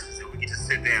certain questions, and we can just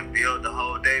sit there and build the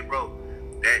whole day, bro.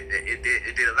 It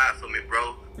did a lot for me,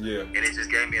 bro. Yeah. And it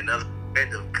just gave me another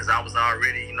perspective, because I was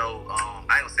already, you know,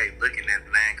 I ain't gonna say looking at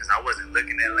land, because I wasn't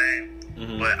looking at land,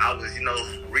 mm-hmm. but I was, you know,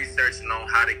 researching on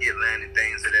how to get land and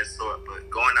things of that sort. But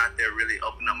going out there really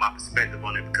opened up my perspective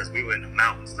on it, because we were in the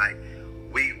mountains. Like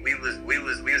we was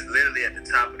literally at the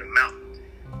top of the mountain.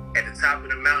 At the top of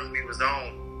the mountain we was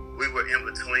on, we were in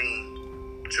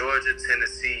between Georgia,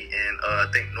 Tennessee, and I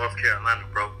think North Carolina,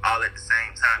 bro, all at the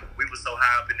same time. We were so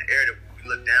high up in the air that when we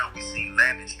looked down, we seen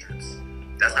landing strips.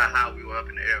 That's how high we were up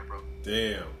in the air, bro.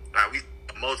 Damn. Like we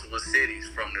saw multiple cities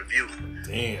from the view.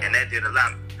 Damn. And that did a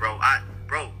lot, bro.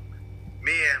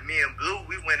 Me and Blue,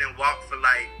 we went and walked for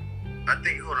like,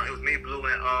 it was me, Blue,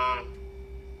 and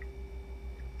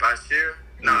Bashir.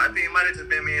 No, I think it might have just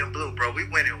been me and Blue, bro. We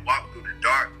went and walked through the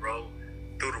dark, bro.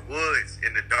 Through the woods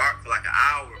in the dark for like an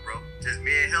hour, bro. Just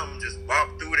me and him just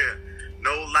walked through there.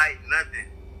 No light, nothing.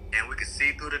 And we could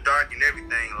see through the dark and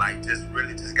everything. Like, just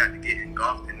really just got to get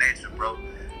engulfed in nature, bro.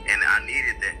 And I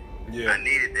needed that. Yeah. I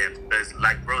needed that because,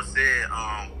 like bro said,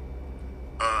 well,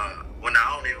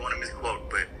 I don't even want to misquote,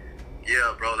 but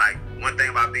yeah, bro, like, one thing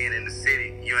about being in the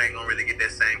city, you ain't gonna really get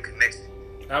that same connection.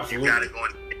 Absolutely. You gotta go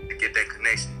in to get that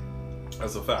connection.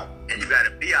 That's a fact. And you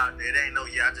gotta be out there. It ain't no,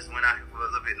 I just went out here for a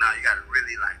little bit. Now you gotta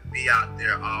really, like, be out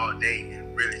there all day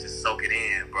and really just soak it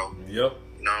in, bro. Yep.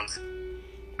 You know what I'm saying?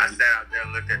 I sat out there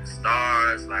and looked at the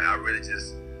stars. Like, I really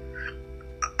just,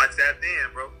 I tapped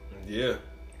in, bro. Yeah.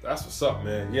 That's what's up,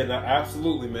 man. Yeah, no,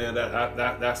 absolutely, man.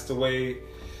 That's the way.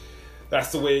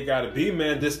 That's the way it gotta be,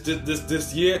 man. This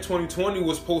year, 2020,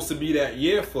 was supposed to be that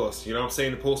year for us. You know what I'm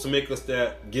saying? It's supposed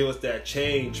to give us that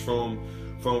change from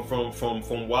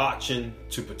watching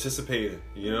to participating.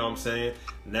 You know what I'm saying?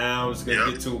 Now it's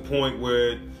gonna get to a point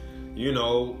where, you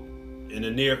know,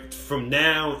 from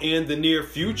now in the near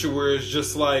future, where it's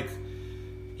just like,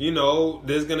 you know,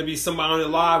 there's gonna be somebody on the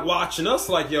live watching us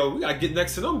like, yo, we gotta get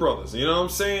next to them brothers. You know what I'm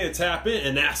saying? Tap in,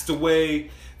 and that's the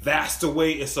way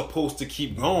it's supposed to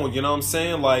keep going. You know what I'm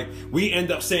saying? Like, we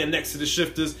end up saying next to the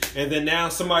shifters, and then now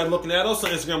somebody looking at us on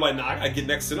Instagram like, nah, I gotta get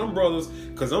next to them brothers,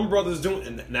 because them brothers doing,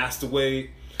 and that's the way.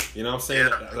 You know what I'm saying?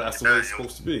 Yeah. That's the way it's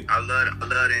supposed to be. I love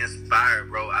to inspire,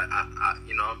 bro. I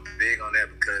you know, I'm big on that,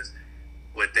 because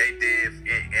what they did,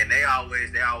 and they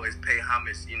always pay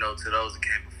homage, you know, to those that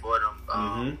came before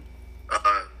them.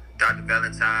 Dr.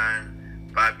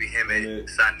 Valentine, Bobby Hemmett,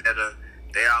 Sonetta,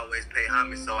 they always pay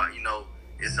homage. So you know,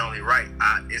 it's only right.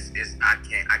 I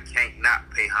can't not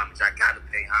pay homage. I gotta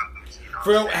pay homage. You know.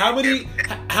 Bro,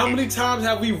 how many times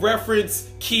have we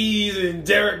referenced Keys and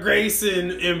Derek Grace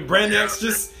and Bren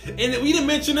X? And we didn't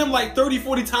mention them like 30,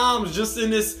 40 times just in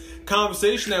this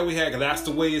conversation that we had. Cause that's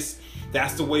the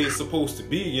way it's supposed to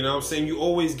be. You know what I'm saying? You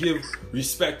always give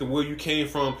respect to where you came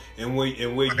from and where you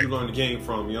learned the game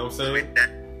from. You know what I'm saying?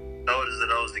 Shoulders of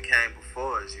those that came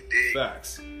before us. You dig?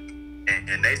 Facts.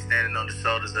 And they standing on the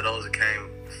shoulders of those that came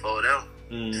before them.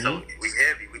 Mm-hmm. So we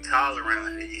heavy, we tall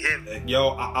around here. You heavy. Yo,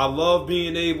 I love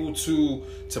being able to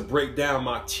break down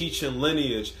my teaching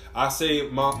lineage. I say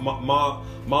my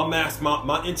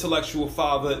intellectual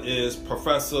father is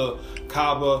Professor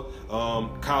Kaba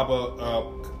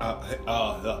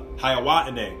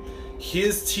Hayawatane.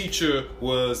 His teacher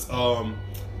was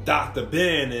Dr.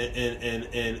 Ben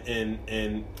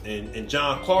and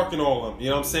John Clark and all of them, you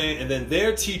know what I'm saying? And then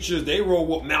their teachers, they roll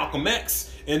with Malcolm X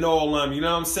and all of them, you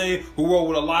know what I'm saying? Who roll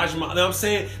with Elijah, you know what I'm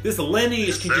saying? This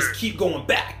lineage can just keep going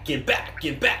back and back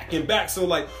and back and back. So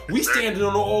like, we standing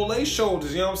on the old age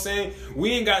shoulders, you know what I'm saying?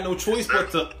 We ain't got no choice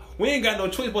but to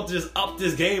just up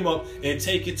this game up and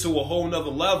take it to a whole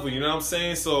nother level, you know what I'm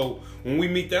saying? So when we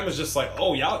meet them, it's just like,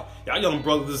 oh, y'all young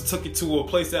brothers took it to a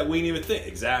place that we didn't even think.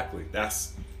 Exactly.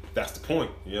 That's the point.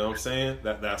 You know what I'm saying?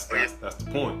 That's the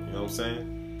point. You know what I'm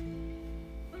saying?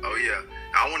 Oh yeah.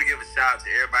 I want to give a shout out to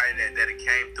everybody that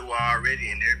came through already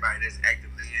and everybody that's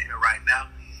actively in here right now.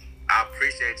 I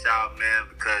appreciate y'all, man,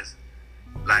 because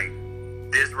like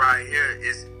this right here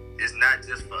is not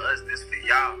just for us, this for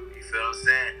y'all. You feel what I'm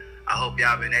saying? I hope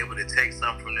y'all been able to take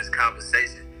something from this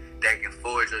conversation that can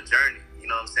forge your journey. You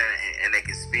know what I'm saying? And they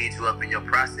can speed you up in your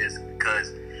process,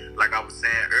 because like I was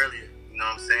saying earlier, you know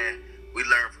what I'm saying? We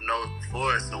learn from those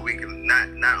before us, so we can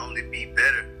not only be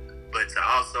better, but to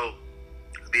also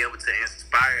be able to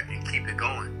inspire and keep it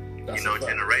going. That's, you know,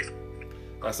 generation.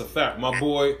 That's a fact. My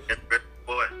boy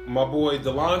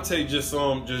Delonte just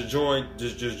joined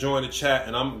the chat,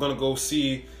 and I'm gonna go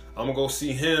see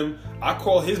him. I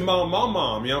call his mom my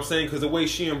mom, you know what I'm saying? Because the way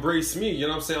she embraced me, you know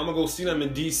what I'm saying? I'm gonna go see them in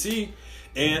DC,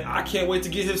 and I can't wait to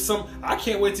give some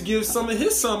of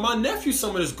his son, my nephew,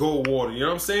 some of this gold water, you know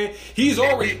what I'm saying? He's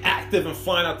already active and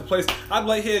flying out the place. I'd be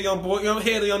like, here, young boy,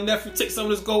 here, young nephew, take some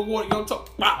of this gold water, you know,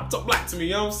 talk black to me,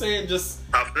 you know what I'm saying? Just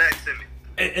talk black to me.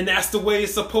 And that's the way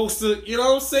it's supposed to, you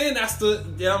know what I'm saying?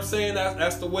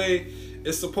 That's the way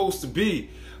it's supposed to be.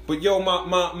 But yo,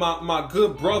 my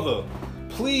good brother,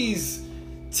 please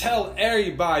tell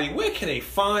everybody, where can they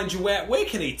find you at? Where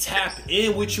can they tap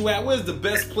in with you at? Where's the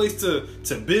best place to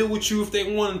build with you if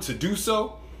they wanted to do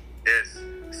so? Yes.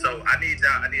 So I need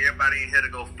everybody in here to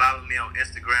go follow me on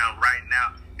Instagram right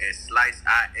now at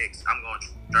SliceIX. I'm gonna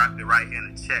drop it right here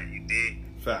in the chat. You dig?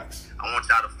 Facts. I want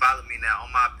y'all to follow me now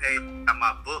on my page. I got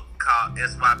my book called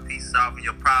SYP Solving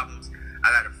Your Problems.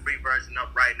 I got a free version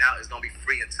up right now. It's gonna be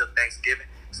free until Thanksgiving.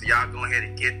 So y'all go ahead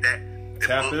and get that. The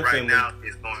book right now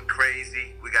is going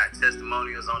crazy. We got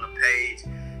testimonials on the page.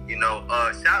 You know,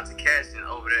 shout out to Cashin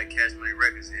over there at Cash Money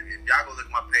Records. If y'all go look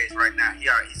at my page right now, he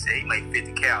said he made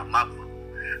 $50K off my book.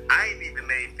 I ain't even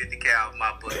made $50K off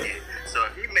my book yet. So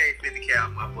if he made $50K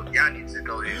off my book, y'all need to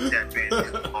go ahead and tap in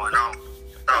what's going on.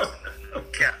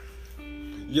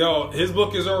 Yo, his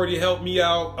book has already helped me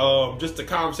out. Just the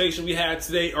conversation we had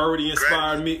today already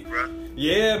inspired me.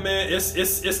 Yeah, man,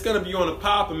 it's gonna be on the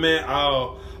pop, man.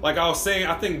 Like I was saying,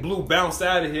 I think Blue bounced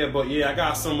out of here, but yeah, I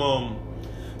got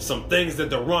some things that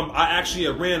the run. I actually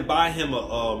ran by him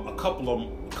a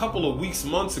couple of weeks,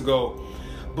 months ago,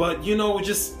 but you know,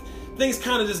 just things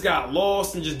kind of just got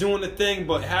lost and just doing the thing.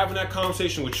 But having that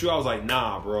conversation with you, I was like,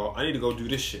 nah, bro, I need to go do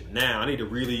this shit now. I need to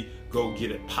really go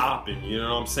get it popping. You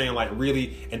know what I'm saying? Like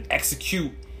really and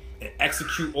execute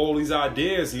all these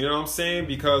ideas. You know what I'm saying?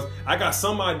 Because I got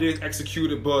some ideas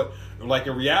executed, but like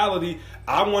in reality,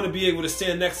 I want to be able to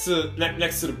stand next to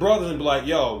the brothers and be like,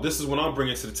 yo, this is what I'm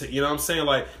bringing to the table. You know what I'm saying?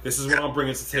 Like, this is what I'm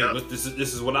bringing to the table. This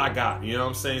is what I got. You know what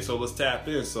I'm saying? So let's tap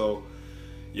in. So,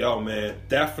 yo, man,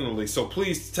 definitely. So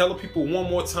please tell the people one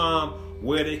more time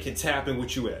where they can tap in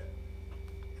with you at.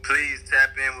 Please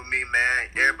tap in with me, man.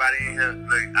 Everybody in here,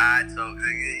 look, I told you.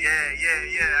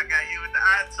 Yeah. I got you with the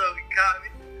I told you, call me.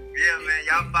 Yeah, man.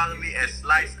 Y'all follow me at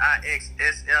SliceIX,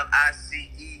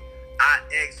 SLICEIX,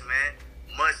 man.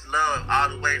 Much love all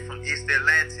the way from East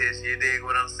Atlantis. You dig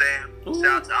what I'm saying? Ooh.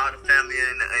 Shout out to all the family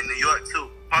in New York,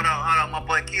 too. Hold on. My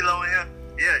boy Kilo in here.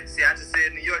 Yeah, see, I just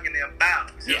said New York and then bow.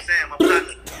 See what I'm saying? My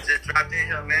partner just dropped in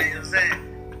here, man. You know what I'm saying?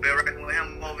 Been working with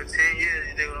him over 10 years.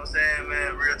 You dig what I'm saying,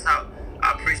 man? Real talk.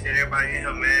 I appreciate everybody in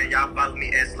here, man. Y'all follow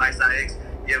me at SliceIX.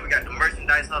 Yeah, we got the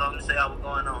merchandise. Hold on, let me show y'all what's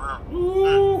going on, huh?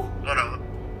 Ooh. Hold on.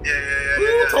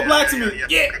 Yeah. Talk black to me.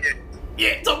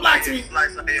 Yeah, talk black to me.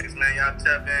 SliceIX, man. Y'all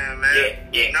tap in, man.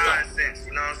 Yeah. Nonsense,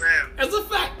 you know what I'm saying? That's a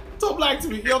fact. Talk black to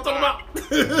me. You know what I'm talking about?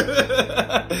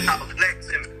 Talk black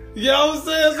to me. You know what I'm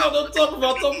saying? That's what I'm talking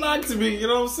about. Talk black to me. You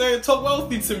know what I'm saying? Talk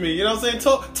wealthy to me. You know what I'm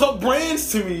saying? Talk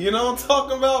brands to me. You know what I'm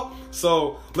talking about?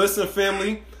 So, listen,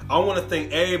 family. I want to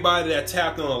thank everybody that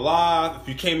tapped on live. If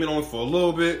you came in on for a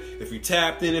little bit, if you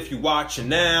tapped in, if you're watching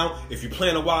now, if you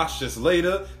plan to watch this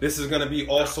later, this is going to be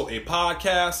also a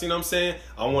podcast. You know what I'm saying?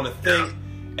 I want to thank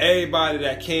everybody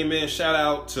that came in. Shout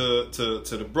out to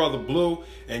the brother Blue.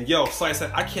 And yo, Slice,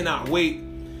 I cannot wait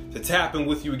to tap in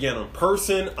with you again in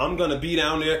person. I'm going to be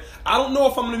down there. I don't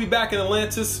know if I'm going to be back in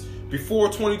Atlantis before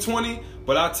 2020,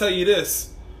 but I'll tell you this.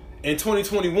 In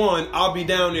 2021, I'll be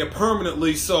down there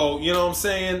permanently, so, you know what I'm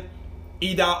saying?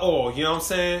 E.org, you know what I'm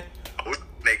saying? We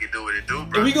make it do what it do,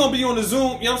 bro. And we gonna be on the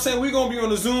Zoom, you know what I'm saying? We gonna be on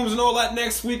the Zooms and all that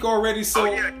next week already, so...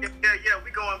 Oh, yeah, we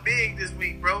going big this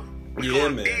week, bro. We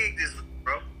going big this week,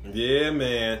 bro. Yeah,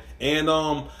 man. And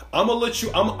I'm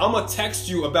gonna text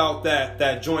you about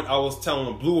that joint I was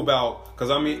telling Blue about, because,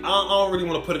 I mean, I don't really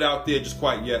want to put it out there just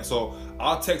quite yet, so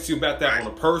I'll text you about that on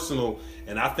a personal.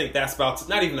 And I think that's about to,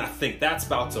 not even I think, that's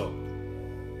about to,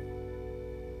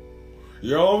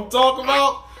 you know what I'm talking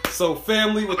about? So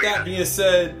family, with that being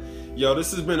said, yo,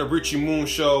 this has been a Richie Moon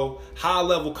Show. High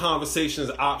level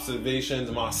conversations, observations.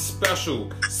 My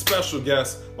special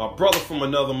guest, my brother from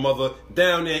another mother,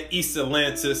 down there in East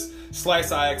Atlantis,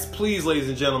 SliceIX. Please, ladies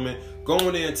and gentlemen, go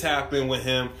in there and tap in with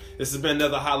him. This has been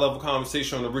another high level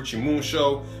conversation on the Richie Moon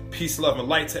Show. Peace, love, and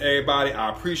light to everybody.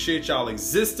 I appreciate y'all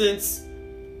existence.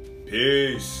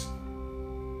 Peace.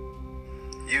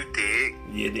 You dig?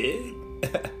 You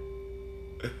dig?